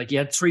short-lived. Like, you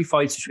had 3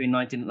 fights between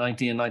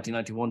 1990 and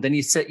 1991. Then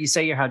you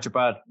say you had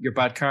your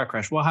bad car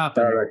crash. What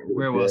happened?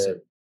 Where was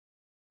it?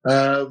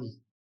 I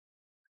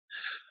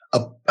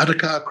had a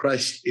car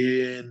crash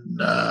in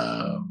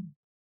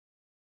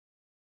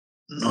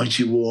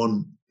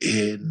 91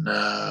 in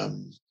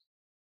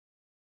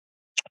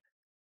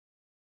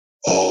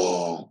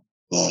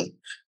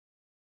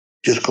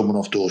just coming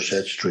off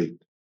Dorset Street,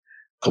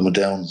 coming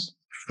down.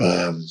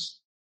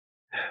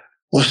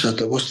 What's the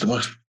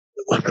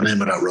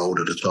name of that road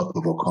at the top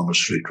of O'Connor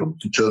Street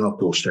to turn up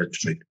Dorset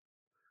Street?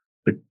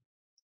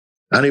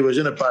 And he was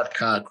in a bad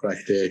car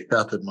crash there.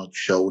 Shattered my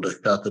shoulder,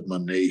 shattered my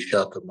knee,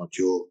 shattered my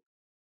jaw,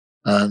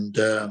 and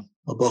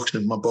my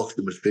boxing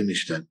was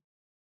finished then.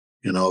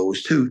 It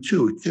was too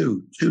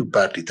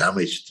badly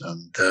damaged,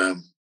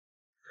 and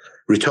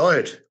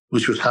retired,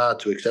 which was hard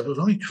to accept. I was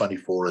only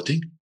 24, I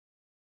think.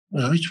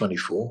 I was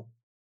 24.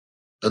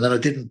 And then I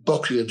didn't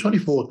box again,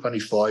 24,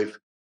 25.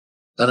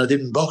 And I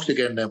didn't box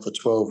again then for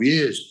 12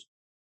 years.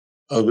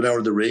 I went out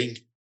of the ring,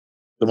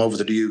 come over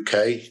to the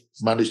UK,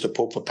 managed to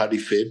put for Paddy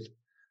Finn,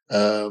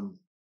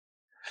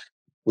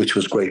 which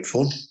was great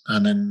fun.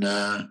 And then...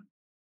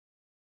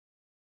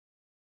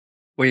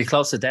 Were you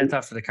close to death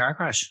after the car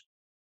crash?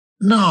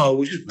 No, it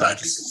was just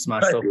badly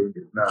smashed up.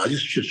 No,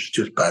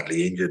 just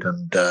badly injured,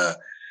 and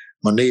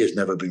my knee has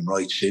never been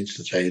right since,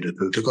 to tell you the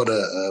truth. I've got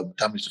a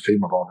damage to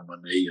femur bone in my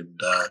knee, and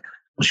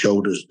my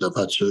shoulders. I've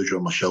had surgery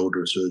on my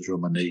shoulder, surgery on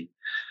my knee.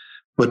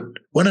 But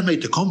when I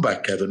made the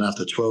comeback, Kevin,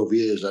 after 12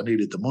 years, I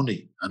needed the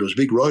money, and there was a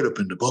big write-up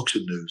in the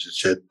boxing news. It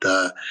said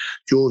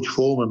George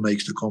Foreman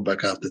makes the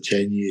comeback after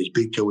 10 years.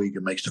 Big Joe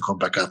Egan makes the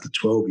comeback after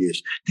 12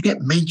 years. To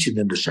get mentioned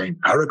in the same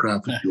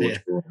paragraph as George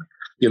Foreman.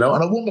 And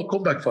I won my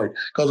comeback fight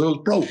because I was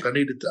broke. I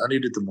needed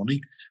the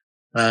money,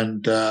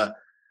 and I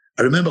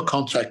remember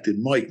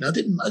contacting Mike. Now I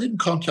didn't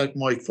contact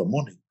Mike for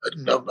money.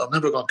 I've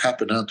never gone cap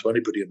in hand to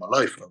anybody in my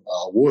life. I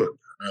worked,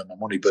 I earned my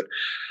money, but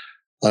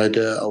I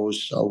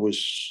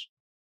was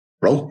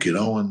broke, and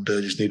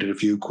I just needed a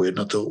few quid.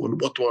 And I thought, well,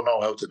 what do I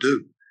know how to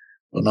do?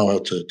 I know how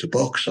to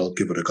box. I'll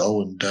give it a go.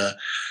 And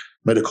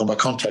made a comeback.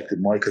 I contacted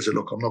Mike. I said,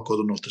 look, I'm not good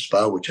enough to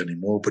spar with you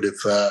anymore, but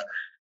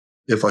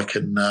if I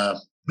can.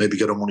 Maybe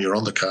get on one of your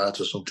undercards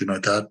or something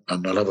like that,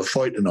 and I'll have a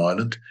fight in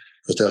Ireland,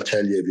 because they'll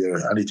tell you if you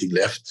have anything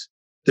left.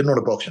 Didn't want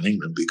to box in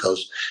England,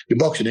 because you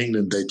box in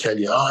England, they tell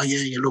you, oh yeah,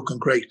 you're looking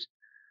great.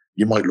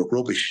 You might look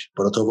rubbish,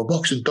 but I thought, if I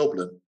box in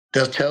Dublin,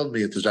 they'll tell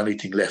me if there's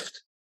anything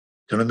left.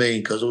 Do you know what I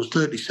mean? Because I was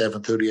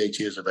 37, 38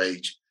 years of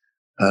age,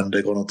 and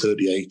they're going on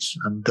 38.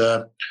 And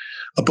I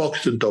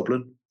boxed in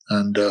Dublin,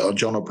 and on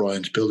John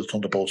O'Brien's bill, the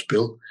Thunderbolts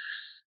bill,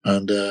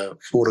 and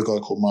fought a guy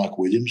called Mark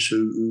Williams,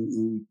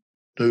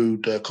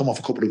 who'd come off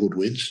a couple of good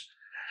wins.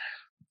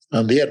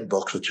 And he hadn't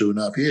boxed for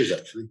 2.5 years,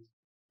 actually.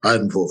 I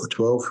hadn't fought for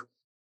 12.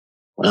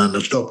 And I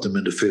stopped him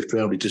in the 5th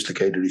round. He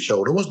dislocated his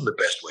shoulder. It wasn't the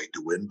best way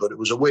to win, but it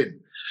was a win.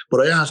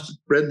 But I asked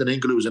Brendan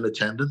Ingle, who was in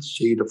attendance,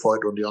 he the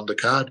fighter on the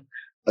undercard.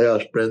 I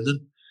asked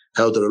Brendan,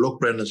 how did I look?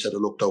 Brendan said I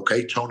looked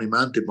okay. Tony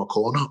Mann did my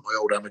corner, my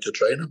old amateur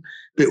trainer.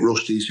 Bit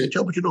rusty. He said,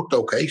 but you looked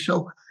okay.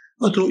 So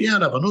I thought,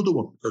 I'd have another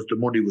one, because the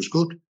money was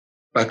good.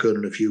 Back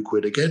earning a few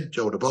quid again,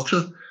 Joe the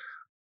boxer.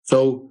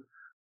 So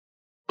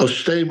I was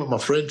staying with my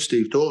friend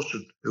Steve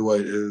Dawson,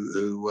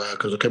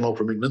 because I came home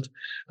from England,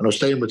 and I was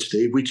staying with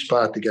Steve. We'd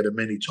sparred together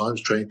many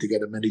times, trained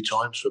together many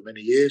times for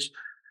many years,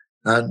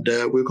 and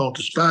we were going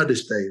to spar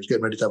this day. He was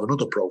getting ready to have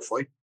another pro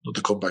fight,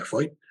 another comeback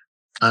fight.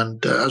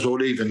 And as we were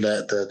leaving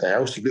the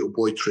house, the little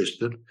boy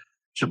Tristan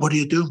said, "What are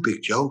you doing,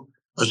 Big Joe?"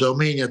 I said, "Oh,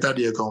 me and your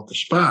daddy are going to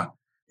spar."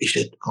 He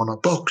said, "On a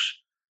box."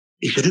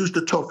 He said, "Who's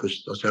the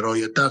toughest?" I said, "Oh,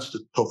 your dad's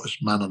the toughest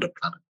man on the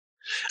planet."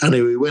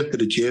 Anyway, we went to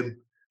the gym,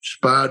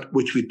 sparred,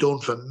 which we'd done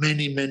for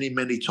many, many,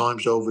 many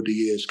times over the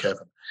years,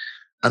 Kevin.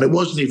 And it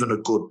wasn't even a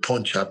good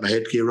punch. I had my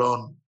headgear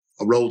on.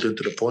 I rolled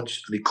into the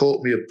punch, and he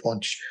caught me a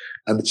punch,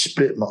 and it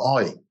split my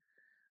eye.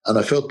 And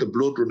I felt the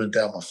blood running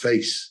down my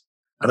face.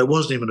 And it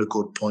wasn't even a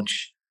good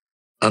punch.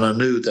 And I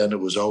knew then it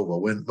was over.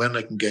 When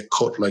I can get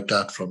cut like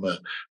that from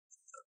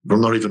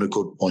not even a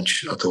good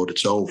punch, I thought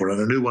it's over.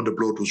 And I knew when the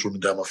blood was running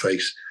down my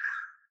face.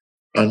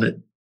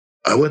 And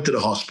I went to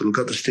the hospital,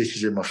 got the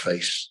stitches in my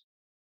face.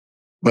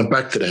 Went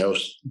back to the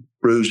house,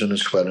 bruising and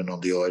swelling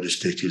on the eye, the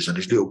stitches, and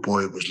his little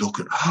boy was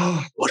looking,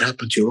 "Oh, what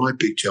happened to your eye,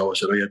 Big Joe?" I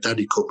said, "Oh, your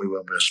daddy cut me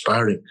when we were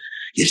sparring.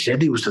 You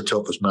said he was the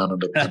toughest man on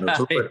the planet."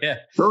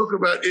 Talk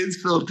about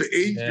insult to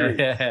injury.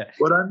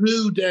 But I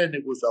knew then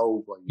it was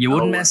over. You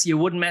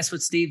wouldn't mess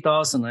with Steve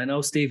Dawson. I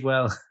know Steve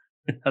well.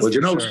 Well,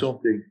 you know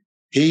something?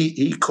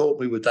 He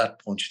caught me with that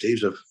punch.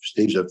 Steve's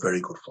a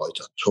very good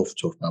fighter,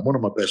 tough man. One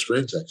of my best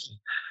friends, actually.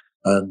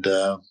 And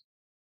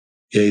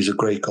he's a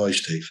great guy,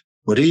 Steve.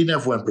 But he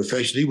never went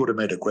professional. He would have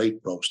made a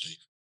great pro, Steve.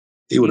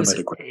 He was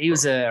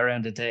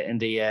around I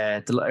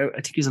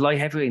think he was a light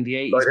heavyweight in the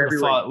 80s. Would have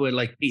fought with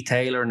like Pete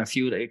Taylor and a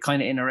few,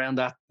 kind of in around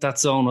that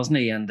zone, wasn't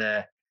he? And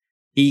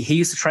he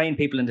used to train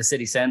people in the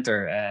city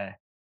centre,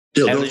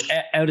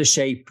 out of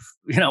shape,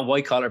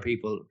 white collar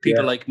people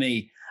like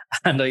me.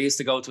 And I used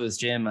to go to his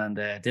gym and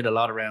did a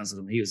lot of rounds with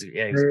him. He was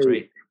a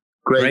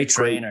great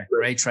trainer.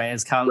 Great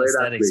trainers.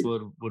 Calisthenics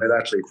would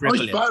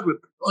cripple you.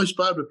 I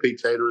sparred with Pete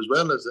Taylor as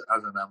well as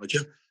an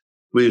amateur.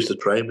 We used to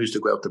train. We used to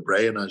go out to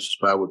Bray, and I used to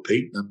spar with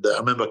Pete. And I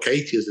remember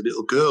Katie as a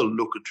little girl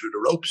looking through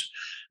the ropes,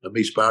 and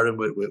me sparring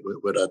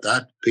with her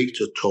dad.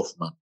 Pete's a tough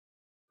man.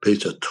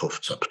 Pete's a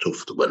tough.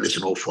 Well,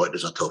 listen, all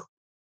fighters are tough.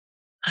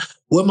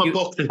 When my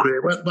boxing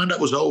career, when that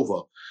was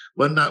over,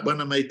 when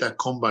I made that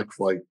comeback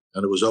fight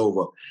and it was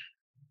over,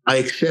 I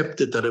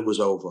accepted that it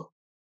was over.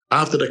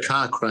 After the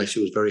car crash,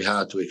 it was very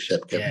hard to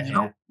accept,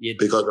 Kevin,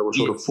 because I was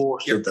sort of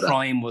forced into that. Your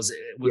prime was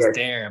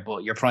there,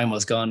 but your prime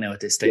was gone now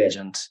at this stage.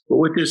 Yeah. But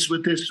with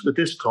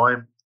this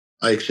time,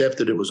 I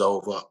accepted it was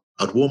over.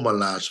 I'd won my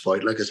last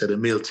fight. Like I said,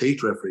 Emil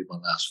Teat refereed my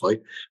last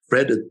fight.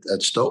 Fred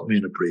had stopped me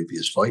in a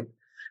previous fight,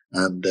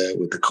 and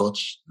with the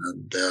cuts,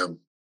 and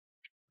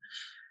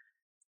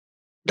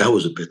that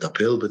was a bit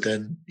uphill. But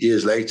then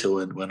years later,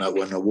 when I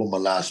won my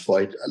last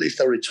fight, at least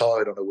I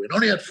retired on a win. I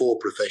only had 4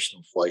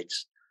 professional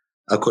fights.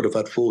 I could have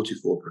had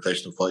 44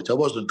 professional fights. I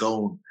wasn't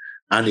going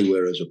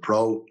anywhere as a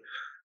pro.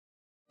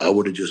 I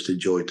would have just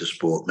enjoyed the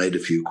sport, made a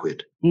few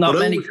quid. Not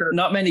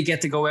many get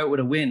to go out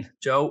with a win,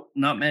 Joe.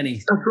 Not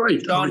many. That's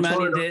right. Sean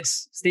Mannion did.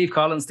 Steve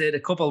Collins did. A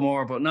couple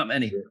more, but not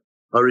many. Yeah.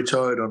 I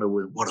retired on a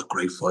win. What a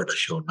great fighter,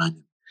 Sean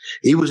Mannion.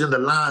 He was in the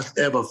last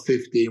ever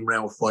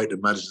 15-round fight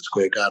in Madison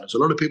Square Garden. So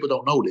a lot of people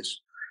don't know this.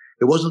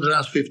 It wasn't the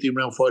last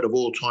 15-round fight of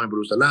all time, but it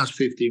was the last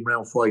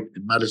 15-round fight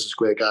in Madison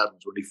Square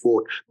Gardens when he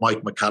fought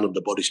Mike McCallum,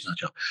 the body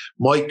snatcher.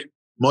 Mike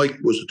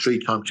was a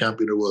 3-time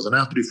champion of the world, and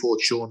after he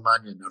fought Sean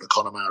Mannion out of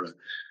Connemara,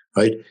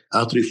 right?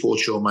 After he fought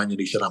Sean Mannion,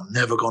 he said, "I'm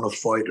never going to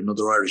fight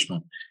another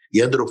Irishman."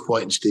 He ended up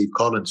fighting Steve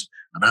Collins,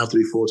 and after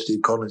he fought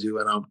Steve Collins, he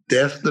went, "I'm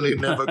definitely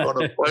never going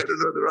to fight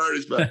another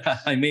Irishman."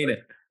 I mean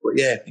it. But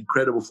yeah,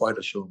 incredible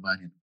fighter, Sean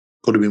Mannion.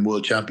 Could have been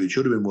world champion,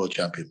 should have been world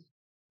champion.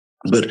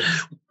 But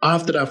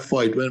after that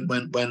fight,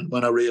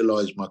 when I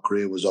realised my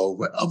career was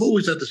over, I've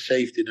always had the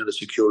safety and the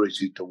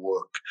security to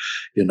work,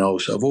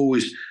 So I've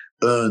always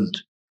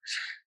earned,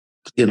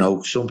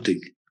 something,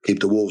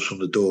 keep the wolves from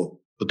the door.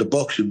 But the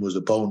boxing was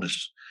a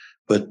bonus.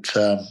 But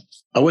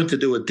I went to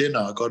do a dinner.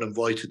 I got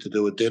invited to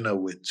do a dinner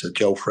with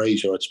Joe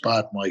Frazier. I'd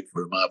sparred Mike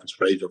for a Marvis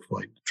Frazier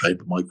fight, trained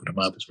with Mike for the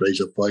Marvis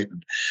Frazier fight.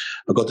 And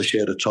I got to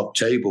share the top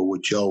table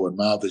with Joe and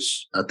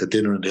Marvis at the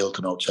dinner in the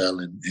Hilton Hotel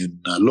in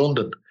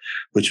London,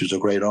 which was a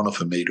great honour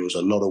for me. There was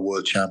a lot of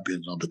world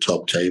champions on the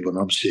top table, and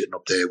I'm sitting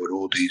up there with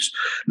all these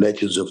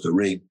legends of the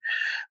ring.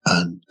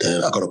 And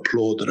I got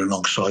applauded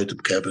alongside them,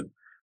 Kevin.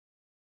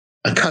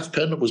 And Cass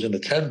Pennant was in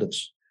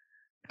attendance.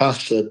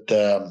 Cass had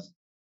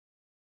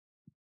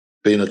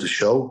been at the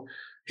show.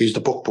 He's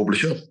the book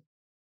publisher.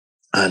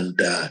 And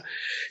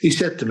he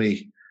said to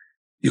me,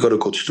 "You got a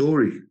good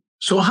story."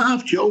 So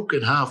half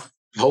joking, half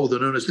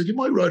holding on, I said, "You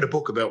might write a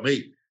book about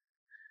me."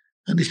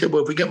 And he said,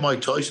 "Well, if we get Mike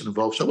Tyson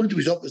involved." So I went to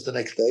his office the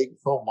next day,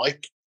 phoned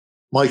Mike.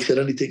 Mike said,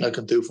 "Anything I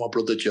can do for my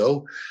brother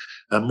Joe?"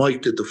 And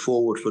Mike did the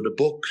foreword for the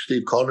book.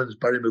 Steve Collins,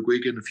 Barry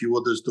McGuigan, a few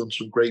others done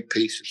some great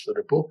pieces for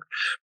the book.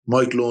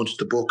 Mike launched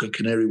the book in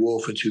Canary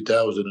Wharf in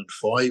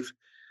 2005.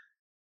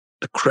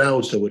 The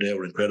crowds that were there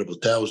were incredible,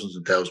 thousands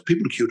and thousands.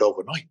 People queued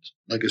overnight.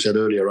 Like I said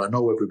earlier, I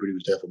know everybody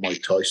was there for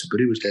Mike Tyson, but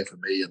he was there for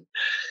me. And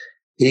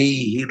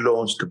He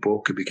launched the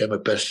book. It became a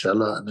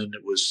bestseller, and then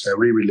it was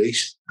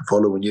re-released the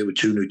following year with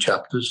 2 new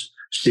chapters,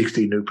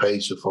 60 new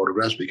pages of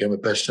photographs. Became a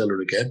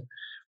bestseller again.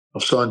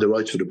 I've signed the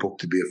rights for the book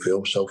to be a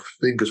film, so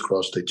fingers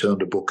crossed they turn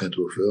the book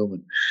into a film,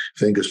 and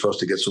fingers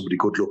crossed to get somebody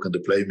good looking to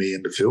play me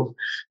in the film.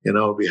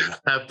 I'll be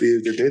happy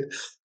if they did.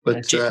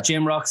 But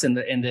Jim Rock's in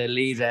the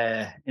lead,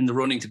 in the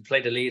running to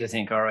play the lead, I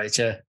think. All right,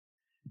 yeah.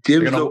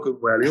 Jim's looking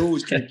well. He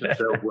always keeps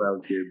himself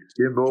well, Jim.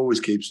 Jim always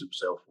keeps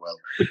himself well.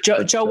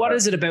 But Joe, what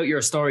is it about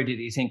your story that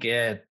you think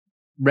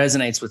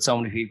resonates with so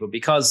many people?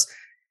 Because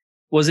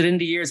was it in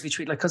the years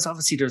between, because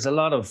obviously there's a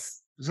lot of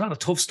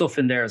tough stuff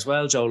in there as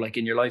well, Joe, like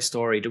in your life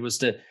story. There was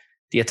the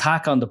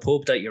attack on the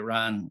pub that you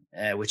ran,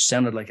 which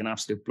sounded like an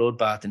absolute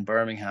bloodbath in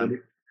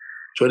Birmingham.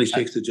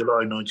 26th of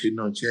July,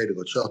 1998, I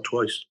got shot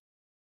twice.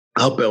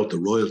 I built the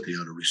royalty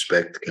out of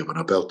respect, Kevin.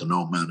 I built the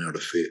no man out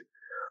of fear.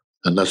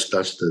 And that's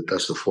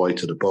the fight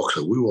to the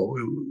boxer. We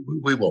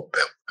won't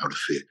belt out of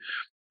fear.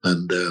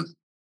 And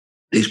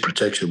these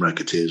protection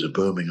racketeers in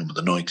Birmingham on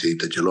the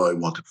 19th of July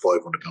wanted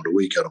 £500 a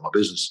week out of my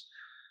business.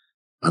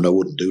 And I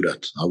wouldn't do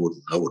that. I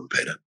wouldn't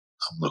pay that.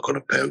 I'm not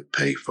going to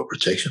pay for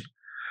protection.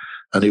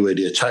 Anyway,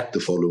 they attacked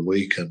the following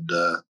week, and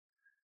there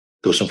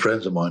were some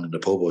friends of mine in the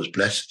pub. I was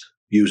blessed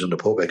using the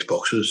pub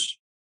ex-boxers.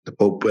 The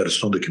pub had a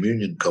Sunday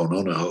communion going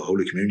on, a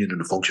Holy Communion in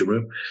the function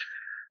room.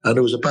 And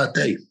it was a bad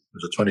day. It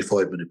was a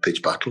 25-minute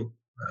pitch battle.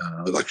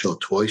 I got shot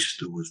twice.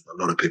 There was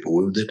a lot of people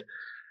wounded.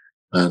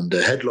 And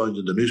the headlines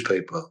in the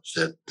newspaper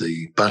said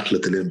the battle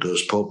at the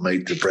Lyndhurst pub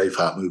made the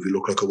Braveheart movie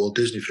look like a Walt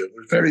Disney film. It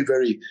was very,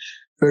 very,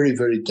 very,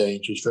 very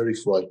dangerous, very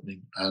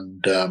frightening.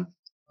 And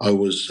I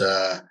was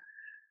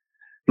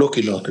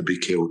lucky not to be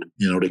killed.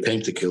 They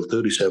came to kill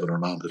 37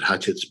 unarmed with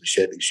hatchets,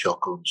 machetes,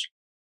 shotguns.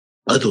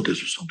 I thought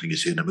this was something you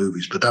see in the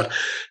movies, but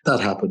that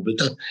happened.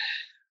 But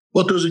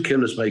what doesn't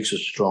kill us makes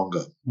us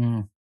stronger.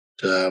 Mm.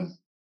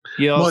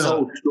 My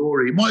whole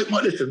story, my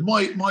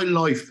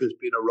life has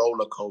been a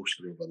roller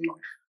coaster of a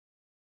life.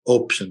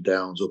 Ups and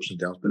downs.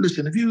 But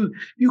listen, if you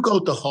go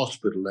to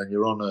hospital and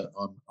you're on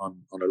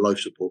a life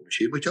support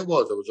machine, which I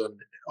was on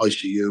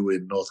ICU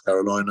in North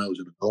Carolina. I was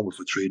in a coma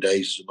for 3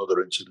 days. It's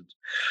another incident.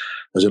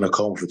 I was in a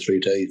coma for 3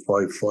 days,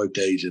 five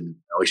days in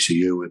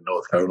ICU in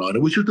North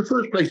Carolina, which was the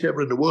first place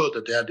ever in the world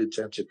that they had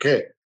intensive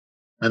care.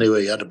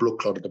 Anyway, I had a blood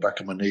clot at the back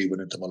of my knee,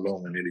 went into my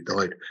lung, and nearly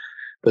died.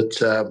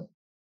 But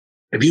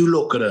if you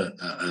look at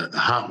a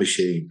heart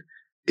machine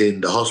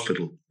in the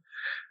hospital,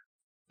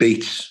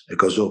 beats, it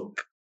goes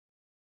up,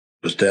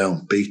 goes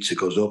down, beats, it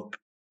goes up,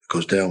 it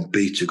goes down,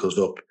 beats, it goes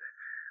up.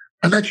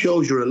 And that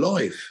shows you're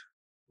alive.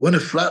 When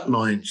it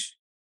flatlines,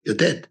 you're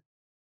dead.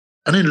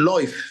 And in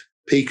life,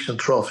 peaks and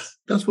troughs.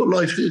 That's what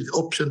life is,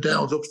 ups and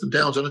downs.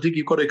 And I think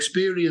you've got to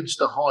experience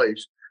the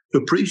highs to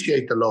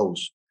appreciate the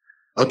lows.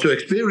 Or to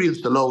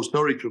experience the lows,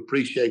 to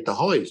appreciate the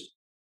highs.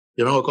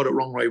 I got it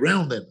wrong right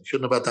round then. I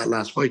shouldn't have had that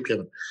last fight,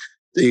 Kevin.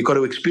 You've got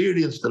to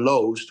experience the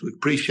lows to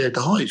appreciate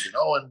the highs,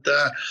 and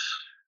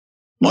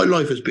my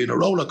life has been a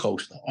roller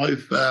coaster.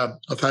 I've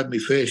had my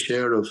fair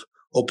share of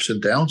ups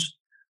and downs,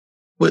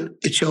 but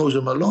it shows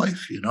I'm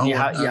alive, You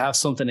have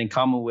something in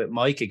common with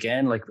Mike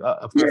again, like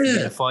apart from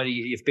being a fighter,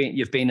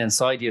 you've been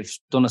inside, you've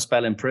done a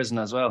spell in prison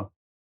as well.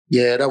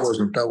 Yeah, that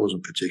wasn't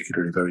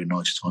particularly a very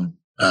nice time.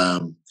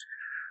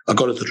 I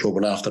got into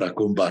trouble after that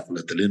gun battle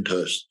at the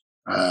Lyndhurst.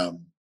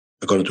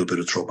 I got into a bit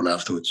of trouble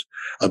afterwards.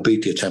 I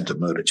beat the attempted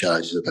murder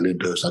charges at the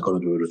Lyndhurst. I got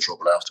into a bit of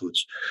trouble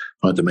afterwards,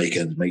 trying to make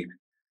ends meet.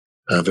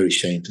 Very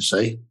ashamed to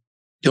say.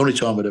 The only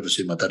time I'd ever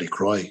seen my daddy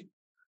cry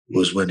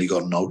was when he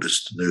got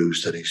noticed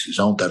news that his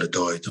own dad had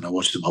died, and I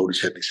watched him hold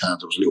his head in his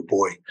hands. I was a little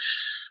boy,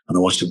 and I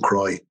watched him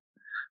cry.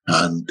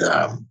 And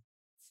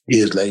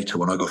years later,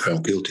 when I got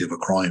found guilty of a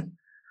crime,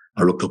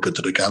 I looked up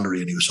into the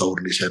gallery and he was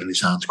holding his head in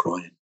his hands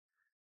crying.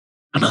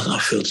 And I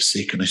felt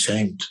sick and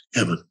ashamed,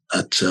 Evan,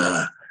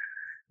 that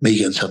me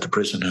getting sent to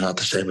prison had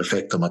the same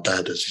effect on my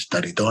dad as his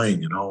daddy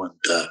dying, and I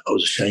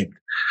was ashamed.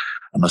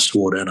 And I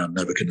swore then I'd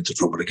never get into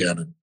trouble again,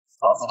 and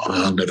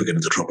I'll never get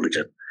into trouble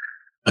again.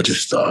 I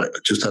just at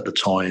the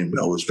time,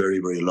 I was very,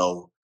 very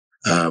low.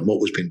 What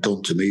was being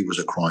done to me was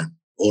a crime.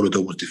 All I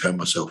done was defend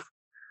myself.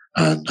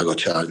 And I got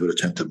charged with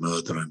attempted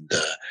murder, and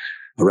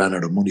I ran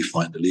out of money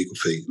fighting the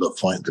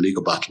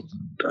legal battle.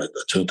 And I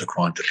turned to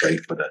crime to pay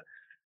for the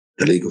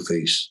legal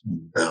fees,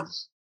 and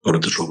got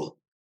into trouble.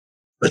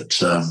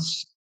 But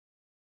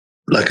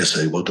like I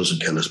say, what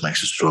doesn't kill us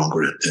makes us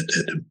stronger.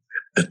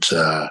 It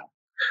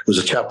was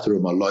a chapter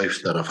of my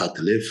life that I've had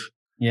to live.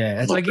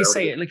 Yeah, it's like you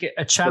say, like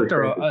a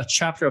chapter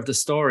of the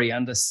story,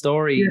 and the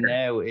story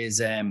now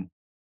is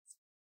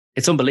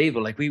it's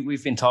unbelievable. Like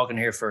we've been talking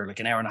here for like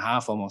an hour and a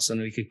half almost,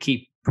 and we could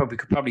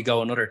probably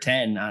go another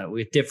 10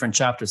 with different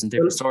chapters and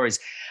different stories.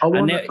 I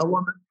want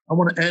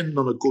to end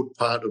on a good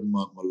part of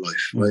my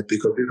life, right?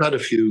 Because we've had a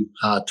few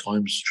hard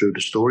times through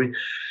the story,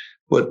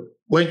 but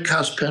when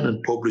Cass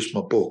Pennon published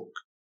my book,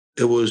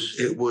 it was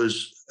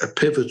a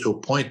pivotal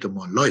point in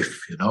my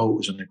life. It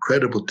was an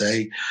incredible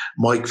day.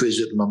 Mike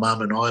visited my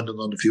mum in Ireland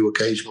on a few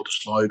occasions, to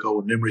Sligo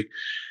and Limerick.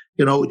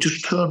 It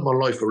just turned my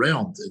life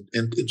around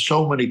in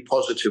so many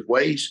positive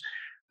ways.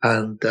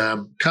 And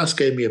Cass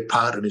gave me a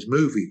part in his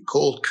movie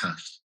called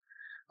Cass.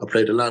 I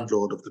played the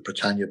landlord of the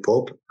Britannia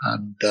pub,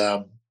 and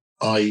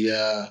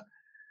I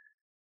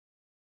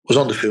was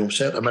on the film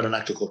set. I met an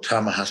actor called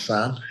Tamer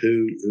Hassan,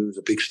 who's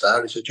a big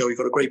star. He said, "Joe, you've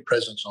got a great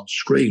presence on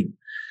screen."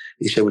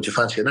 He said, "Would you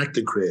fancy an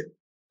acting career?"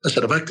 I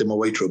said, "I've acted my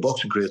way through a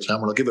boxing career,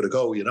 Tamer. I'll give it a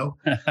go, you know."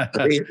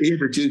 And he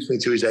introduced me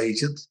to his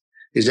agent.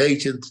 His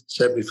agent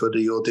sent me for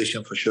the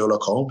audition for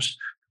Sherlock Holmes,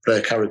 to play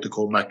a character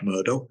called Mac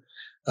Murdo.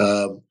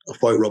 I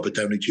fight Robert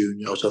Downey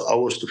Jr. So I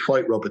was to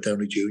fight Robert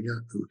Downey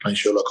Jr., who was playing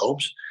Sherlock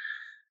Holmes.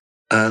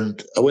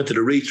 And I went to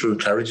the read-through in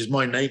Claridge.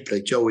 My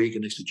nameplate, Joe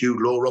Egan, is to Jude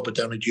Law, Robert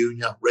Downey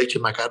Jr.,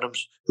 Rachel McAdams,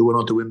 who went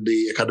on to win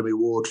the Academy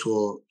Award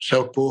for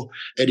Southpaw,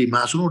 Eddie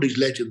Marson, all these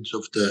legends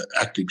of the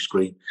acting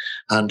screen.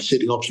 And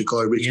sitting opposite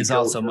Guy Ritchie. He is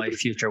also my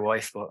future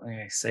wife, but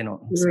say no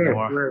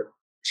more.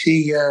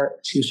 She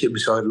was sitting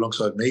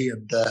alongside me,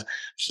 and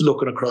just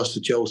looking across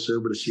to Joe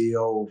Silver, the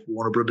CEO of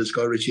Warner Brothers,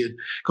 Guy Ritchie. And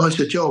Guy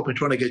said, "Joe, I've been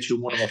trying to get you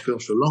in one of my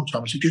films for a long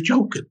time." I said, "You're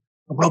joking."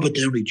 And Robert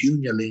Downey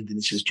Jr. leaned in and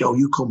he says, "Joe,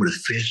 you come with a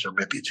fierce and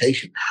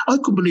reputation." I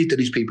couldn't believe that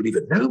these people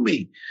even knew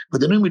me,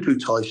 but they knew me through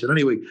Tyson.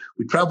 Anyway,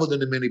 we travelled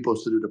in a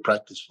minibus to do the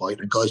practice fight,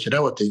 and Guy said,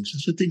 "How are things?" I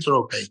said, "Things are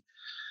okay."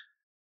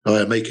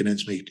 I'm making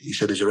ends meet. He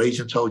said, "Has your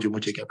agent told you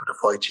what you get for the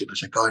fight?" I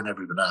said, "Guy, I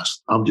never even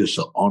asked. I'm just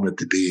so honoured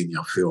to be in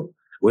your film."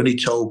 When he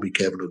told me,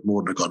 Kevin, it was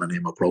more than I got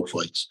in my pro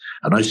fights.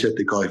 And I said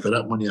to Guy, "For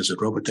that money," I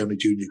said, "Robert Downey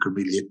Jr. can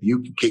really hit me. You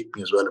can kick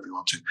me as well if you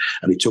want to."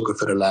 And he took it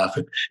for the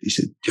laughing. He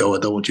said, "Joe, I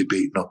don't want you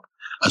beaten up."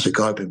 I said,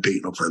 "Guy, I've been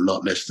beaten up for a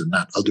lot less than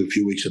that. I'll do a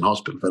few weeks in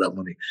hospital for that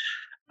money."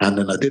 And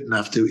then I didn't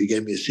have to. He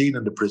gave me a scene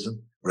in the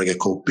prison where I get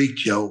called Big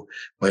Joe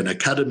by an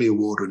Academy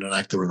Award-winning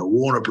actor in a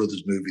Warner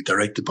Brothers movie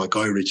directed by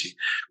Guy Ritchie,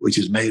 which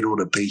has made all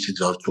the beatings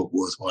I've took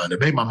worthwhile. It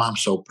made my mum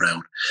so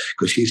proud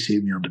because she's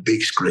seen me on the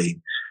big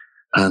screen.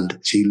 And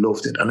she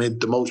loved it. And in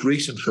the most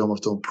recent film,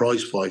 I've done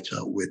Prize Fighter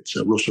with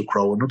Russell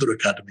Crowe, another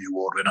Academy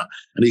Award winner,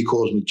 and he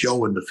calls me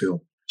Joe in the film.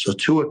 So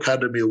 2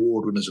 Academy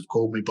Award winners have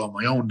called me by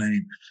my own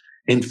name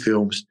in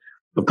films.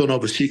 I've done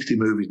over 60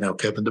 movies now,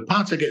 Kevin. The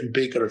parts are getting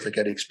bigger as I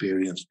get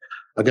experience.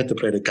 I get to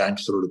play the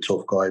gangster or the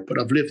tough guy, but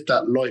I've lived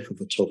that life of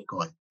a tough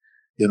guy,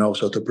 you know.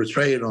 So to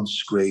portray it on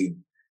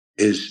screen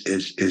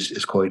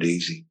is quite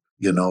easy,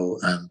 you know.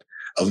 And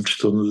I've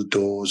stood on the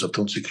doors, I've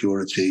done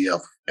security,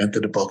 I've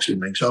entered the boxing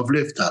ring. So I've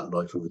lived that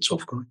life of a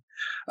tough guy.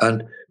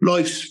 And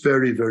life's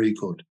very, very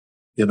good.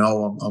 You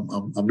know,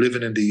 I'm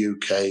living in the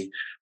UK.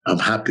 I'm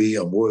happy,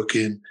 I'm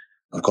working.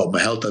 I've got my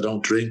health. I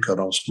don't drink, I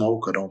don't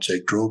smoke, I don't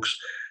take drugs.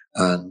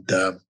 And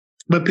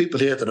when people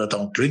hear that I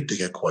don't drink, they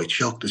get quite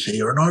shocked. They say,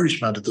 "You're an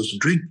Irishman that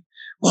doesn't drink.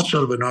 What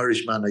sort of an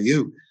Irishman are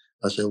you?"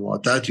 I said, "Well,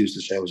 Dad used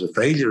to say I was a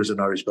failure as an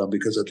Irishman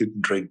because I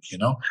didn't drink, you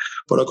know.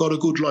 But I got a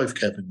good life,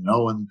 Kevin, you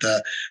know." And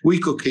we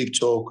could keep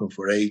talking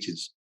for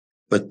ages.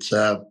 But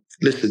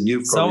listen,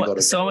 you've probably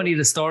got so many of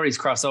the stories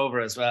cross over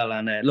as well.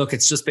 And look,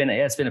 it's been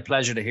a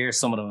pleasure to hear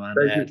some of them.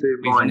 And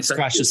we've only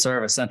scratched the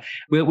surface. And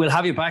we'll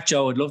have you back,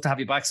 Joe. I'd love to have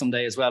you back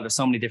someday as well. There's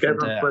so many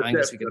different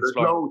angles we could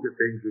explore. There's loads of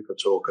things we could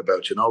talk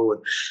about, you know.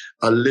 And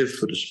I live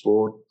for the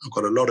sport. I've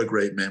got a lot of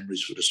great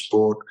memories for the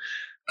sport.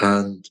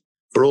 And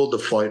for all the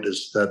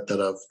fighters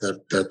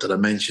that I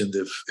mentioned,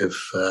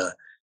 if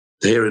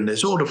hearing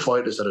this, all the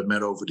fighters that I've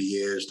met over the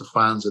years, the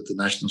fans at the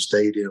National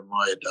Stadium,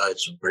 I had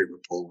some great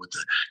rapport with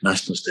the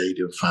National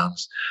Stadium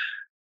fans.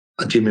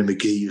 And Jimmy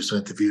McGee used to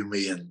interview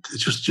me, and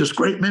it's just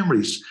great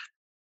memories.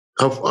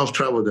 I've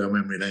travelled down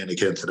memory lane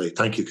again today.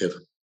 Thank you,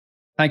 Kevin.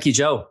 Thank you,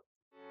 Joe.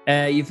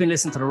 You've been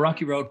listening to the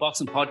Rocky Road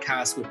Boxing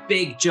Podcast with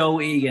Big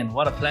Joe Egan.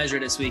 What a pleasure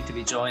this week to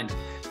be joined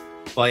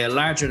by a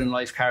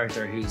larger-than-life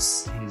character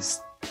who's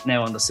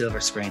now on the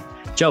silver screen.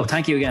 Joe,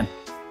 thank you again.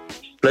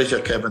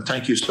 Pleasure, Kevin.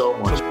 Thank you so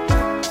much.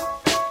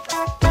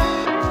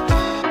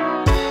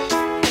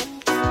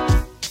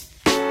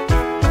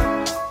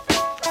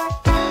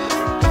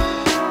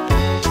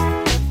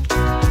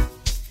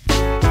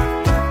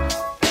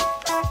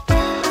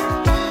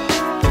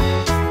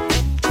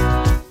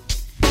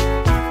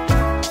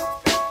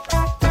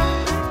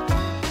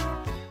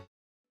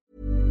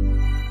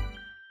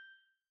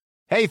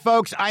 Hey,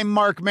 folks, I'm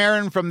Mark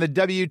Maron from the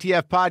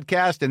WTF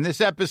Podcast, and this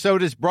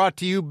episode is brought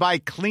to you by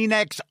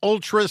Kleenex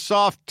Ultra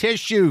Soft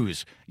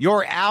Tissues,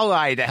 your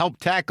ally to help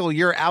tackle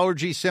your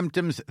allergy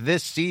symptoms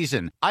this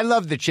season. I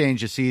love the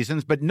change of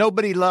seasons, but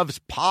nobody loves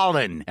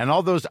pollen and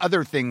all those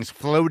other things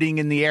floating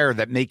in the air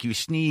that make you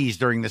sneeze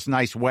during this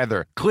nice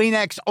weather.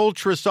 Kleenex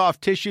Ultra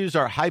Soft Tissues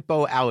are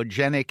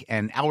hypoallergenic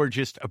and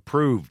allergist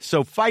approved,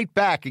 so fight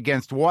back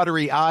against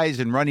watery eyes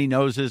and runny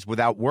noses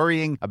without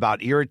worrying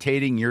about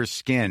irritating your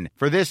skin.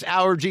 For this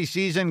allergy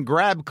season,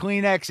 grab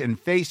Kleenex and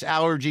face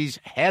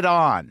allergies head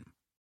on.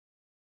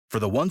 For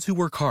the ones who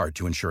work hard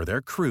to ensure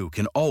their crew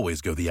can always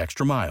go the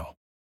extra mile,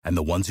 and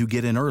the ones who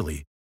get in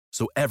early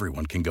so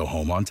everyone can go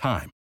home on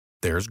time,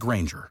 there's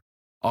Grainger,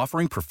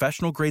 offering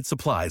professional-grade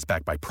supplies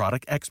backed by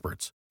product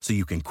experts so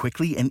you can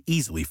quickly and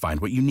easily find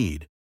what you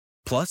need.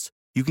 Plus,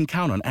 you can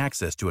count on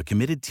access to a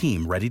committed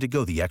team ready to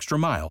go the extra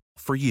mile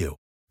for you.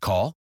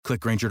 Call, click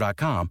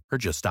Grainger.com, or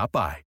just stop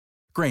by.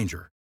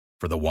 Grainger,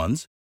 for the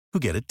ones who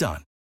get it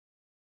done.